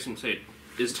downstairs and say,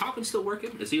 "Is Toppin still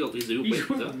working? Is he awake?"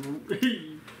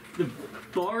 The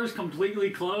bar is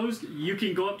completely closed. You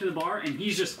can go up to the bar, and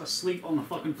he's just asleep on the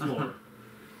fucking floor.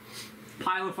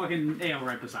 Pile of fucking ale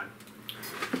right beside him.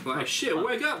 Like, shit,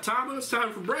 wake up, Toppin. It's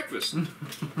time for breakfast.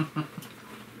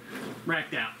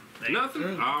 Racked out.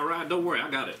 Nothing? All right, don't worry. I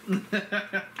got it. And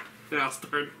I'll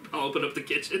open up the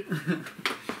kitchen.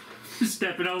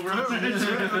 Stepping over.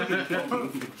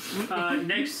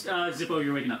 Next, Zippo,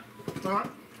 you're waking up. Alright.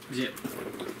 Zip.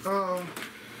 I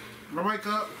wake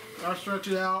up, I stretch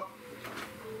it out,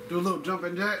 do a little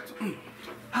jumping jacks.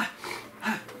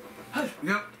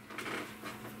 Yep.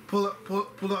 Pull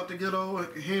out the good old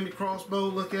handy crossbow,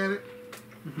 look at it.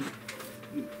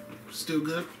 Still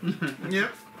good.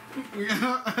 Yep.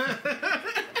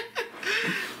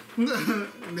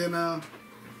 Then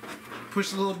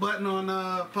push the little button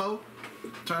on Poe.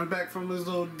 Turn back from his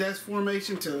little desk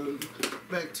formation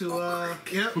back to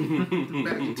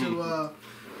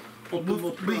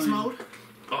beast mode.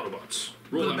 Autobots.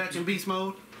 Put Roll it back out. in beast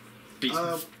mode. Beast.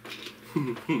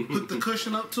 Hook the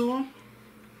cushion up to him.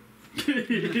 Take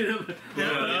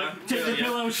the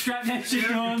pillow, strap that shit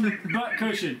on, butt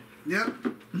cushion. Yep.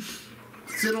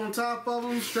 Sit on top of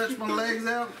him, stretch my legs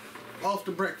out. Off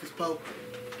to breakfast, Poe.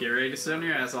 Get ready to sit on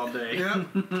your ass all day. Yep.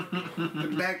 The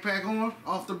backpack on,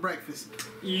 off to breakfast.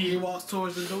 He walks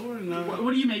towards the door and What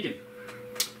are you making?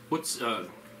 What's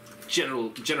general?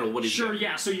 What is Sure, that?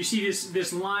 yeah. So you see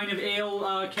this line of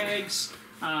ale kegs.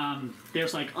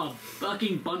 There's like a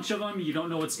fucking bunch of them. You don't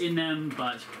know what's in them,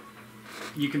 but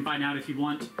you can find out if you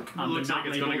want. But looks not like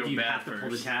it's gonna labeled. go You bad have to pull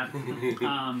the first. tab.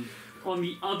 On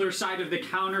the other side of the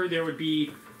counter, there would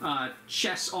be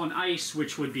chests on ice,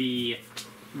 which would be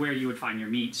where you would find your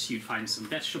meats. You'd find some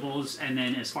vegetables, and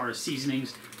then as far as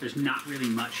seasonings, there's not really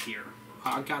much here.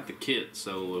 I got the kit,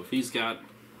 so if he's got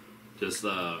just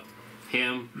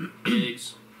ham,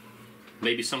 eggs,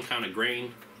 maybe some kind of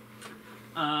grain.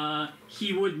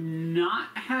 He would not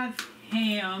have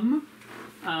ham.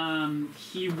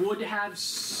 He would have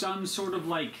some sort of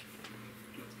like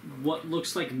what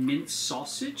looks like minced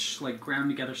sausage, like ground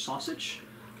together sausage.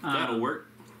 That'll work.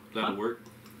 That'll work.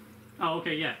 Oh,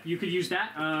 okay, yeah. You could use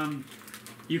that.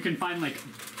 You can find like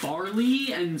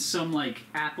barley and some like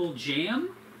apple jam,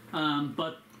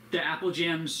 but the apple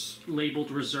jam's labeled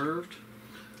reserved.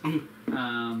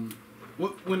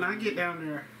 when I get down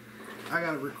there, I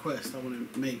got a request I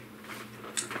want to make.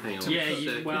 Hang on. Yeah, One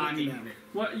sec. well, I Get mean, down there.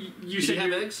 what you Did said he have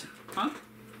you're- eggs? Huh?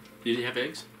 Did he have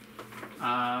eggs?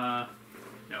 No.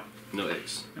 No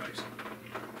eggs. No eggs.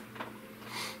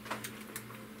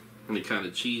 Any kind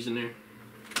of cheese in there?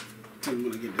 I'm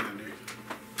gonna get down there.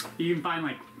 You can find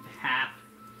like half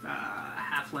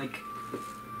like.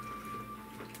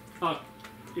 Oh,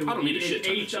 it I don't would need be a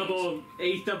shit ton of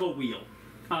eighth of a wheel.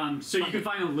 So you can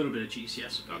find a little bit of cheese,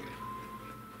 yes. Okay.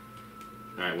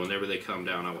 Alright, whenever they come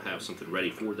down, I will have something ready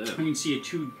for You them. can see a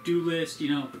to-do list, you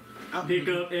know, pick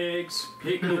up eggs,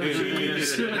 pick up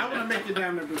cheese. I want to make it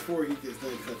down there before he gets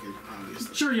done cooking,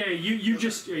 obviously. Sure, yeah, you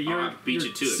just, you're, I beat you're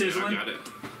you to it, man. sizzling. I got it.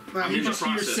 Like, I'm You in my just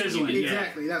hear process. sizzling, yeah.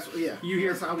 exactly. That's yeah. You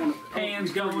hear that's what I want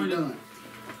pans going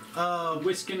and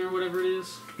whisking or whatever it is.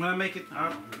 when I make it,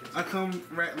 I come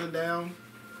rattling down,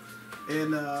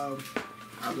 and I'll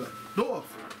be like, dwarf.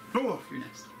 You're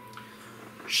next.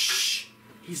 Shh!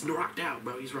 He's knocked out,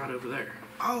 bro. He's right over there.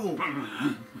 Oh,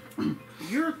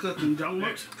 you're cooking,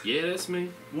 Jones. Yeah, that's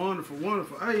me. Wonderful,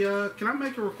 wonderful. Hey, can I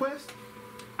make a request?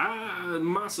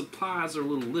 My supplies are a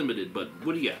little limited, but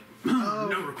what do you got?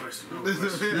 No request. No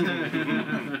request.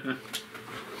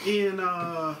 in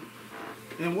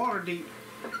Waterdeep,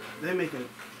 they make a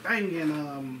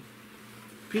banging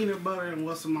peanut butter and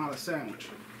wasamata sandwich.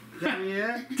 Got any of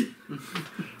that?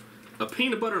 A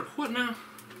peanut butter, what now?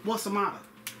 Wasamata.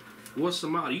 What's the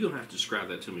matter? You're gonna have to describe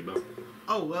that to me, bro.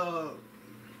 Oh,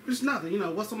 it's nothing. You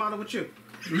know, what's the matter with you?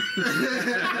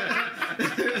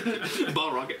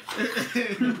 Ball rocket.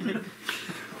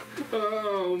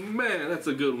 Oh man, that's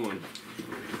a good one.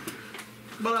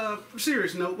 But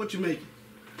serious note, what you making?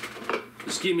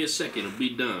 Just give me a second, it'll be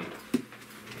done.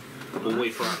 We'll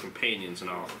wait for our companions and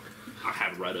I'll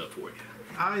have it right up for you.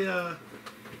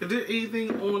 Is there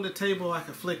anything on the table I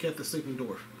can flick at the sleeping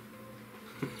dwarf?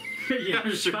 Yeah,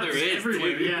 I'm sure cuts there is,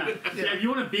 everywhere. dude. Yeah. Yeah, if you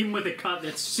want to beat him with a cut,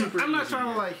 that's super I'm not easy.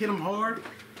 trying to like hit him hard.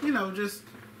 You know, just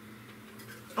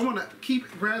I want to keep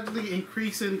gradually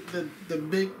increasing the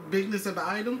bigness of the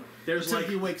item There's until like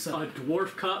he wakes a up.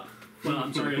 dwarf cup. Well,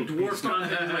 I'm sorry, a dwarf cup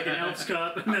and like an elf's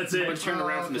cup, and that's I'm gonna it. turn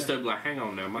around from the okay. stove like, hang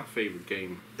on now, my favorite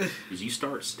game is you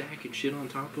start stacking shit on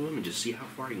top of them and just see how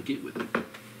far I can get with it.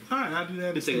 All right, I'll do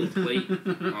that It's a instead. little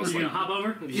plate. I was You gonna like, hop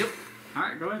over? yep. All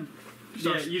right, go ahead.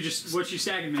 Yeah, you just what you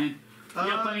stacking, man? You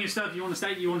got plenty of stuff. You want to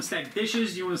stack? You want to stack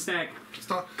dishes? You want to stack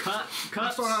Start. I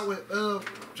cups? start out with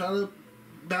try to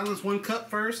balance one cup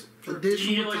first. The dish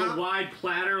You on get like top. a wide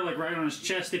platter, like right on his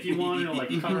chest if you want. It'll like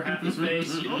cover half his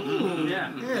face. Ooh.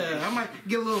 Yeah. Yeah, I might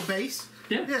get a little base.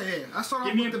 Yeah. Yeah. I start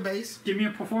Give off me with a- the base. Give me a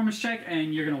performance check,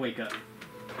 and you're gonna wake up.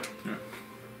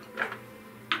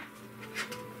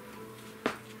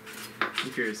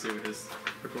 I'm curious to see what his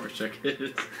performance check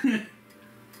is.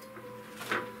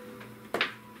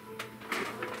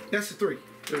 That's a 3.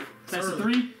 That's a Early.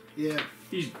 3. Yeah.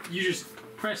 You just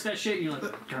press that shit, and you're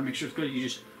like, gotta make sure it's good. You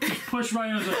just push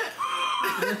right on. Like,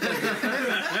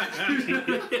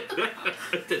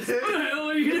 what the hell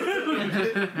are you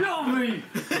doing? No, me.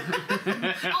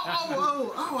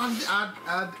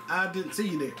 I didn't see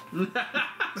you there.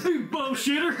 You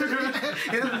bullshitter.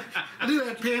 Yeah, I do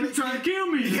that panic. Trying to kill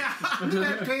me. Yeah, I do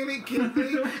that panic thing.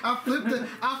 I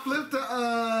flipped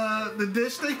the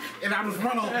dish thing, and I just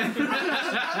run off.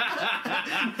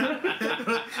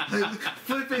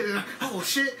 Flip it, and oh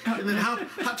shit, and then I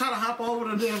try to hop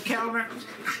over the damn counter,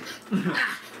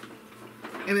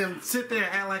 and then sit there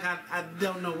and act like I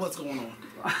don't know what's going on.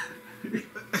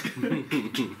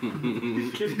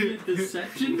 Give me a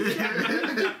deception.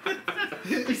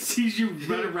 He sees you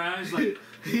run around. He's like,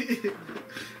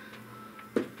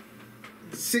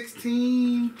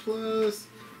 16 plus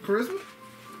charisma?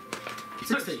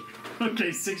 16.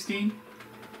 okay, 16.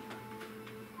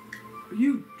 Are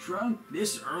you drunk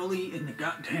this early in the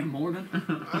goddamn morning?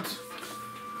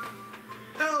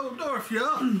 Oh,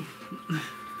 Dorfia.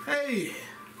 Hey.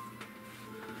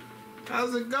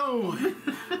 How's it going?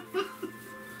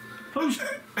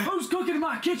 Who's cooking in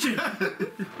my kitchen?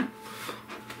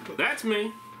 That's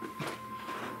me.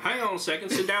 Hang on a second,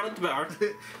 sit down at the bar.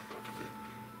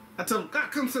 I told him,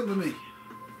 God, come sit with me.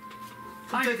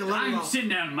 Take a look I'm off. sitting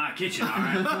down in my kitchen,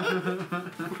 alright?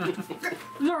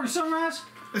 Is it already sunrise?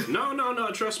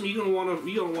 No, trust me, you're gonna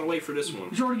wanna wait for this one.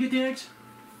 Did you already get the eggs?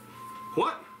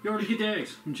 What? You already get the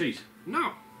eggs and cheese? No.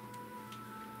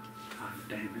 God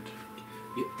damn it.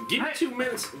 Give me 2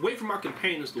 minutes, wait for my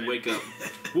companions to wake up.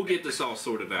 We'll get this all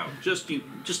sorted out. Just get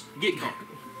comfortable.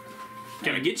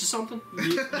 Can I get you something?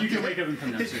 You can wake up and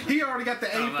come downstairs. He already got the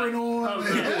apron on.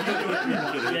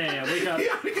 Oh, yeah, wake up.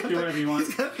 Do whatever you want.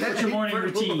 What's your morning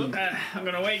routine? I'm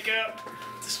gonna wake up,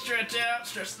 stretch out,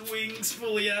 stretch the wings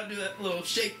fully out, do that little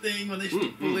shake thing when they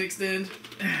fully extend.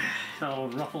 So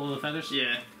ruffle the feathers?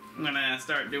 Yeah. I'm gonna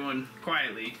start doing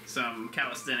quietly some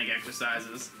calisthenic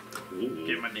exercises. Ooh.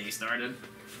 Get my day started.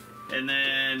 And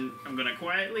then I'm gonna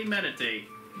quietly meditate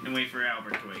and wait for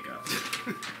Albert to wake up.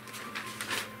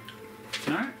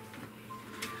 Alright.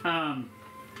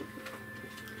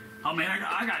 Oh man,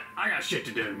 I got shit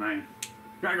to do, man.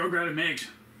 Gotta go grab the eggs.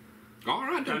 All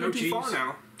right, don't no go too far cheese.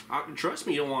 now. Trust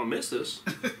me, you don't want to miss this.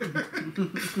 I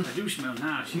do smell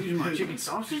nice. Using my chicken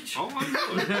sausage. Oh, I know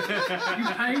it. You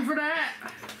paying for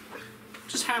that?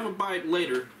 Just have a bite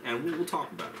later, and we'll talk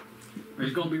about it.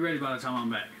 He's gonna be ready by the time I'm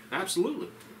back. Absolutely.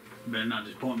 Better not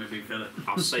disappoint me, big fella.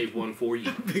 I'll save one for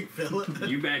you. Big fella.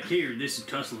 You back here, this is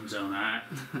tussling zone, alright?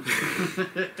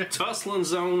 Tussling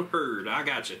zone herd. I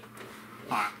got you.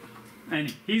 Alright.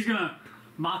 And he's gonna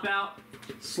mop out,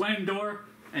 slam the door,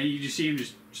 and you just see him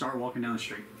just start walking down the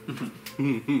street.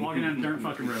 Walking down the dirt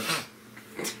fucking road.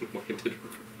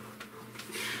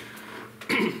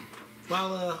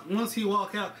 While once he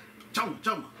walk out,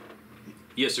 Joma,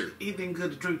 Yes, sir. anything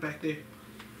good to drink back there?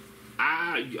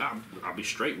 I'll be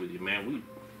straight with you, man. We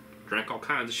drank all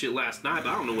kinds of shit last night,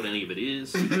 but I don't know what any of it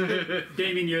is.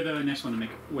 Damien, you're the next one to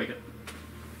wake up.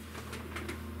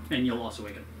 And you'll also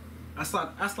wake up. I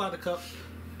slide the cup.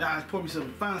 Pour me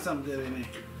some. Find something good in there.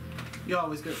 You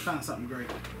always good. Find something great.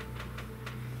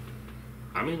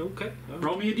 I mean, okay.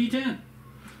 Roll me a d10.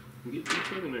 Get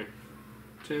 10 in there.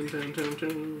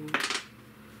 10.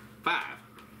 5.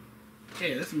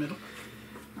 Yeah, that's the middle.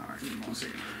 Alright, give me 1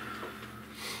 second.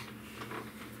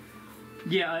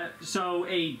 Yeah, so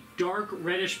a dark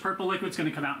reddish purple liquid's going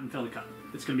to come out and fill the cup.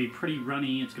 It's going to be pretty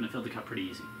runny. It's going to fill the cup pretty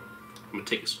easy. I'm going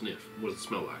to take a sniff. What does it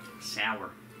smell like? Sour.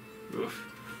 Oof.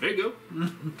 There you go.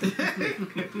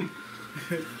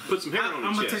 Put some hair on I'm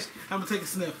your gonna chest. I'm gonna take a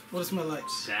sniff. What it smell like?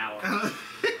 Sour.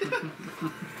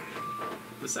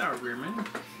 The sour beer, man.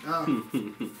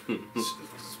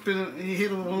 Spin it, and you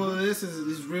hit him with one of this.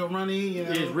 Is real runny. You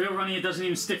know. It is real runny. It doesn't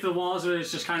even stick to the walls.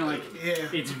 It's just kind of like, Yeah.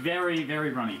 it's very,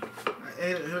 very runny.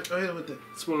 Hit it with the.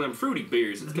 It's one of them fruity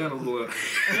beers. It's got a little... A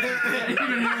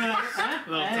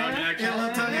little tongue action. Yeah,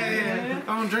 little tongue. Yeah.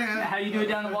 I'm drinking. How you do it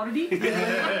down the water deep?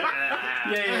 Yeah.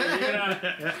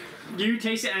 You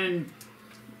taste it, and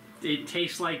it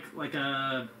tastes like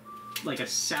a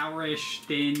sourish,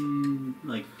 thin,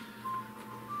 like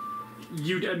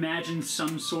you'd imagine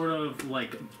some sort of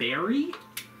like berry,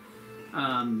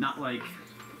 not like.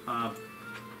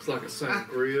 It's like a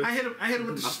sangria. I hit him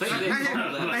with the. I think they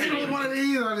call that I hit him with one of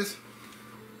these. I just.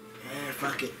 Yeah,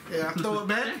 fuck it. Yeah, I throw it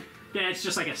back. Yeah, it's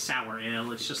just like a sour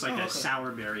ale. It's just like a sour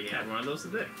berry ale. Had one of those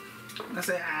today. I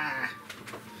say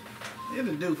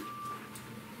it'll do.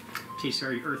 Tastes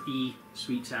very earthy,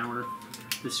 sweet, sour.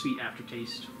 The sweet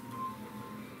aftertaste.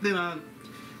 Then I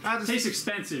just Tastes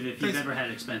expensive if you've ever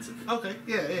had expensive. Okay,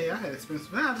 yeah, I had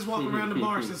expensive. Then I just walk around the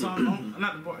bar since I'm on,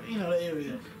 not the bar, the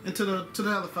area, until the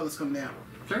other fellas come down.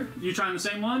 Sure. You trying the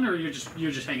same one, or you're just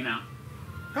hanging out?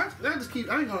 I just keep.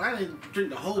 I didn't drink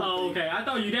the whole Oh, thing. okay. I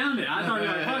thought you downed it. I thought you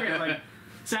were like, fuck it. Like,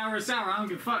 sour is sour. I don't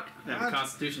give a fuck. Have a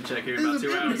constitution check here in about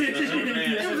 2 hours.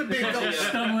 It was a big gulp.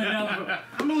 Stumbling down the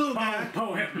I'm a little guy.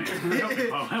 Poe, help me. Help me,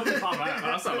 Poe. Help me pop out.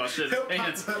 I was talking about shit in his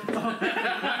pants.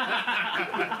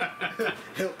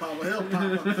 Help Papa, help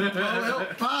Papa. Oh,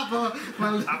 help Papa. I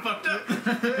fucked up.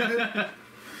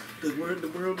 The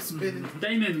world is spinning.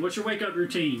 Damon, what's your wake up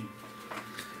routine?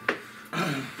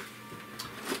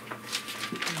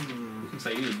 So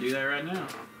you need to do that right now.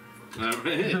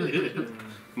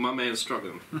 My man's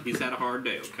struggling. He's had a hard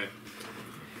day, okay?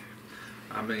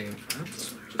 I mean,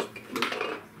 just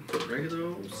regular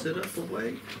old sit up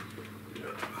awake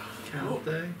kind of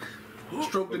thing.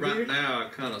 Stroke the Right beard. now, I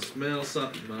kind of smell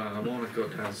something, but I want to go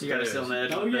downstairs. You gotta sit on the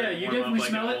edge Oh of the yeah, bed. you warm up definitely like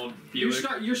smell an it. old You're, Buick.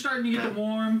 you're starting to get the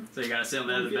warm. So you gotta sit on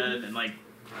the edge of the bed and like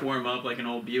warm up like an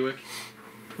old Buick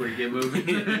before you get moving.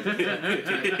 Take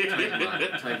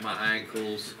my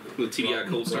ankles. With TDI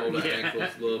cold start. Roll the ankles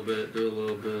a little bit, do a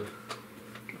little bit.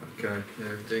 Okay,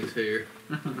 everything's here.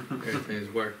 Everything's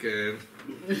working.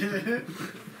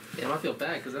 Damn, I feel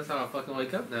bad because that's how I fucking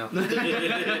wake up now.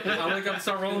 I wake up and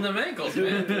start rolling them ankles,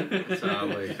 man. So I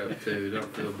wake up too.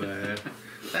 Don't feel bad.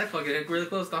 That fucking hit really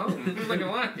close to home. I'm not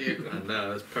gonna lie to you. I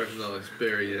know, it's personal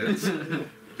experience.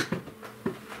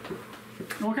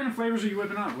 What kind of flavors are you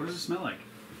whipping up? What does it smell like?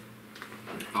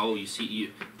 Oh, you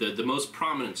see, the most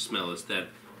prominent smell is that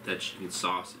chicken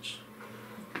sausage.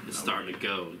 It's starting to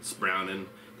go. It's browning.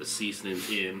 The seasoning's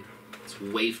in. It's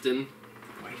wafting.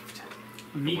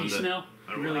 A meaty When the- smell?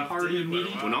 I don't Really have to hearty eat, and but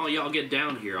meaty? When all y'all get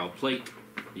down here, I'll plate.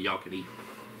 Y'all can eat.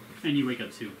 And you wake up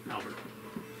too, Albert.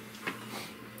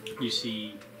 You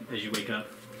see, as you wake up,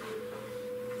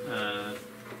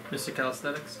 Mr.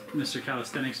 Calisthenics? Mr.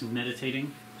 Calisthenics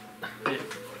meditating.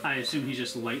 I assume he's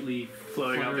just lightly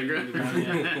Floating off the fluttering ground.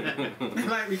 Yeah.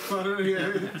 Like me fluttering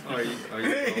here. Are you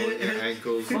rolling your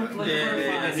ankles?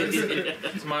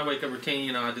 It's my wake up routine.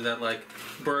 You know, I do that like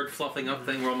bird fluffing up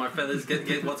thing where all my feathers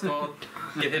get what's called,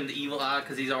 give him the evil eye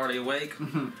because he's already awake.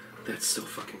 That's so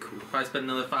fucking cool. If I spend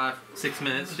another 5-6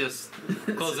 minutes just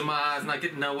closing my eyes, not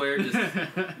getting nowhere, just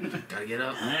gotta get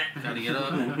up,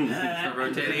 start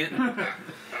rotating it.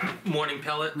 Morning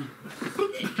pellet.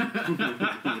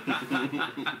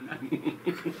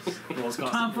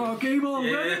 Time for our game on,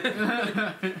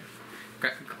 Yeah.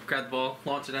 Grab the ball,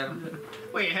 launch it at him.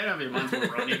 Way ahead of you, mine's more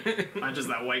runny. Mine's just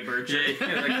that white bird shit. You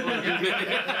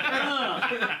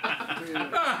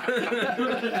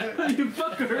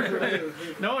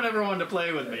fucker! No one ever wanted to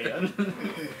play with me.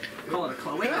 Call it a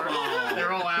Chloe.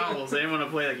 They're all owls. They didn't want to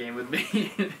play that game with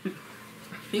me.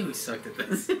 You always sucked at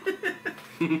this.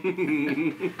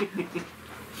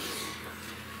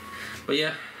 But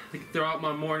yeah, I throw out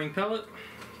my morning pellet.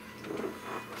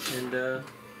 And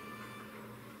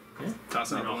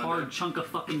Toss out Like the a window. hard chunk of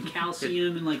fucking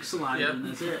calcium and like saliva, Yep. and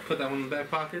that's it. put that one in the back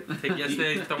pocket. Take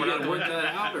yesterday, throw You it out gotta the work window.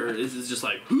 that out, or is it just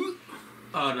like,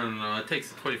 Oh no! It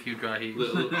takes quite a few dry heaves.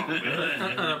 oh, man.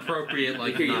 Unappropriate,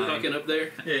 like Hear you 9. fucking up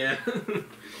there? Yeah.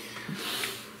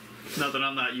 Nothing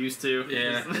I'm not used to.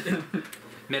 Yeah.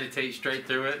 Meditate straight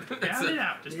through it. Drown it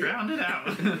out. Just drown it out.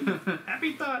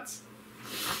 Happy thoughts.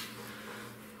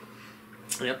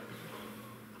 Yep.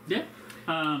 Yeah.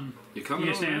 You You coming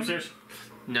gonna on stay down? upstairs?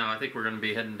 No, I think we're gonna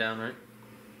be heading down, right?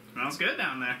 Smells good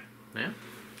down there. Yeah.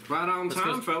 Right on Let's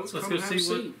time, go- fellas. let's Come go have a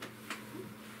see what- seat.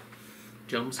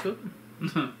 Jones cooking.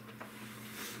 And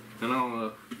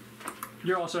I'll,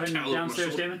 You're also heading Towel over my downstairs,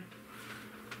 shoulder. Damon?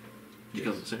 you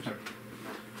come upstairs.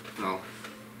 I'll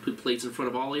put plates in front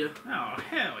of all of you. Oh,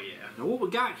 hell yeah. Now what we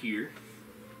got here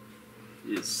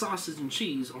is sausage and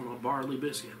cheese on a barley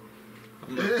biscuit.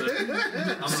 I'm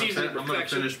Season gonna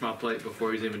perfection. finish my plate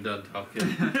before he's even done talking.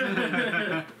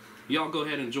 Y'all go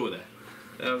ahead and enjoy that.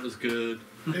 That was good.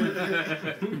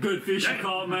 Good fish you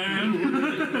caught,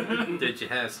 man. Did you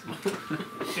have some?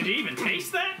 Did you even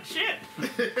taste that? Shit.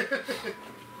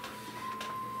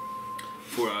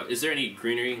 For is there any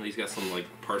greenery? He's got some like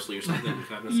parsley or something.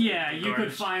 Yeah, you could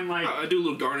Garnish. find like I do a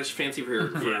little garnish fancy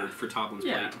for Yeah. for Toplin's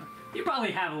yeah. plate. You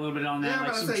probably have a little bit on that, Yeah, like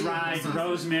I was some about to say, dried yeah.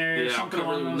 rosemary or Yeah, I'll something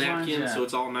cover along the those lines. napkin Yeah. so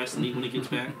it's all nice and neat when he gets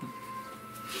back.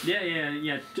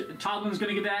 Yeah. Toblin's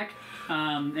gonna get back,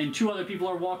 and 2 other people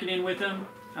are walking in with him.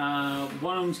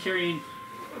 One of them's carrying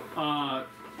a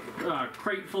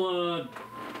crate full of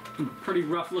pretty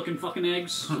rough-looking fucking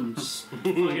eggs. Some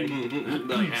fucking Still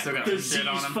got some shit diseased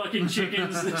on them. fucking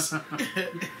chickens. They're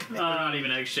not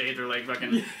even egg shaped. They're like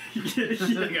fucking. It's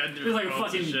like a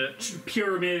bones and fucking shit.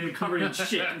 pyramid covered in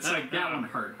shit. It's like, that one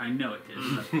hurt. I know it did.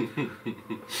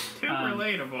 Too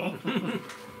relatable.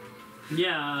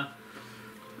 Yeah.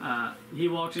 He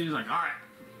walks in, he's like, alright.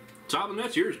 Toplin,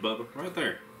 that's yours, Bubba. Right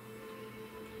there.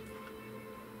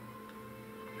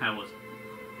 How was it?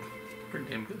 Pretty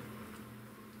damn good.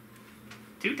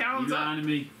 2 You talons up. lying to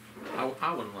me? I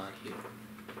wouldn't lie to you.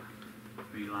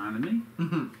 Are you lying to me?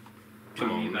 Come Tell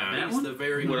me on about now. that He's one? the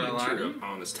very Would I lie to nature you? of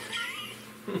honesty.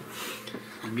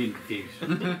 I'm getting confused.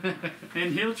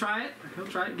 And he'll try it. He'll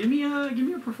try it. Give me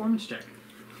a performance check.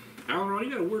 Alright,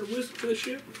 you got a word of wisdom for this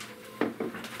shit?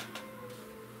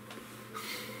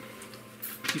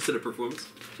 You said a performance?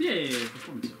 Yeah,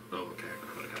 performance. Oh, okay.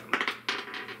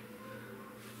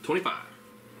 25.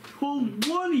 Oh,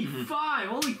 25!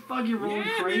 Holy fuck, you're rolling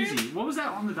Yeah, crazy. man. What was that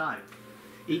on the die?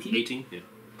 18? 18? Yeah.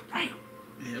 Damn.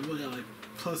 Yeah, we got like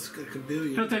plus a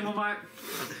billion. He'll take one back.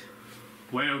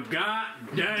 Well, god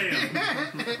damn.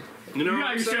 You know You what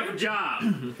got I'm yourself a saying?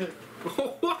 job.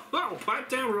 Oh, pipe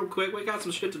down real quick. We got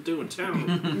some shit to do in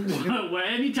town. Well,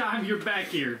 anytime you're back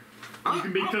here, you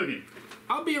can be cooking.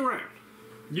 I'll be around.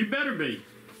 You better be.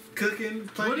 Cooking,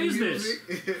 playing What is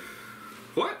music.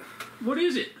 What? What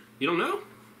is it? You don't know?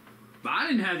 I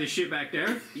didn't have this shit back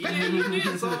there. Yeah, you did.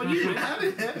 It's all you, man.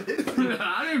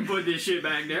 I didn't put this shit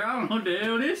back there. I don't know what the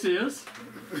hell this is.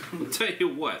 I'll tell you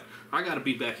what. I gotta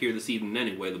be back here this evening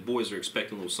anyway. The boys are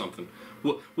expecting a little something.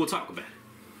 We'll talk about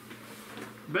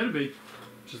it. Better be.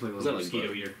 Just like a Is that little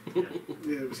like mosquito butter? eater.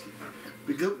 Yeah, mosquito.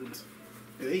 The goblins.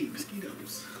 They ate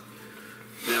mosquitoes.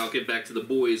 Now I'll get back to the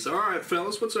boys. All right,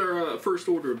 fellas. What's our first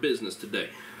order of business today?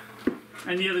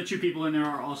 And the other 2 people in there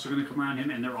are also going to come around him,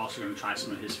 and they're also going to try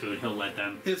some of his food. He'll let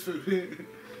them. His food.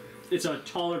 It's a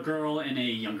taller girl and a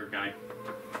younger guy.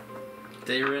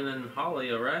 Darren and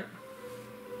Holly, alright?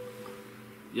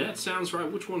 Yeah, it sounds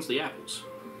right. Which one's the apples?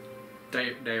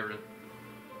 Darren.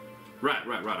 Right.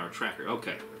 Our tracker.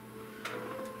 Okay.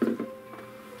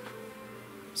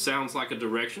 Sounds like a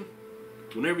direction.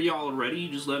 Whenever y'all are ready, you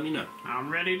just let me know. I'm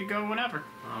ready to go whenever.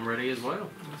 I'm ready as well.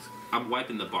 I'm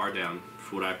wiping the bar down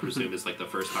for what I presume is like the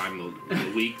first time in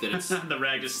the week that it's. The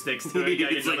rag just sticks to it. You gotta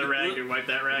get It's like, another rag to wipe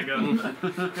that rag up.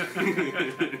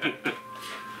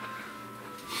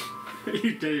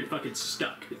 You're fucking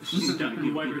stuck. Stuck.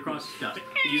 You wipe it across, stuck.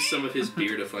 Use some of his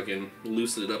beer to fucking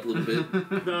loosen it up a little bit.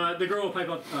 The girl will pipe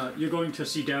up. You're going to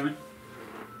see Darren.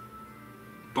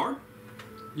 Bard?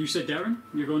 You said Darren?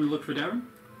 You're going to look for Darren?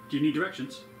 Do you need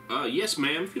directions? Yes,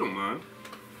 ma'am, if you don't mind.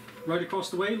 Right across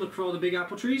the way, look for all the big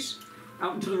apple trees.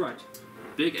 Out and to the right.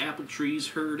 Big apple trees,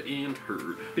 heard and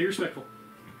heard. Be respectful.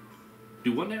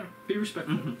 Do what now? Be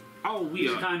respectful. Oh,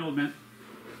 He's a kind old man.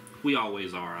 we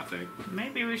always are, I think.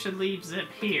 Maybe we should leave Zip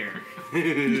here.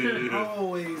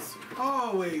 Always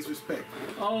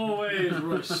respectful. Always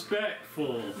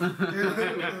respectful.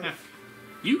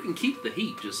 You can keep the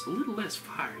heat, just a little less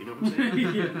fire, you know what I'm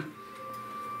saying? Yeah.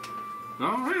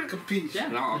 All right. Compete. Yeah.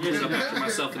 And I'll go up after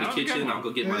myself in the That was a good kitchen. one. I'll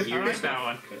go get my I gear. like that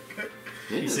one.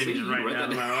 Yeah, You see me just write write that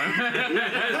down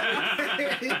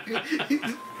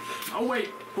my Oh wait,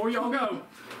 before y'all go,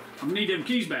 I'm gonna need them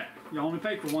keys back. Y'all only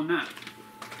paid for one night.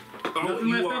 Oh, Nothing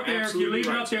you left are up there. If you absolutely leave it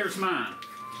right. up there, it's mine.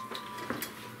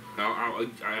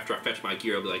 After I fetch my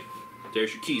gear, I'll be like,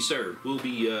 "There's your key, sir. We'll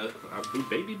be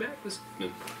baby back this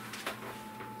evening."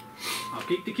 I'll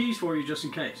keep the keys for you just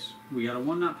in case. We got a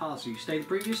one-night policy. You stay the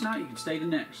previous night, you can stay the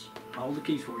next. I'll hold the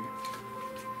keys for you.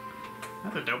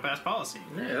 That's a dope ass policy.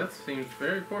 Yeah, that seems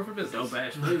very poor for business. Dope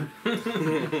ass food.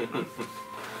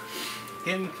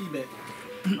 Hand the key back.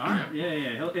 Alright,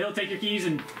 yeah. He'll take your keys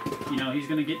and, he's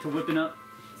gonna get to whipping up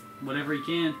whatever he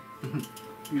can.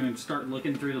 You're gonna start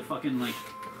looking through the fucking,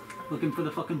 looking for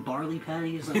the fucking barley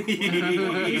patties. Like, what the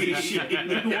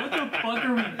fuck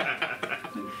are we...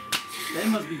 They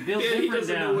must be built He different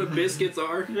doesn't know down. what biscuits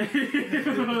are.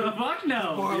 Fuck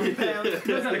no. Barley patties.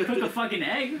 He knows how to cook a fucking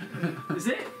egg. Is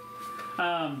it?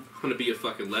 I'm gonna be a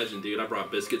fucking legend, dude. I brought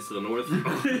biscuits to the north. Oh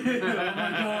my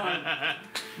god.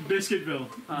 Biscuitville.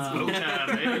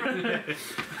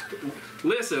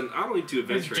 Listen, I don't need to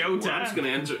adventure It's Joe anymore. I'm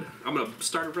just time. I'm gonna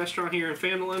start a restaurant here in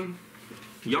Phantolin.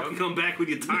 Y'all can come back with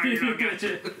your tire. I got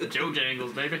you. Joe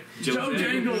Jangles, baby. Joe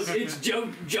Jangles, it's Joe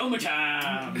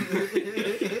time.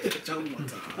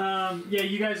 Yeah,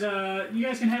 you guys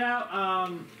can head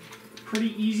out.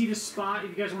 Pretty easy to spot if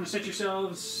you guys want to set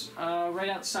yourselves right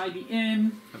outside the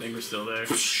inn. I think we're still there.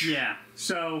 Yeah.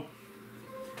 So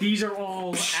these are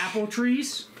all apple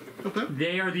trees. Okay.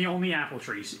 They are the only apple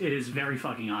trees. It is very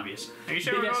fucking obvious. Are you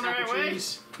sure we're Big-ass going the apple right way?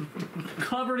 trees,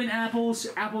 covered in apples.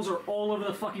 Apples are all over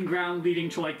the fucking ground, leading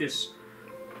to this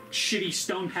shitty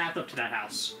stone path up to that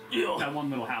house. That one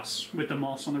little house with the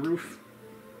moss on the roof.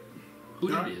 Who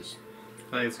that is?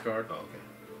 I think it's a card. Oh, okay.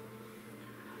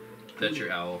 That's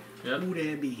your owl. Yep. Who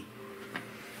that be?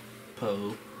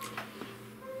 Poe.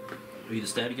 Are you the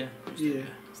stabby guy? Yeah.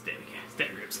 Stab again. Stab,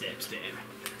 grip, stab, stab.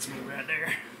 That's me right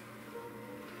there.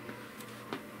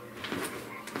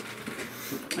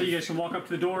 You guys can walk up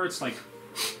to the door. It's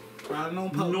Riding on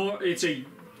Poe. it's a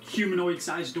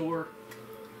humanoid-sized door.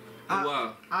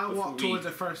 Well, I walk before we- towards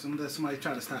it first unless somebody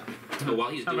try to stop me. while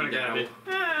he's I'm doing gonna grab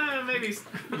that, it. Maybe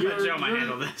let Joe might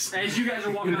handle this. As you guys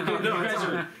are walking up, you No, guys it's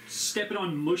are stepping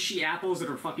on mushy apples that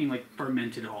are fucking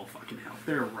fermented all fucking hell.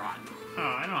 They're rotten. Oh,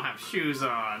 I don't have shoes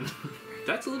on.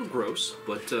 that's a little gross,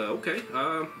 but okay.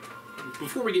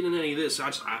 Before we get into any of this,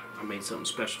 I made something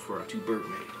special for our two bird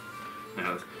maid.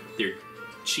 Now, they're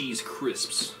cheese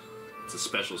crisps. It's a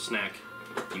special snack.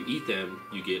 You eat them,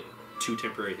 you get 2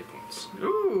 temporary hit points.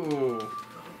 Ooh.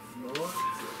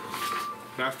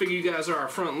 Now, I figure you guys are our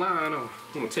front line. I'm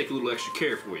going to take a little extra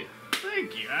care for you.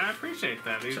 Thank you. I appreciate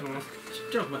that. These will...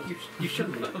 Joe, you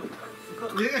shouldn't know.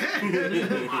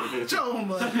 Show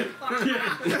him up.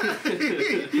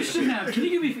 You shouldn't have.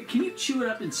 Can you chew it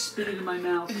up and spit it in my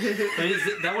mouth?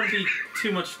 That wouldn't be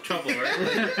too much trouble, right?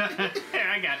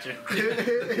 Here, I got you.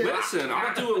 Listen,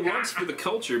 I'll do it once for the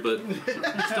culture, but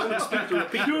just don't expect to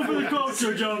repeat. Do it for the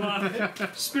culture, Joe.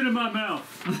 Spit in my mouth.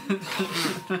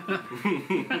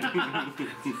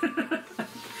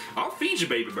 I'll feed you,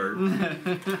 baby bird.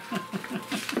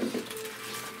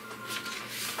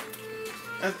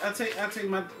 I take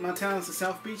my talents to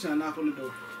South Beach and I knock on the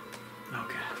door.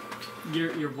 Okay.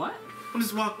 You're what? I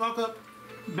just walk up,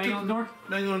 Bang on the door?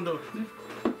 bang on the door.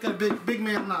 Got a big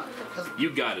man knock. You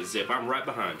got it, Zip. I'm right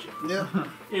behind you. Yeah.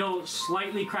 It'll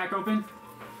slightly crack open.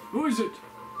 Who is it?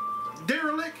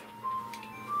 Derelict.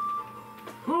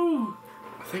 Who?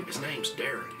 I think his name's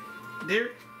Darren.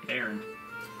 Aaron.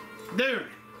 Darren.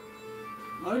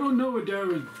 I don't know a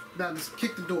Darren. Now just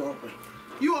kick the door open.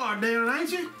 You are Darren,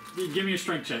 ain't you? Give me a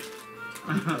strength check.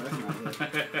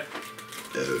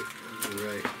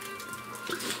 Great.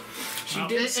 She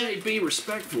did say be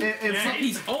respectful. And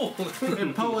He's old.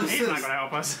 and Poe He's assists. not gonna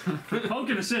help us. Poke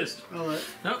and assist. All right.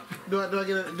 Nope. Do I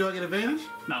get advantage?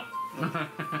 No.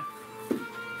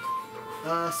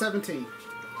 17.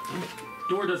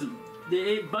 Door doesn't.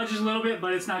 It budges a little bit,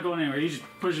 but it's not going anywhere. You just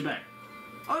push it back.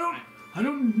 I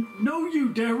don't know you,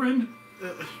 Darren.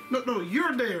 No,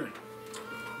 you're Darren.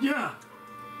 Yeah.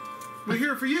 We're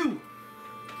here for you.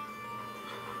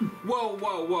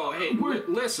 Whoa. Hey,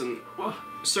 listen.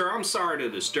 Sir, I'm sorry to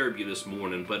disturb you this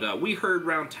morning, but we heard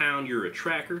round town you're a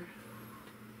tracker.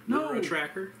 No. You're a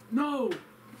tracker? No.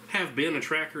 Have been a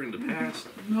tracker in the past?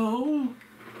 No.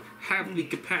 Have the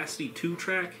capacity to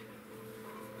track?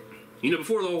 You know,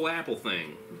 before the whole Apple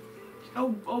thing. A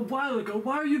while ago.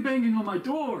 Why are you banging on my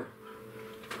door?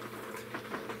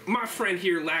 My friend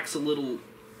here lacks a little,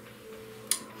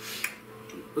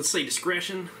 let's say,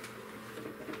 discretion.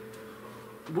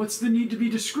 What's the need to be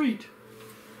discreet?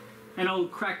 And I'll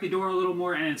crack the door a little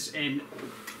more, and it's an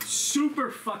super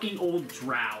fucking old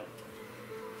drow.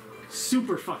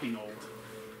 Super fucking old.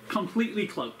 Completely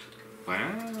cloaked.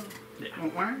 Wow.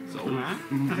 Why? So,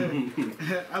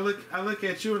 I look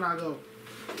at you and I go,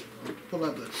 pull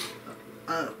up the.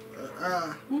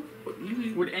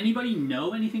 Would anybody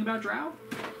know anything about drow?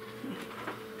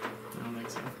 I don't think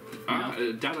so.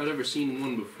 I doubt I'd ever seen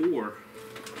one before.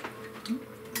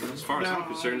 As far as I'm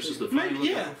concerned, it's just the funny Maybe, look.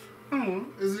 yeah. I don't know.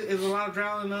 Is a lot of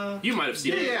drow in You might have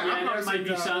seen it. Yeah, I've there probably might seen be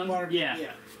drow in some. water.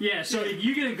 Yeah. Yeah, so if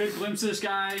you get a good glimpse of this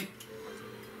guy,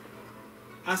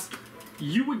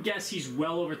 you would guess he's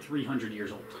well over 300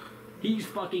 years old. He's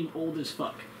fucking old as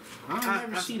fuck. I've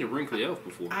never seen a wrinkly elf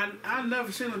before. I've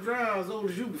never seen a drow as old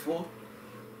as you before.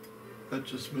 That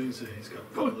just means that he's got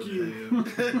Fuck bald you.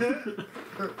 head.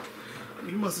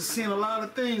 You must have seen a lot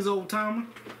of things, old timer.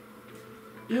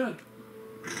 Yeah.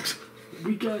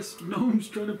 Weak ass gnomes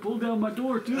trying to pull down my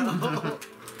door, too.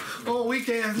 Oh, weak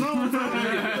ass no.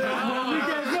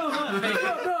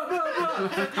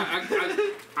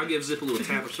 I give Zip a little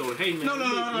tap or shoulder. Hey man, No.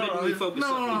 let me focus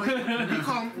up. You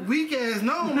call him weak ass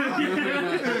no,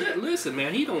 man. Listen,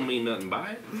 man, he don't mean nothing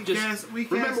by it. Just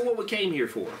Weak remember ass. what we came here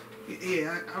for.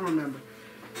 Yeah, I remember.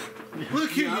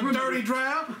 Look here, you dirty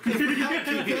drow. If you not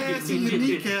kick your ass in your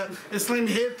kneecap and slam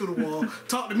your head through the wall,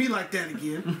 talk to me like that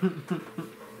again.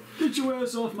 Get your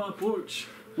ass off my porch.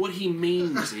 What he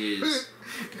means is,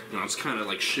 and I was kind of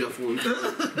like shuffling.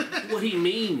 What he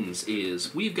means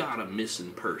is, we've got a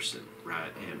missing person,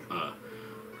 right? And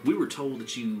we were told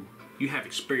that you have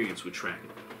experience with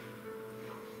tracking.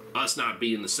 Us not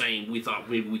being the same, we thought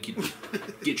maybe we could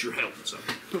get your help with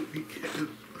something.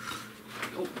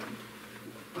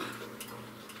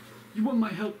 You want my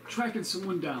help tracking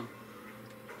someone down?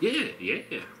 Yeah. You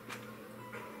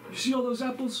see all those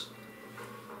apples?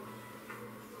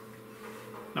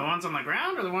 The ones on the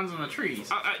ground or the ones on the trees?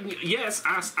 Yes,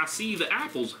 I see the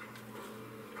apples.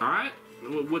 All right.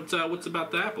 What's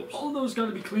about the apples? All those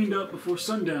gotta be cleaned up before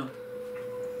sundown.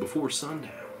 Before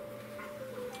sundown.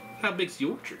 How big's the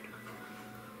orchard?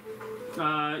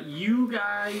 You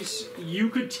guys, you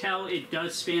could tell it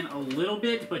does span a little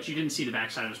bit, but you didn't see the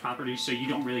backside of his property, so you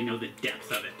don't really know the depth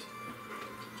of it.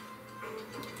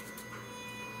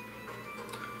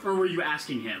 Or were you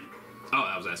asking him? Oh,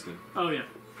 I was asking. Oh, yeah.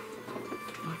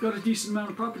 I've got a decent amount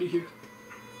of property here.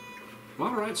 Well,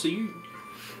 all right. So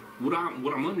what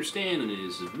I'm understanding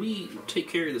is, if we take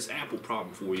care of this apple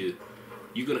problem for you,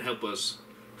 you're gonna help us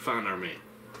find our man.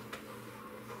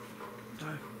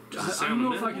 I don't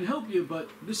know if I can help you, but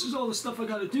this is all the stuff I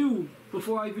gotta do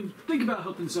before I even think about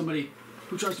helping somebody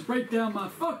who tries to break down my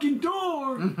fucking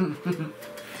door.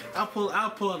 I'll pull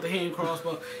out the hand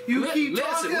crossbow. You keep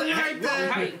talking like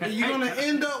that, and you're gonna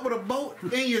end up with a bolt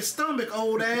in your stomach,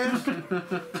 old ass.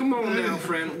 Come on now,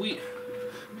 friend.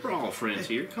 We're all friends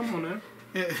here. Come on now.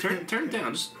 Turn it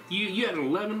down. Just you had an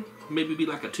 11, maybe be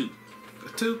like a 2. A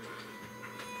 2.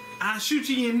 I'll shoot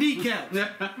you in your kneecap.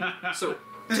 So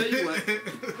tell you what.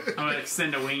 I'm gonna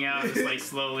extend a wing out, just like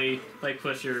slowly, like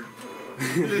push your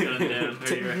gun down.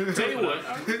 Tell you what.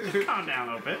 Calm down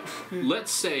a little bit.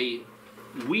 Let's say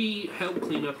we help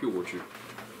clean up your orchard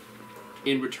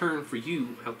in return for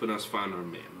you helping us find our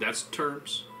man. That's the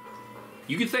terms.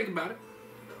 You can think about it.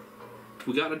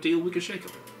 We got a deal we can shake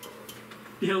him.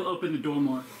 He'll open the door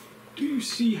more. Do you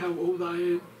see how old I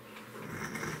am?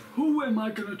 Who am I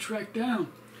gonna track down?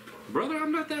 Brother,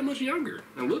 I'm not that much younger.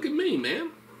 Now look at me,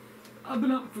 man. I've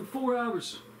been up for 4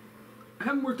 hours. I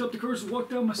haven't worked up the courage to walk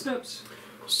down my steps.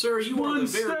 Sir, you are One the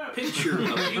very step. picture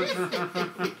of youth.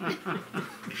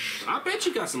 I bet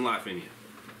you got some life in you.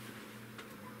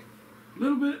 A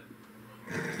little bit.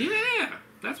 Yeah,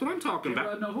 that's what I'm talking Can't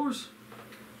about. ride no horse.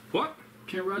 What?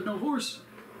 Can't ride no horse.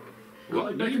 Well,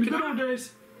 Like no, back you in the good cannot. old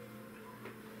days.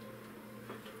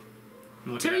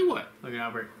 Tell you what. Look at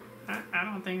Albert. I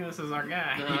don't think this is our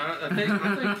guy. I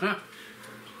think.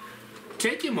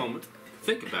 Take a moment.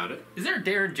 Think about it. Is there a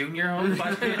Darren Jr. home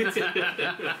by chance?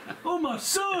 Oh, my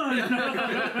son! You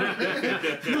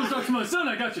want to talk to my son?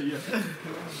 I got you, yeah.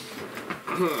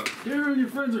 Darren, your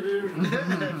friends are here.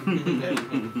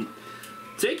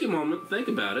 Take a moment. Think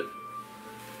about it.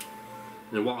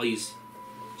 And while he's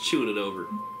chewing it over,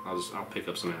 I'll pick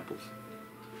up some apples.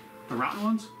 The rotten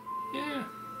ones? Yeah.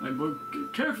 Hey, boy,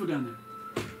 careful down there.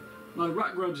 A lot of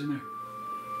rock grubs in there.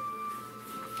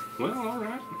 Well, all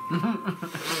right.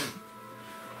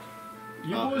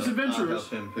 You I'll boys help- I'll adventurers.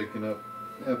 help him picking up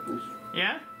apples.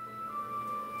 Yeah?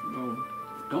 Oh,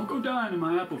 don't go dying in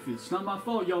my apple field. It's not my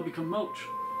fault y'all become mulch.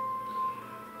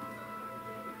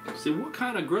 See, what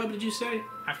kind of grub did you say?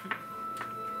 I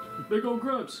Big old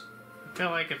grubs.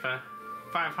 feel like if a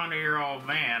 500-year-old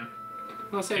man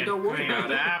I said, can don't worry clean up about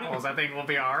the it. apples, I think we'll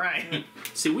be all right.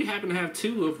 See, we happen to have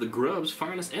two of the grub's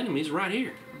finest enemies right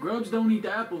here. Grubs don't eat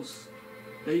the apples.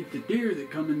 They eat the deer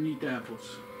that come and eat the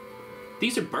apples.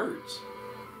 These are birds.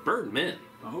 Bird men.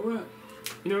 All right.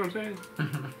 You know what I'm saying?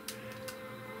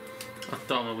 I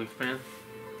thought my fan.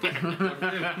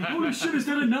 Holy shit, is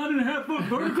that a 9.5 foot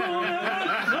vertical on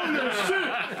that? Oh, no shit.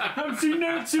 Haven't seen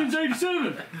that since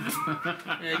 87.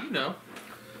 Yeah, you know.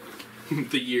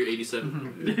 The year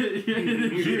 87. Yeah.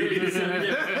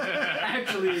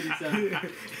 Actually 87.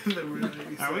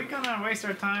 Are we gonna waste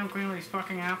our time cleaning these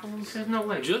fucking apples? There's no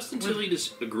way. Just until he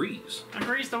disagrees.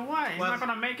 Agrees to what? He's Well- not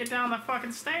gonna make it down the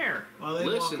fucking stair. While they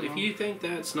Listen, walking if on. you think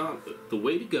that's not the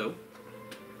way to go,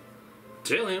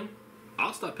 tell him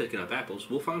I'll stop picking up apples.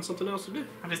 We'll find something else to do.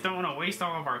 I just don't want to waste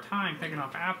all of our time picking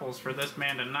up apples for this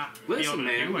man to not be able Listen, to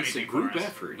man, do it's a anything group for us.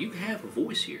 effort. You have a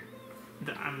voice here.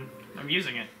 I'm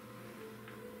using it.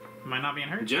 Am I not being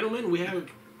heard? Gentlemen, we have...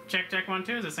 Check 1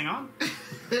 2. Is this thing on?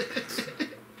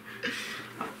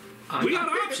 We got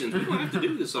options. We don't have to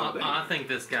do this all day. I think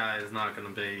this guy is not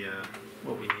going to be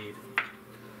what we need.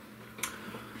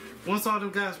 Once all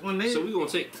them guys, when they So we're going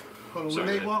to take... hold on, Sorry,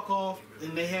 when they man. walk off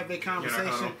and they have their conversation,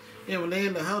 huddle. yeah, when they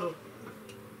in the huddle,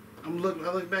 I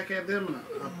look back at them and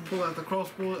I pull out the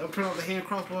crossbow, I pull out the hand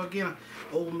crossbow again.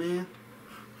 Old man,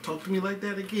 talk to me like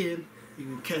that again, you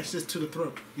can catch this to the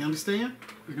throat. You understand?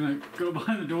 We're gonna go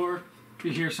behind the door.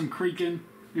 You hear some creaking.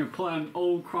 You know, pull out an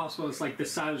old crossbow. It's like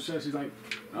this size of chest. He's like,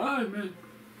 all right, man.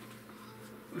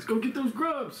 Let's go get those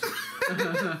grubs.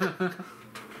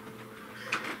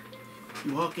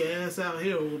 You walk your ass out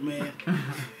here, old man.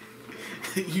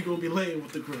 You gonna be laying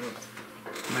with the grubs.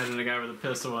 Imagine the guy with a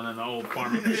pistol and then the old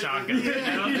farmer with a shotgun.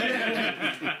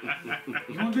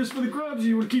 You want this for the grubs, or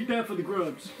you want to keep that for the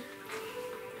grubs?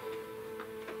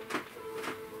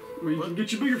 Or you can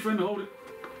get your bigger friend to hold it.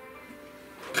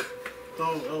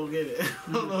 Oh, get it.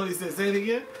 Oh, he said, say it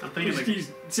again. I'm thinking like,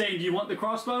 He's saying, do you want the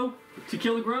crossbow to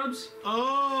kill the grubs?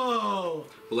 Oh,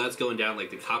 Well, that's going down, like,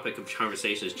 the topic of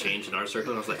conversation has changed in our circle.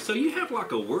 And I was like, so you have,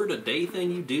 like, a word-a-day thing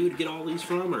you do to get all these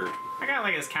from, or... I got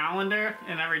like his calendar,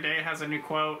 and every day it has a new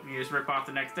quote. You just rip off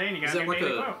the next day, and you Is got a that new like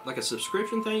daily a quote. like a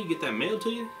subscription thing? You get that mailed to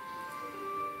you?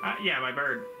 Yeah, by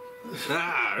bird.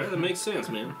 Ah, that makes sense,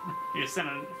 man. You're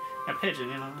sending a pigeon,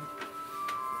 you know.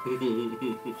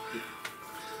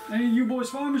 Any of you boys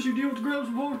farmers you deal with the grubs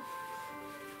before?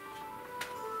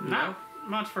 Not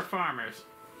much for farmers.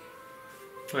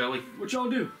 Well, we What y'all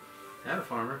do? had a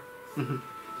farmer.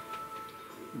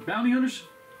 Bounty hunters?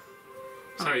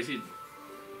 Sorry, is he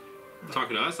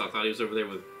talking to us? I thought he was over there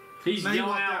with... He's Now he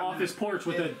yelling walked out out, off man. his porch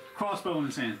with a crossbow in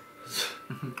his hand.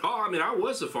 Oh, I mean, I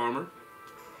was a farmer.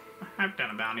 I've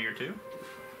done a bounty or two.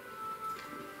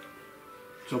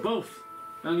 So both.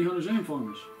 Bounty hunters and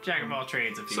farmers. Jack of all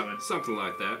trades, if you would. Something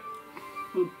like that.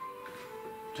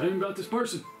 Tell me about this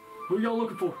person. Who y'all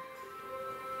looking for?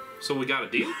 So we got a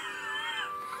deal?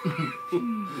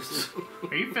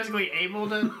 Are you physically able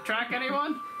to track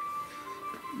anyone?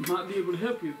 Might be able to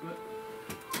help you, but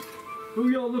who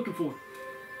y'all looking for?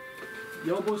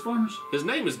 Y'all boys farmers? His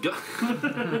name is Gun...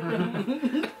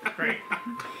 Great.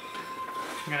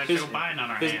 We got a Joe Biden on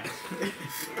our hands.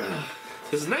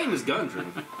 His name is Gundrin.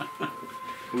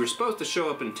 We were supposed to show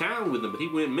up in town with him, but he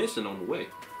went missing on the way.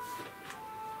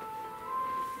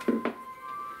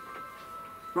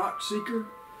 Rock Seeker?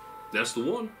 That's the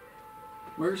one.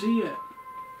 Where's he at?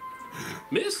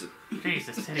 Missing.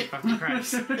 Jesus, city fucking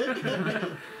Christ.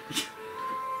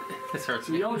 This hurts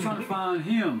So me. y'all trying to find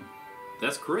him.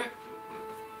 That's correct.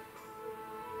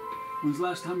 When's the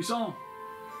last time you saw him?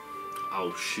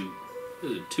 Oh, shoot.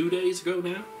 Was it 2 days ago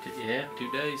now? Yeah,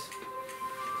 2 days.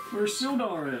 Where's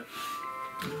Sildar at?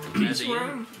 At the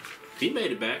inn. He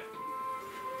made it back.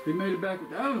 He made it back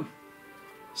without him.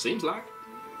 Seems like.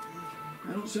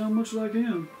 I don't sound much like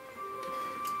him.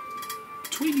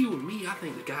 Between you and me, I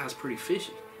think the guy's pretty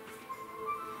fishy.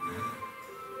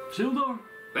 Sildar,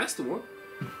 That's the one.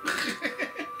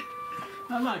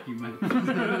 I like you, man.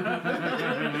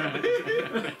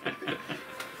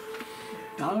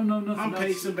 I don't know nothing I'm else.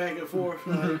 pacing back and forth.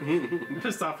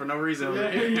 Pissed off for no reason.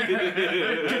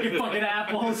 Kicking fucking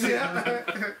apples. Yeah.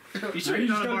 You sure You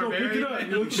you're just not a gotta go pick it up.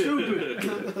 barbarian? You look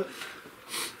stupid.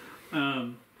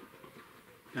 I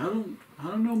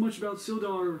don't know much about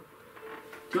Sildar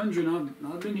Gundrin.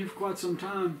 I've been here for quite some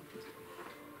time.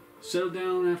 Settled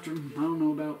down after, I don't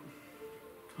know, about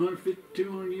 150,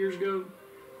 200 years ago.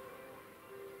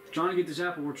 Trying to get this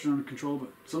apple orchard under control, but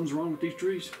something's wrong with these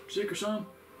trees. Sick or something?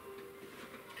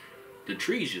 The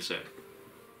trees, you say?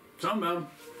 Something about them.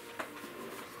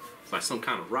 It's like some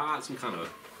kind of rot, some kind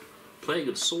of plague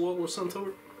of soil or some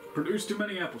sort. Produce too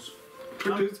many apples.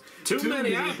 Too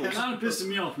many apples. Kind of pissing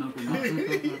me off, Knuckle.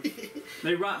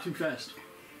 They rot too fast.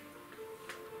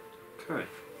 Okay.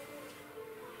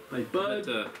 They bud,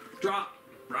 But, drop,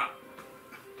 rot.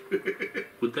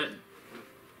 would that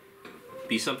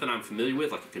be something I'm familiar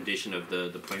with, like a condition of the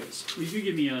plants? You can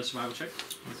give me a survival check.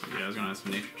 Yeah, I was gonna ask a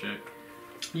nature check.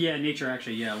 Yeah, nature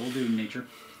actually. Yeah, we'll do nature.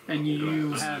 And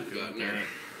you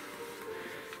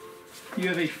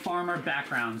have a farmer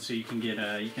background, so you can get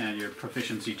you can add your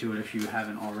proficiency to it if you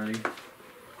haven't already.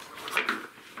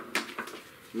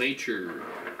 Nature.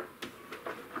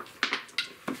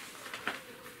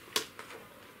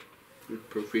 With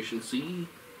proficiency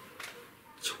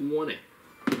 20.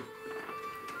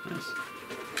 Nice.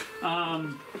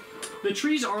 The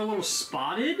trees are a little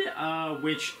spotted,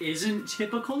 which isn't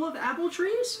typical of apple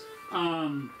trees.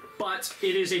 But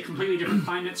it is a completely different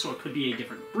climate, so it could be a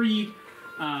different breed.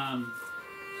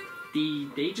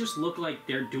 They just look like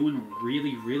they're doing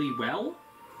really, really well.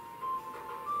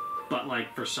 But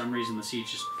like for some reason the seeds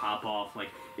just pop off. Like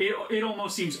it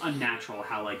almost seems unnatural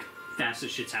how like fast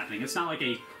this shit's happening. It's not like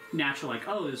a natural like,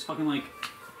 oh, there's fucking like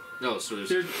No, so there's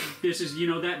this is, you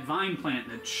know, that vine plant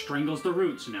that strangles the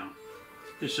roots, no.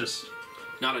 It's just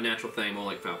not a natural thing, more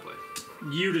like foul play.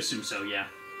 you'd assume so, yeah.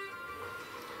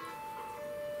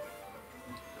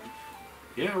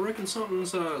 Yeah, I reckon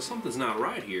something's not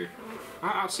right here.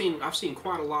 I've seen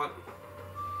quite a lot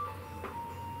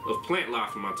of plant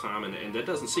life in my time, and that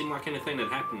doesn't seem like anything that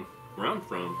happened where I'm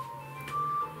from.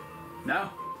 No.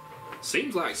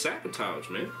 Seems like sabotage,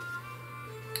 man.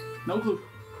 No clue.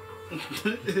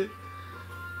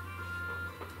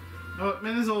 Oh,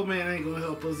 man, this old man ain't gonna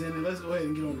help us any. Let's go ahead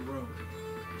and get on the road.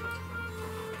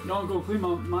 Y'all go clean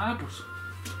my apples.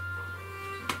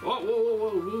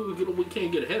 Whoa. We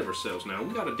can't get ahead of ourselves now.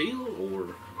 We got a deal,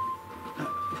 or...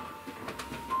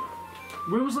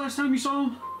 When was the last time you saw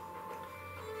him?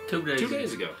 2 days. 2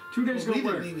 days ago. 2 days We ago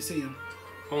where? didn't even see him.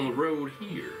 On the road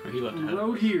here. He left On the ahead.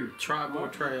 road here. Tribal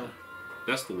Trail.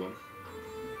 That's the one.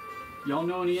 Y'all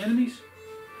know any enemies?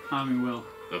 I mean, well,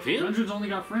 Of him? Gundrin's only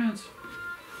got friends.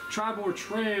 Tribal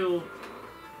Trail.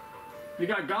 They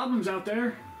got goblins out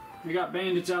there. They got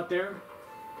bandits out there.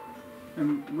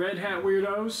 And red hat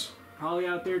weirdos probably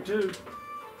out there too.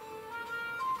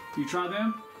 You try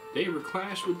them? They ever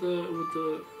clashed with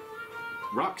the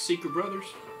Rock Seeker brothers?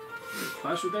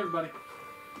 Clash with everybody.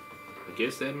 I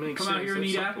guess that makes Come sense. out here and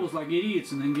That's eat something. apples like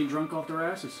idiots and then get drunk off their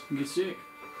asses and get sick.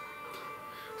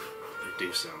 They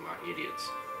do sound like idiots.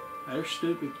 They're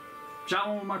stupid. Shot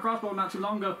one with my crossbow not too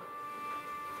long ago.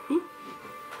 Who?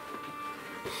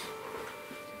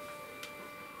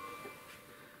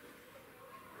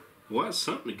 Well, that's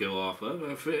something to go off of.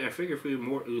 I figure if we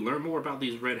learn more about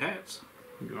these red hats.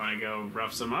 You want to go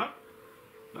rough some up?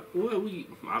 Well,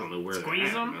 I don't know where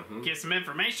Squeeze they're at. them? Get some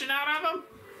information out of them?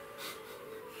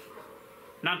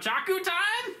 Nunchaku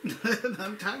time?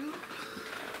 I'm tired.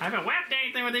 I haven't whacked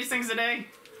anything with these things today.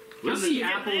 How Let's many see.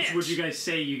 apples would you guys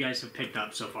say you guys have picked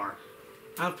up so far?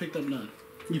 I've picked up none.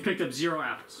 You picked up 0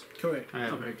 apples. Correct. I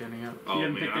haven't Okay. picked any up. Oh You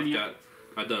haven't man, picked any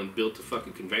I done built a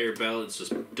fucking conveyor belt. It's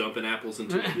just dumping apples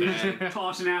into a bag.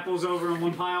 Tossing apples over in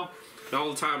one pile. And all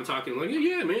the time talking like,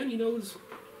 yeah, man, you know, it's...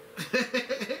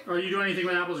 Or you do anything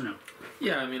with apples or no?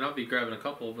 Yeah, I mean, I'll be grabbing a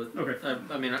couple, but Okay.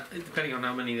 I mean, depending on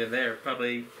how many are there,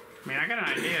 probably I mean, I got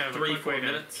an idea of a 3-4 quick way to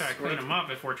minutes. try to clean them up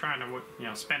if we're trying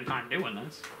to, spend time doing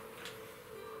this.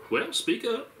 Well, speak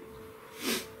up.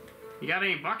 You got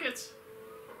any buckets?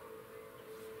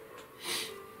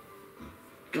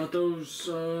 Got those,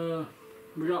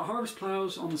 we got harvest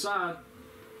plows on the side.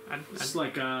 It's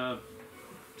like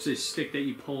it's a stick that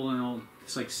you pull and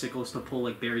it's like sickles to pull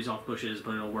like berries off bushes,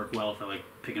 but it'll work well for like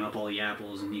picking up all the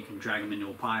apples and you can drag them into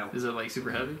a pile. Is it like super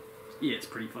heavy? Yeah, it's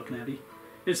pretty fucking heavy.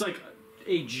 It's like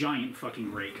a giant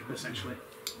fucking rake, essentially.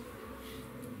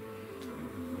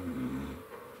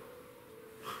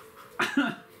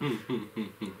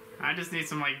 I just need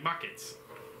some like buckets.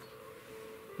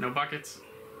 No buckets.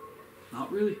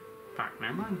 Not really. Fuck,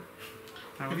 never mind.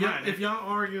 If y'all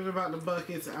arguing about the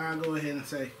buckets, I'll go ahead and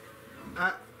say,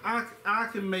 I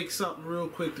can make something real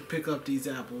quick to pick up these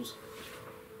apples.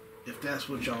 If that's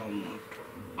what y'all want.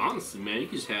 Honestly, man, you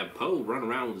can just have Poe run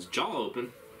around with his jaw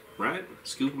open, right?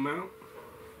 Scoop them out.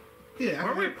 Yeah,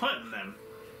 Where are we putting them?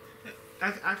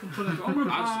 I can put it Over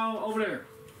pile over there.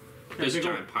 This Big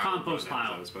giant old pile. compost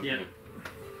pile. Yeah.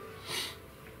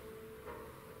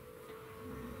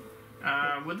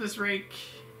 Would this rake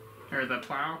or the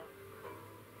plow?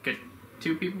 Could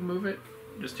 2 people move it?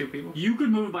 Just 2 people? You could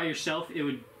move it by yourself. It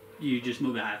would. You just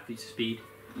move at half the speed.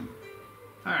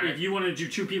 All right. If you want to do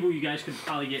 2 people, you guys could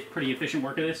probably get pretty efficient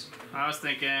work of this. I was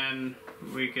thinking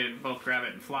we could both grab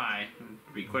it and fly.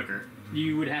 It'd be quicker.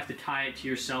 You would have to tie it to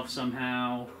yourself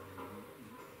somehow.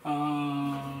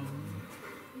 I'm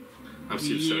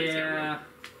super Yeah.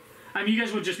 I mean, you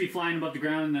guys would just be flying above the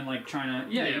ground and then like trying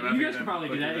to. Yeah, you guys could probably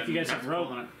do that if you guys have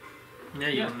rope. Yeah,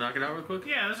 you want to knock it out real quick?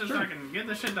 Yeah, let's just fucking get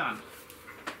this shit done.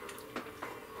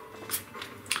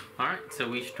 Alright, so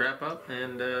we strap up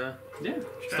and Yeah.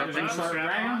 Strap Start on.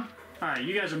 dragging. Alright,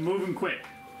 you guys are moving quick,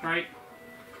 right?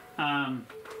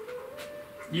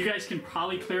 You guys can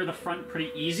probably clear the front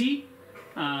pretty easy.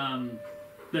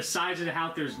 The sides of the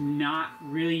house, there's not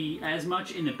really as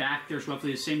much. In the back, there's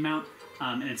roughly the same amount,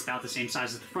 and it's about the same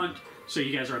size as the front. So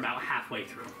you guys are about halfway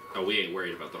through. Oh, we ain't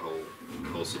worried about the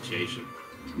whole situation.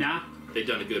 Nah, They've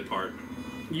done a good part.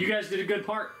 you guys did a good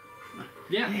part.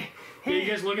 Yeah. Yeah, you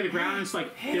guys look at the ground and it's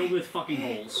like filled with fucking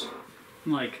holes.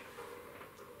 Like,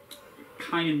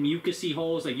 kind of mucusy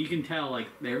holes. Like, you can tell, like,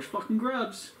 there's fucking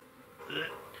grubs.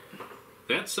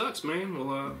 That sucks, man.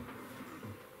 Well,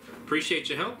 appreciate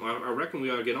your help. I reckon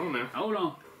we ought to get on now. Hold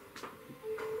on.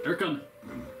 They're coming.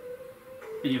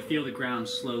 And you feel the ground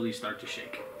slowly start to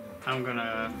shake. I'm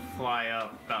gonna fly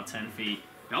up about 10 feet.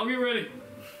 Y'all get ready.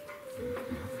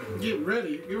 Get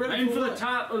ready. Get ready Aim for the what?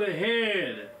 top of the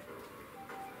head.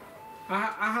 I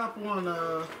hop on.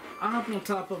 I hop on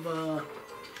top of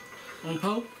on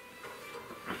Poe.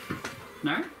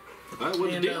 Alright. What the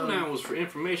And, deal now was for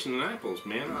information and apples,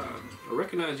 man. I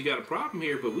recognize you got a problem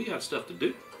here, but we got stuff to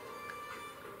do.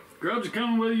 Grubs are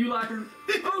coming whether you like her.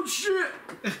 Oh shit!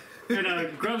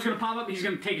 And Grub's gonna pop up. He's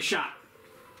gonna take a shot.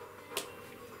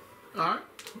 All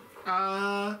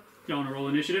right. Y'all wanna roll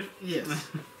initiative? Yes.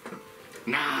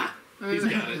 Nah, he's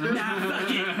got it. Nah, fuck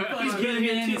it. He's getting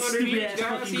in his stupid ass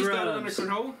fucking He's got it under grubs.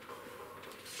 control.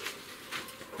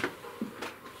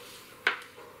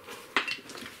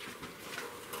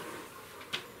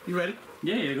 You ready?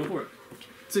 Yeah, go for it.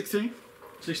 16.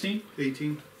 16.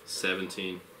 18.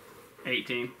 17.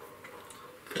 18.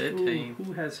 15.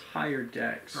 Who has higher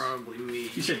dex? Probably me.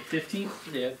 You said 15?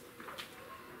 Yeah.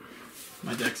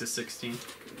 My dex is 16.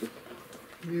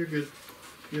 You're good.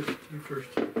 Yep, you first.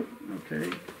 Okay.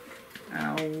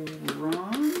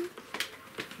 Alron.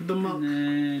 The monk.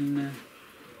 And then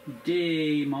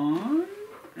Daemon.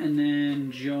 And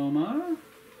then Joma.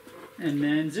 And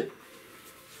then Zip.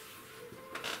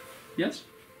 Yes?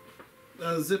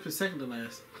 Zip is second to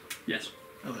last. Yes.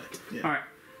 Okay. Yeah.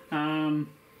 Alright.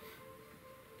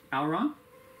 Alron.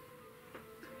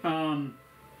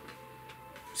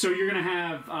 So you're gonna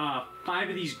have 5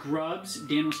 of these grubs.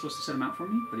 Dan was supposed to set them out for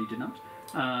me, but he did not.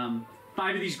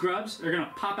 5 of these grubs. They're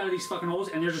gonna pop out of these fucking holes,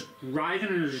 and they're just writhing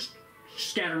and they're just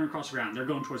scattering across the ground. They're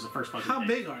going towards the first fucking How thing.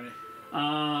 big are they?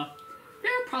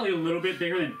 They're probably a little bit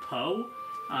bigger than Poe.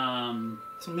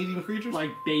 Some medium creatures? Like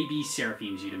baby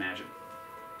seraphims, you'd imagine.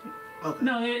 Okay.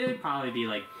 No, it'd probably be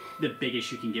like the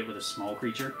biggest you can get with a small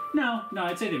creature. No,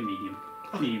 I'd say they're medium.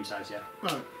 Medium size, yeah.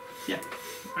 Alright. Yeah.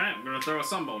 Alright, I'm gonna throw a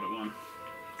sunbolt at one.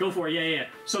 Go for it, yeah.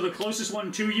 So the closest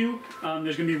one to you,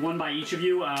 there's going to be one by each of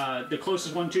you. The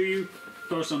closest one to you,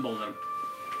 throw some bolt at him.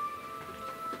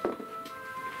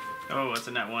 Oh, it's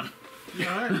a net one.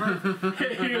 Alright, right.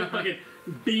 You're gonna fucking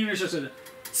beam, it's just a...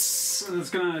 And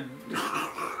it's going to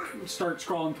start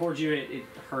scrawling towards you. It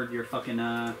heard your fucking...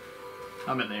 I'm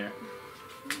in there.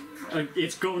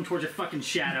 It's going towards your fucking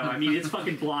shadow. I mean, it's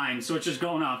fucking blind, so it's just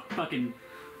going off fucking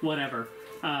whatever.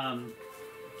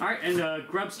 Alright, and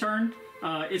Grub's turn.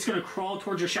 It's going to crawl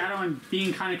towards your shadow, and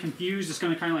being kind of confused, it's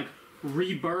going to kind of like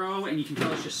re-burrow, and you can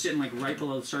tell it's just sitting like right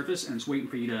below the surface, and it's waiting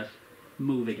for you to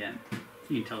move again.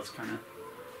 You can tell it's kind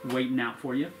of waiting out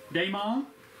for you. Daemon?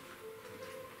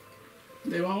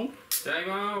 They won't?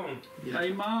 Daemon!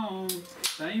 Daemon!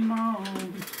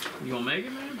 Daemon! You gonna make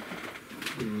it,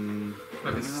 man?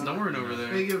 Fucking snoring over They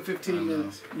there. give it 15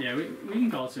 minutes. Yeah, we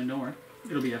can call it soon. Don't worry.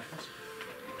 It'll be after us.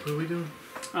 What are we doing?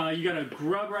 You got a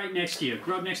grub right next to you.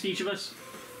 Grub next to each of us.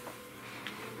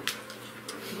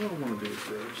 I don't want to do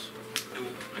grubs.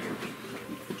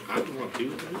 I don't want to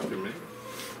do it either, man.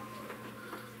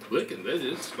 Look, and they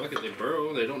just fucking they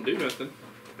burrow. They don't do nothing.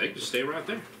 They can just stay right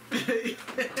there. They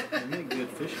make good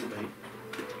fishing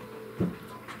bait.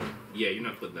 Yeah, you're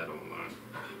not putting that on the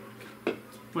line.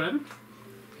 Whatever.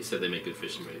 He said they make good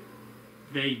fishing bait.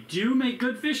 They do make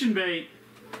good fishing bait.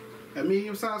 A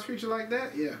medium-sized creature like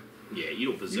that, yeah. Yeah, you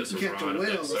don't possess You a can catch a rod of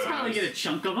whale. that size. Probably get a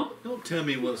chunk of them. Don't tell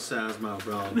me what size my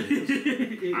rod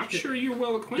is. I'm sure you're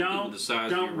well acquainted with the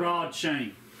size of Don't your rod. rod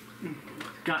shame.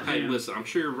 Goddamn. Hey, listen, I'm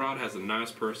sure your rod has a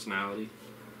nice personality.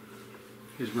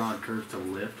 His rod curves to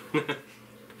lift.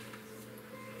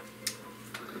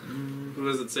 Who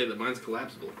does it say that mine's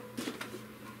collapsible?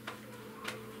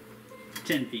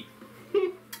 10 feet.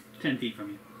 10 feet from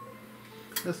you.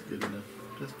 That's good enough.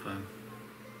 That's fine.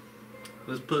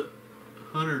 Let's put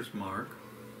hunter's mark.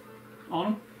 On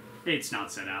him? It's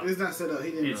not set out. It's not set up.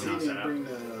 He didn't, It's he not didn't set up. bring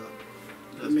the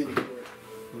That's mini fine. for it.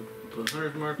 We'll put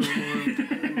hunter's mark on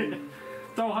one.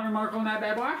 Throw a 100 mark on that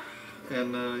bad boy.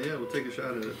 And yeah, we'll take a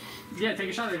shot at it. Yeah, take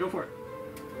a shot at it. Go for it.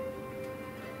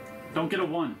 Don't get a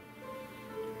 1.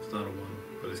 It's not a 1,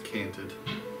 but it's canted.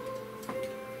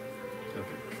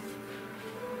 Okay.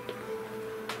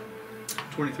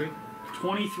 23?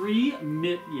 23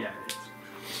 mid. Yeah. it is.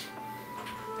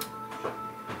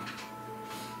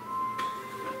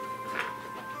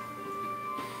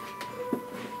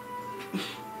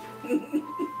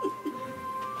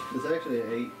 It's actually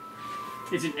an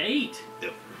It's an 8.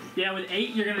 Yep. Yeah, with 8,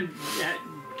 you're gonna. 8.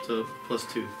 So plus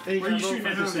 2. Hey, Where are you gotta vote shooting for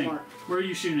at this Hunter's thing? Mark. Where are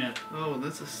you shooting at? Oh, and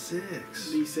that's a 6.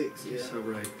 D6, You're yeah. so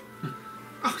right.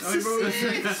 Oh, he rolled a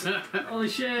 6. Holy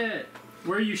shit!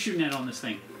 Where are you shooting at on this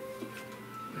thing?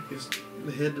 I guess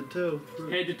head to toe.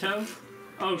 Head to toe?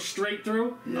 Oh, straight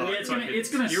through? Yeah. Yeah, it's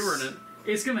gonna skewering it.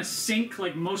 It's gonna sink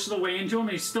like most of the way into him,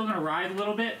 and he's still gonna writhe a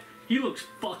little bit. He looks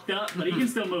fucked up, but he can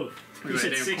still move. You Look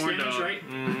at said that damn 6 corn damage, dog.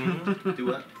 right? Do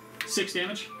what? 6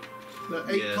 damage. No,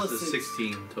 8 Yeah, plus it's a 6.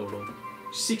 16 total.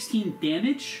 16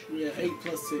 damage? Yeah, 8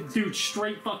 plus 6. Dude,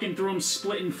 straight fucking through him,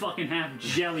 split in fucking half,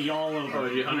 jelly all over. Oh,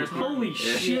 you Hunter's Mark? Holy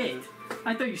Yeah. shit!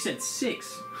 I thought you said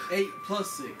 6. 8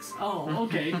 plus 6. Oh,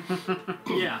 okay.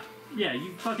 Yeah,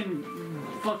 you fucking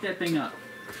fuck that thing up.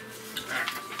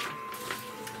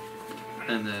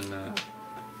 And then,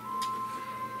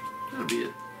 that'll be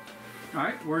it.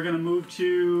 Alright, we're gonna move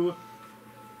to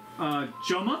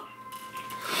Joma.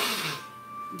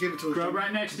 Give it to us. Grub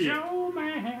right next to you.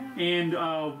 And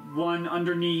one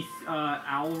underneath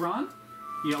Alron.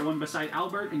 You got one beside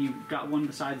Albert, and you've got one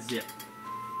beside Zip.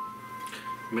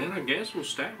 Man, I guess we'll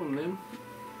stab them then.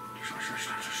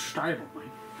 Stab him,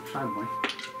 man. Stab him, man.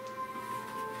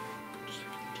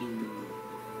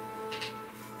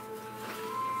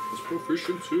 It's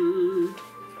proficiency.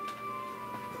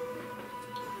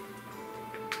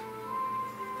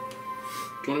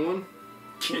 $21?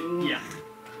 Yeah.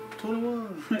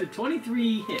 21.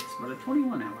 23 hits, but a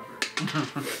 21,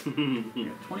 however. Yeah,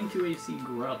 22 AC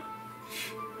grub.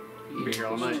 Be here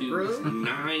all night. Two,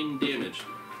 9 damage.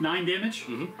 9 damage?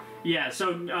 Mhm. Yeah,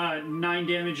 so 9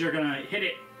 damage, you're gonna hit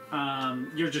it.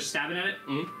 You're just stabbing at it.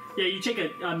 Mhm. Yeah, you take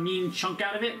a mean chunk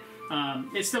out of it.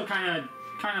 It's still kind of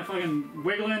fucking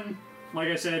wiggling. Like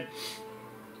I said,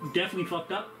 definitely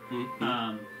fucked up.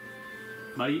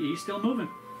 But he's still moving.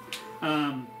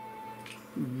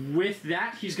 With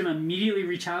that, he's gonna immediately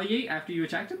retaliate after you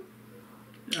attacked him.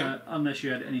 Unless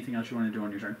you had anything else you wanted to do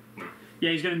on your turn. Yeah,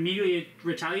 he's gonna immediately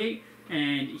retaliate,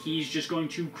 and he's just going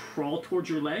to crawl towards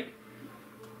your leg,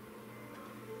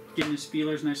 getting his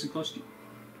feelers nice and close to you.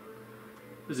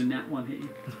 Does a nat 1 hit you?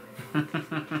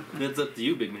 That's up to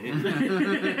you, big man.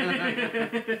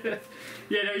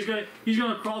 Yeah, no, he's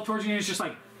gonna crawl towards you, and he's just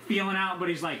like feeling out, but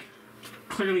he's like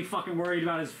clearly fucking worried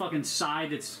about his fucking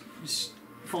side that's just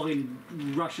fucking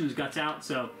rushing his guts out.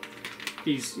 So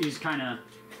he's kind of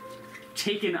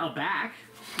taken aback.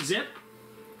 Zip.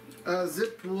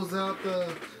 Zip pulls out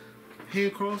the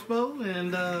hand crossbow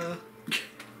and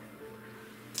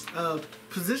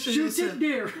position Shoots it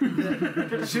there.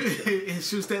 it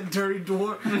shoots that dirty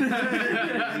dwarf.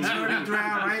 Dirty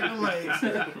drown right in the legs.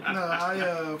 No,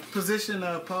 I position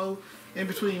Poe in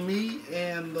between me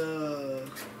and The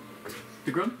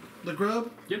grub. the grub.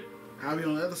 Yep. I'll be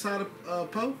on the other side of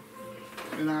Poe,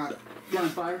 and I.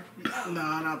 Blind fire. No,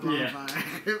 not blind Yeah. fire.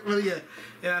 Well, yeah,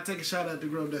 and I take a shot at the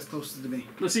grub that's closest to me.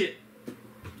 Let's see it.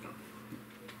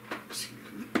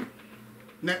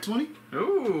 Nat 20.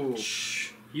 Ooh.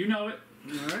 Shh. You know it.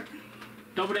 All right.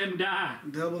 Double them die.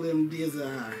 Double MD as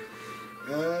I.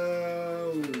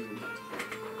 Oh.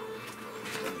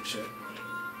 Double check.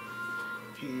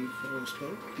 Hand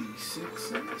crossbow,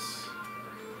 D6s.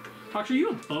 Fox, are you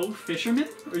a bow fisherman?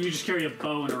 Or you just carry a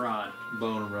bow and a rod?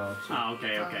 Bone and rod. Oh,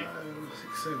 okay, okay. 5,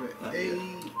 6, 7, 8.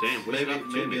 Damn, what's Maybe up,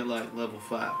 Jimmy? maybe at like level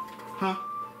 5. Huh?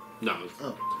 No.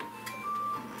 Oh.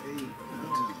 8, 9,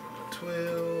 10,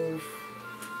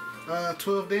 12.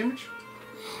 12 damage?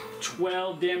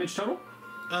 12 damage total?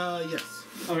 Yes.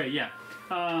 Okay, yeah.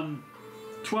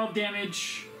 12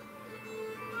 damage.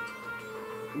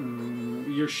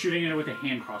 You're shooting it with a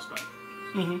hand crossbow.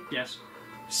 Mm-hmm. Yes.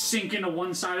 Sink into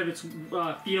one side of its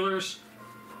feelers.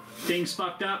 Thing's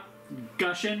fucked up.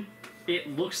 Gushing.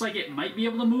 It looks like it might be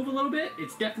able to move a little bit.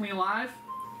 It's definitely alive.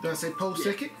 Did I say Poe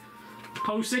sick it?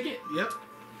 Poe sick it. Yep.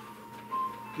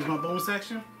 Is my bonus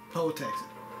action? Poe attacks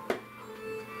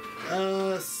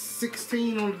it.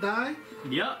 16 on the die.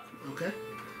 Yep. Okay.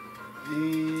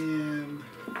 And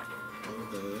Poe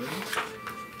does.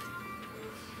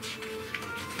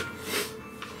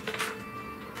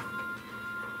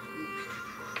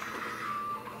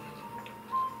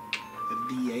 A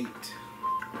D8.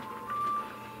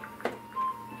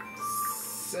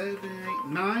 7, 8,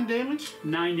 9 damage.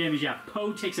 9 damage, yeah.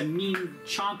 Poe takes a mean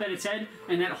chomp at its head,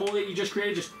 and that hole that you just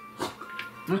created just...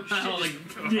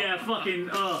 yeah, fucking,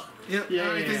 Yep. Yeah,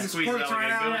 Everything yeah. just Squeeze squirts out like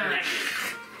right a out. goat.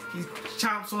 He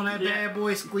chomps on that Yeah. bad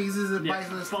boy, squeezes it, yeah, bites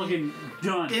on fucking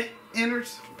done. it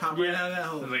enters, pop right Yeah. out of that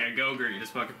hole. It's like a go-gurt. You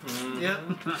just fucking. Yep.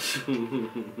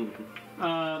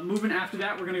 Moving after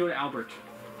that, we're gonna go to Albert.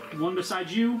 One beside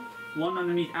you, one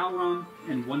underneath Alron,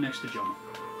 and one next to Jonah.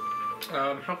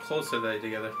 How close are they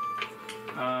together?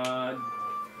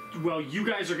 Well, you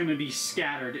guys are gonna be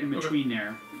scattered in between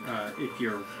there, if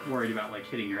you're worried about like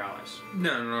hitting your allies.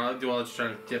 No. I'll just try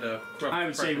to get a rough I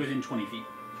would say preference. within 20 feet.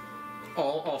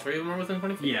 All three of them are within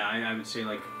 20 feet? Yeah, I would say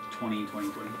like 20, 20,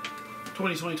 20.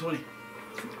 20, 20, 20.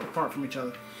 Apart from each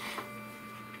other.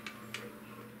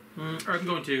 I'm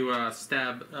going to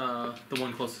stab the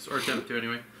one closest, or attempt to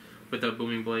anyway, with the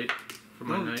booming blade from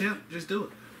my Don't knife. attempt, just do it.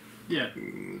 Yeah.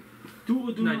 Do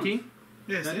it. 19?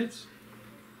 Yes. That is.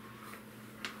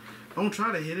 Don't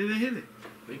try to hit it and hit it.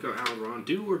 Think of Alron.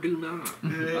 Do or do not.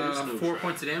 no 4 try.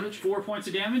 points of damage. 4 points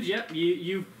of damage. Yep.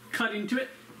 You cut into it.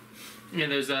 And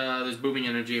there's booming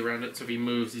energy around it, so if he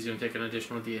moves, he's going to take an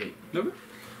additional D8. Okay.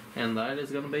 And that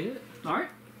is going to be it. All right.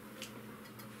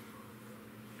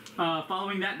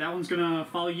 Following that one's gonna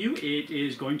follow you. It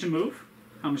is going to move.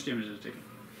 How much damage is it taking?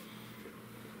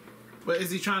 But is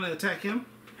he trying to attack him?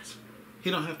 He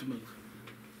don't have to move.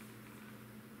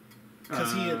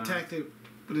 Because he attacked it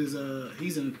with his,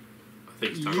 he's in... I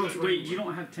think it's You, time. wait, you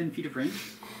don't have 10 feet of range?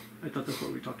 I thought that's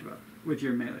what we talked about with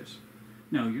your melees.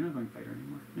 No, you're not going fighter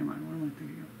anymore. Never mind. What am I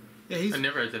thinking of? Yeah, he's... I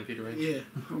never had 10 feet of range. Yeah.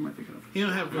 What am I thinking of? He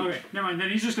don't have... Okay, never mind.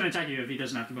 Then he's just going to attack you if he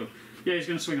doesn't have to move. Yeah, he's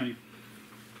going to swing on you.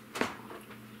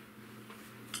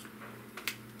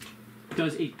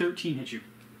 Does a 13 hit you?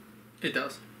 It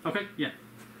does. Okay, yeah.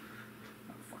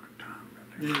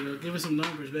 There you go. Give us some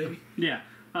numbers, baby. Yeah.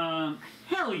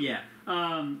 Hell yeah.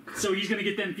 So he's gonna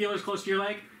get them feelers close to your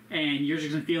leg, and you're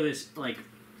just gonna feel this like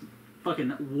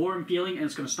fucking warm feeling, and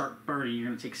it's gonna start burning. You're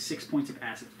gonna take 6 points of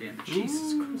acid damage.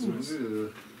 Jesus Christmas. Just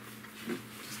a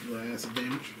little acid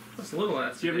damage. That's a little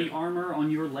ass. Do you have any armor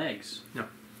on your legs? No.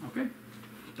 Okay.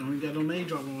 Don't even got no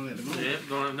mage armor on at the moment. Yeah,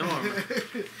 don't have no armor.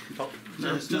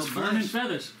 Just no burning flesh.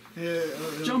 feathers. Yeah.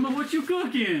 Joma, what you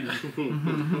cooking?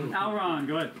 Alron,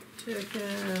 go ahead.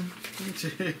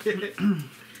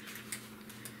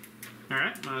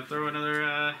 Alright, I'm gonna throw another,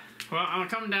 well, I'm gonna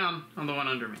come down on the one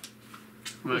under me.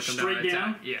 I'm gonna come Straight and attack.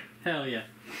 down? Yeah. Hell yeah.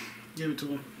 Give it to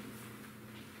him.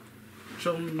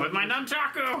 Show him. With my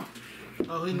nunchaku!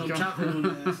 Oh, he no chocolate on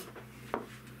his ass.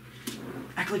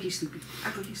 Act like he's sleepy.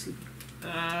 Act like he's sleepy.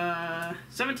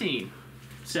 17.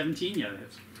 17? Yeah, that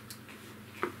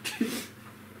hits.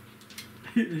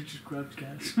 They just grabbed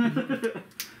cats.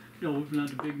 You're whipping out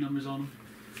the big numbers on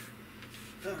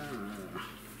them.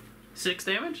 6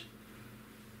 damage?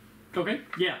 Okay,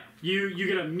 yeah. You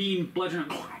get a mean bludgeon.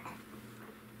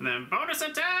 And then bonus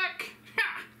attack!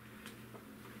 Ha!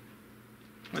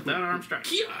 With that arm strike.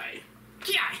 Ki-ai.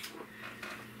 Ki-ai!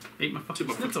 Ate my To fucking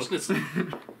my schnitzel. schnitzel.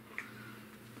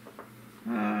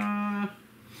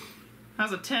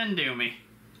 How's a 10 do me?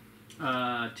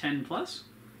 10 plus?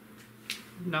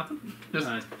 Nothing?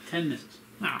 Just, 10 misses.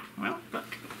 oh, well, fuck.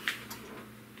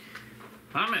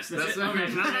 I missed. That's That's it? Okay.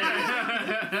 okay.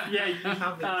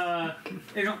 Yeah,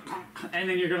 and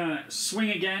then you're gonna swing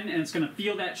again, and it's gonna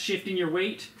feel that shift in your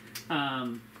weight,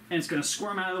 and it's gonna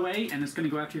squirm out of the way, and it's gonna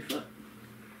go after your foot.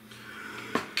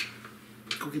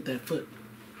 Go get that foot.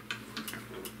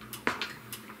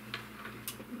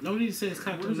 No need to say it's What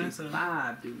cocked on does that a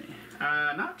side. 5 do me?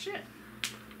 Not shit.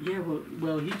 Yeah,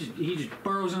 well, he just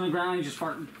burrows in the ground. He just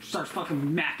starts fucking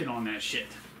macking on that shit.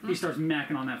 He starts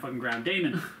macking on that fucking ground.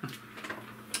 Damon.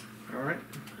 Alright.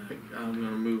 I think I'm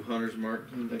gonna move Hunter's Mark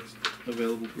to the next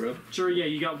available grub. Sure, yeah,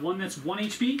 you got one that's 1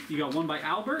 HP, you got one by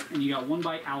Albert, and you got one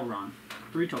by Alron.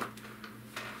 3 total.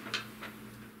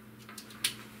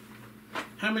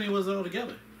 How many was it all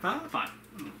together? 5? 5.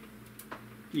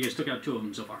 You guys took out 2 of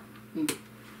them so far.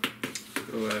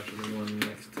 Go after the one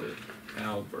next to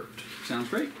Albert. Sounds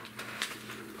great.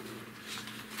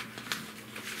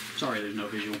 Sorry, there's no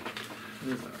visual.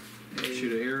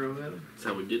 Shoot an arrow at him. That's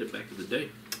how we did it back in the day.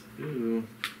 Ooh.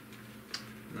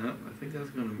 No, I think that's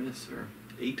gonna miss, sir.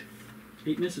 8.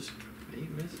 8 misses. 8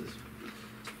 misses.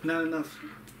 Not enough.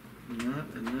 Not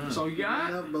enough. That's all you Not got?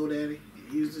 enough, Bo Daddy.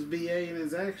 He used his BA in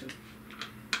his action.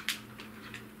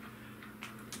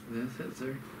 That's it,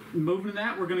 sir. Moving to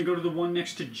that, we're going to go to the one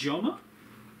next to Joma.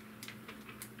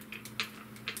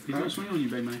 He's going to swing on you,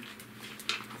 big man.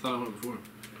 I thought I went before.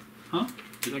 Huh?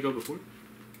 Didn't I go before?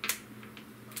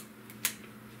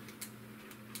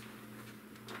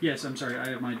 Yes, I'm sorry. I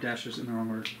have my dashes in the wrong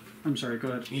order. I'm sorry, go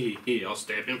ahead. Yeah, I'll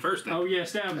stab him first then. Oh, yeah,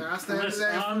 stab him. Yeah, I'll stab his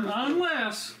ass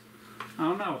Unless... I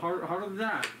don't know. Harder than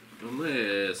that.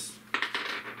 Unless...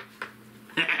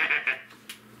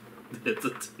 It's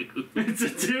a 2. It's a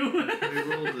 2? We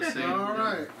rolled the same.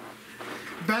 Alright.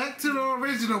 Back to the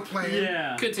original plan.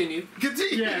 Yeah. Continue.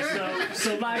 Continue. Yeah,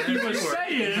 so like he was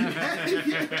saying...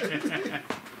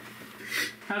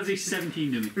 How's he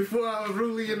 17 to me? Before I was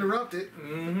rudely interrupted,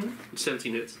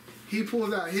 17 hits. he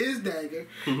pulls out his dagger.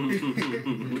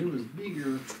 It was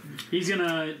bigger. He's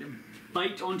gonna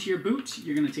bite onto your boot.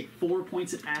 You're gonna take 4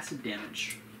 points of acid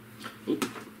damage. Oop.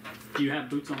 Do you have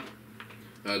boots on?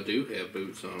 I do have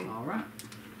boots on. All right.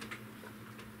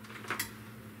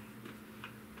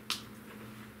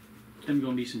 Them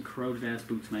gonna be some corroded ass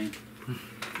boots, man. You're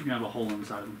gonna have a hole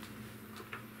inside them.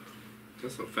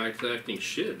 That's some fact-acting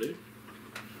shit, dude.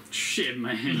 Shit,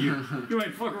 man, you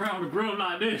ain't fucking around with a grub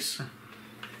like this.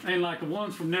 Ain't like the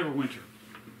ones from Neverwinter.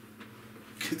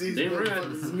 Because these Damn right.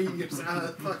 motherfuckers is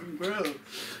medium-sized fucking grubs.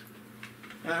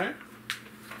 Alright.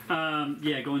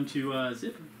 Yeah, going to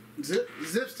Zip.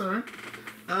 Zip's turn.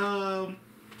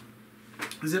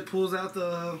 Zip pulls out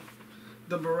the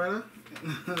Beretta.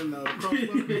 No, the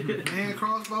crossbow. Hand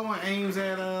crossbow and aims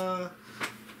at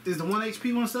is the 1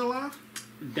 HP one still alive?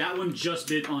 That one just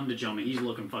bit onto Joma. He's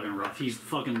looking fucking rough. He's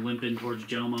fucking limping towards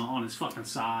Joma on his fucking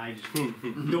side,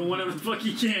 doing whatever the fuck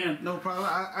he can. No problem.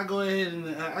 I go ahead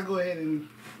and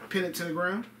pin it to the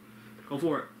ground. Go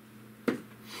for it.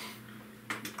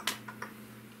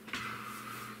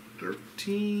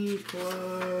 13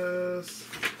 plus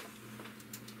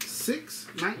 6,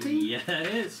 19. Yeah,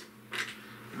 it is.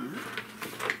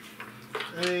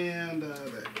 And that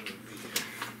would be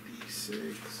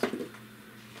D6.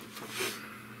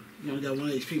 You only got 1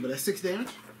 HP, but that's 6 damage.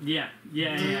 Yeah.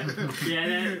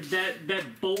 That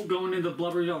bolt going into the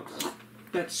blubber,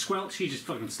 that squelch, he just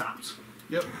fucking stops.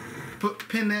 Yep.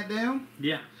 Pin that down.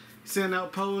 Yeah. Send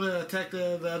out Poe to attack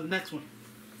the next one.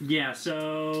 Yeah,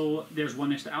 so there's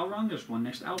one next to Alron, there's one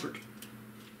next to Albert.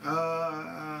 I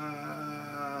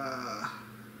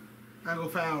go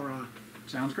for Alron.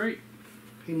 Sounds great.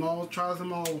 He tries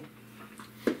them all.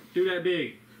 Do that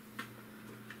big.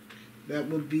 That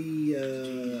would be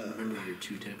Remember your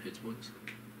 2-tap hits once?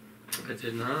 I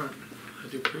did not. I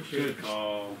do appreciate it.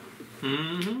 Oh.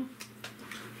 Mm-hmm.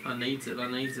 I needs it.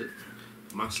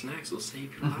 My snacks will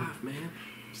save your life, man.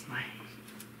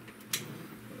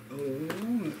 oh,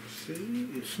 let's see.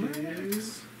 It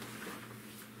is.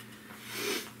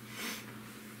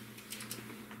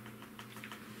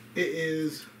 It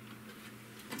is.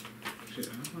 Shit, I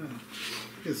don't know.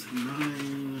 It's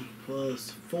 9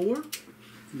 plus 4.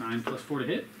 9 plus 4 to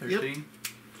hit. 13?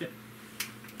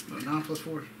 No, 9 plus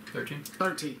 4. 13?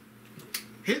 13.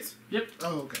 Hits? Yep.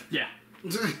 Oh, okay. Yeah.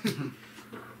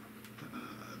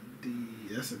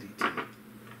 That's a D10. Oh,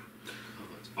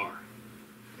 it's R.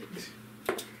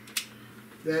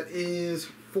 That is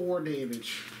 4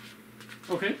 damage.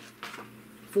 Okay.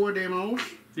 4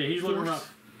 damage. Yeah, he's looking Force.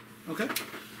 rough. Okay.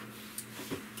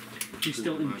 He's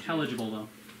still intelligible, though.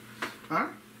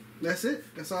 Alright. That's it.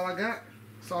 That's all I got.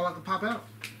 That's all I can pop out.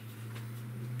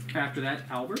 After that,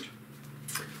 Albert.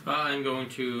 I'm going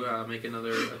to make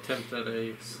another attempt at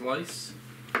a slice.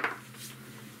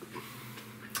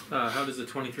 How does a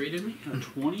 23 do me? A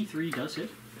 23 does hit.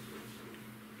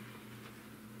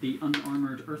 The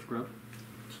unarmored earth grub.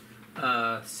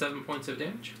 7 points of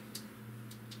damage.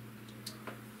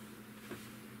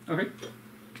 Okay.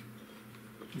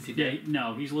 Is he Yeah,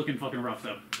 no, he's looking fucking rough,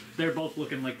 though. They're both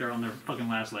looking like they're on their fucking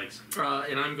last legs.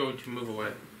 And I'm going to move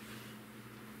away.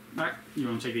 Alright, you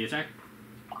want to take the attack?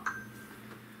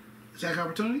 Attack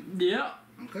opportunity? Yeah.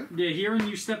 Okay. Yeah, hearing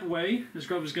you step away, this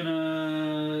grub is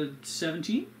gonna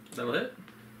 17. That'll hit.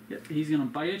 Yep, he's gonna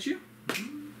bite at you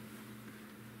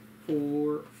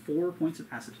for 4 points of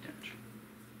acid damage.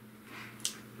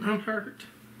 I'm hurt.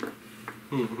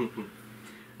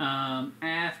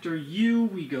 After you,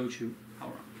 we go to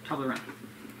our top of the round.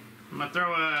 I'm gonna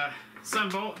throw a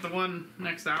sunbolt at the one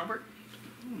next to Albert.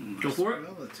 Go for it.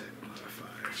 Spell attack modifier.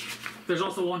 There's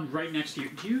also one right next to you.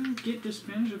 Do you get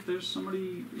disadvantage if there's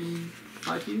somebody in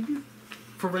 5 feet of you?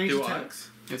 For ranged Do I? attacks.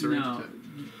 It's a range No. attack.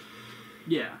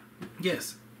 Yeah.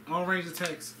 Yes. All ranged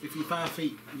attacks. If you're 5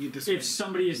 feet, you If disadvantage.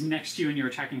 somebody is next to you and you're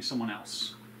attacking someone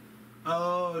else.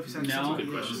 Oh, if you're No. Good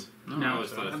question. I No.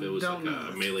 always thought if it was Don't like know.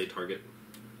 a melee target.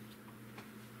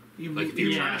 You, Like if you're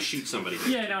Yeah. trying to shoot somebody.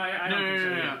 Yeah, no, I don't think so.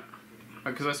 Yeah.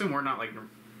 Because I assume we're not like.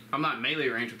 I'm not melee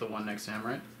range with the one next to him,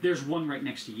 right? There's one right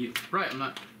next to you. Right, I'm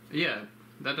not. Yeah,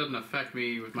 that doesn't affect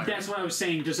me with my. That's what I was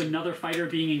saying. Does another fighter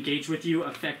being engaged with you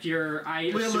affect your?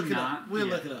 I We'll assume look it not. up. We'll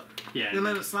yeah. look it up. Yeah. We'll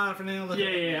let it slide for now. Look Yeah,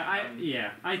 it up.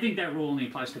 yeah. I think that rule only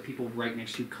applies to people right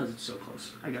next to you because it's so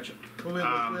close. I gotcha. We'll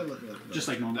look it up. Just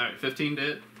like normal. Alright, 15 to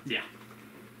hit. Yeah.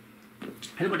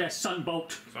 Hit him with that sun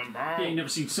bolt. You ain't never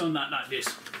seen sunlight like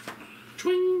this.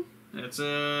 Twing. It's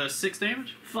 6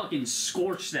 damage. Fucking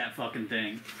scorch that fucking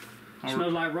thing.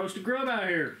 Smells like roasted grub out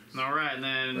here. All right, and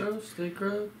then Roasted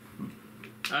grub.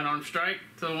 unarmed strike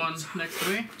to the one next to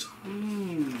me.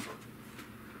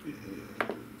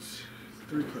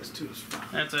 3 plus 2 is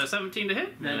 5. That's a 17 to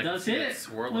hit. That I does can see hit. it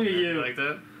swirling Look at there. you. Like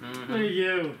that. Look at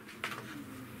you.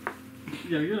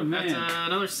 Yeah, you're the man. That's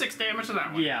another 6 damage to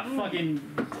that one. Yeah, fucking,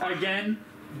 again,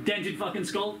 dented fucking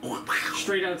skull,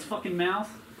 straight out its fucking mouth.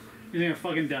 You're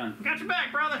fucking done. Got your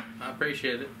back, brother. I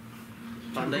appreciate it.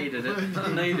 I needed it.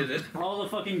 I needed it. All the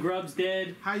fucking grubs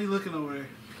dead. How you looking over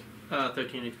there?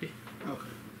 13 HP.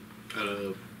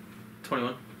 Okay.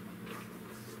 21.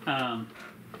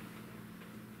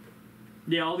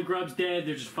 Yeah, all the grubs dead.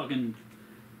 They're just fucking,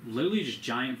 literally just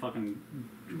giant fucking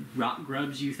rock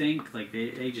grubs, you think. Like,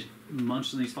 they just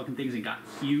munched on these fucking things and got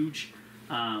huge.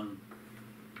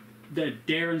 The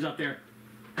Darren's up there.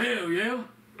 Hell yeah.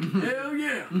 Hell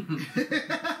yeah.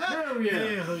 Hell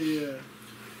yeah. Hell yeah.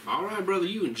 All right, brother,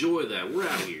 you enjoy that. We're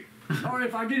out of here. All right,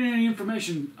 if I get any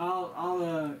information,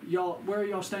 I'll y'all, where are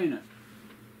y'all staying at?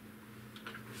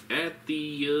 At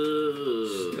the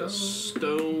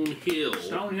Stone Hill.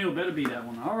 Stone Hill better be that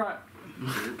one. All right.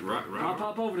 Right. I'll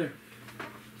pop over there.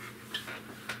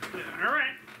 All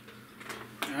right.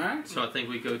 All right. So I think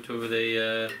we go to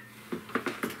the.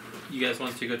 You guys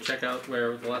want to go check out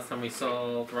where the last time we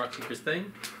saw the Rock Seeker's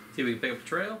thing? See if we can pick up a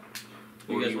trail?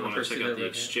 Or you guys you wanna want to pursue check that out the right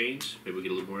exchange? Maybe we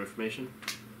get a little more information.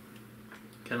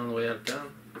 Kind of on the way out of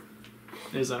town.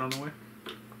 Is that on the way?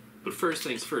 But first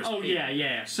things first. Oh hey,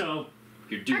 yeah. So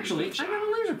You're doing actually, a good I got job.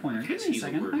 a laser pointer. Give me a He's a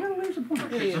second. word. I got a laser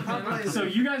pointer. Yeah, pop So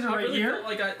you guys are I right really here, felt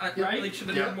like I right? really should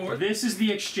have Yeah. done more. This is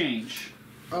the exchange.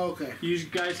 Okay. You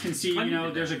guys can see, I you know,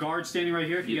 needed there's that. a guard standing right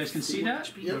here. If you guys can see that,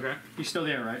 Yep. Okay. he's still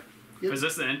there, right? Yep. Is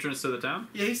this the entrance to the town?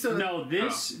 Yeah, he's still. No,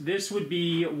 this would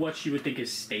be what you would think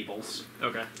is stables.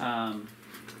 Okay.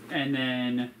 And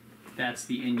then that's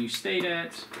the inn you stayed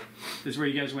at. This is where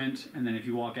you guys went. And then if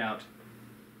you walk out,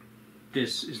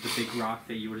 this is the big rock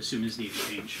that you would assume is the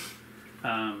exchange.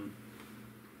 Yeah,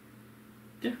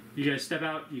 you guys step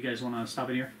out. You guys want to stop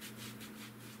in here?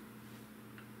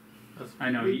 I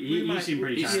know he seemed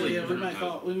pretty he's tired. sleeping.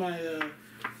 Yeah, we might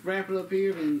wrap it up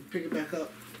here and pick it back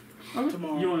up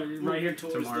tomorrow. You want it right here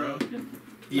towards tomorrow?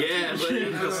 Yeah,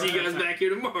 buddy. I'll see you guys back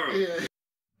here tomorrow. Yeah.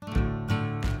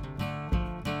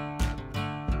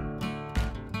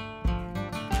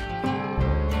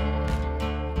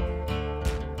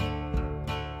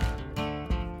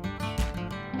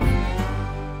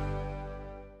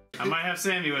 I might have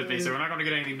Sammy with me, so we're not going to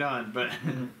get anything done. But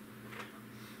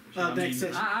Next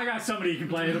session. I got somebody who can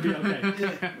play. It'll be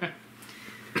okay.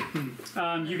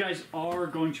 You guys are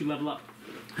going to level up.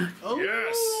 Oh,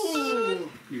 Yes!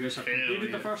 You guys have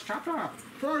completed the first chapter.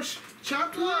 First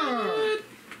chapter.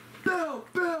 Bill.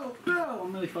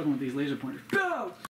 I'm really fucking with these laser pointers. Bill.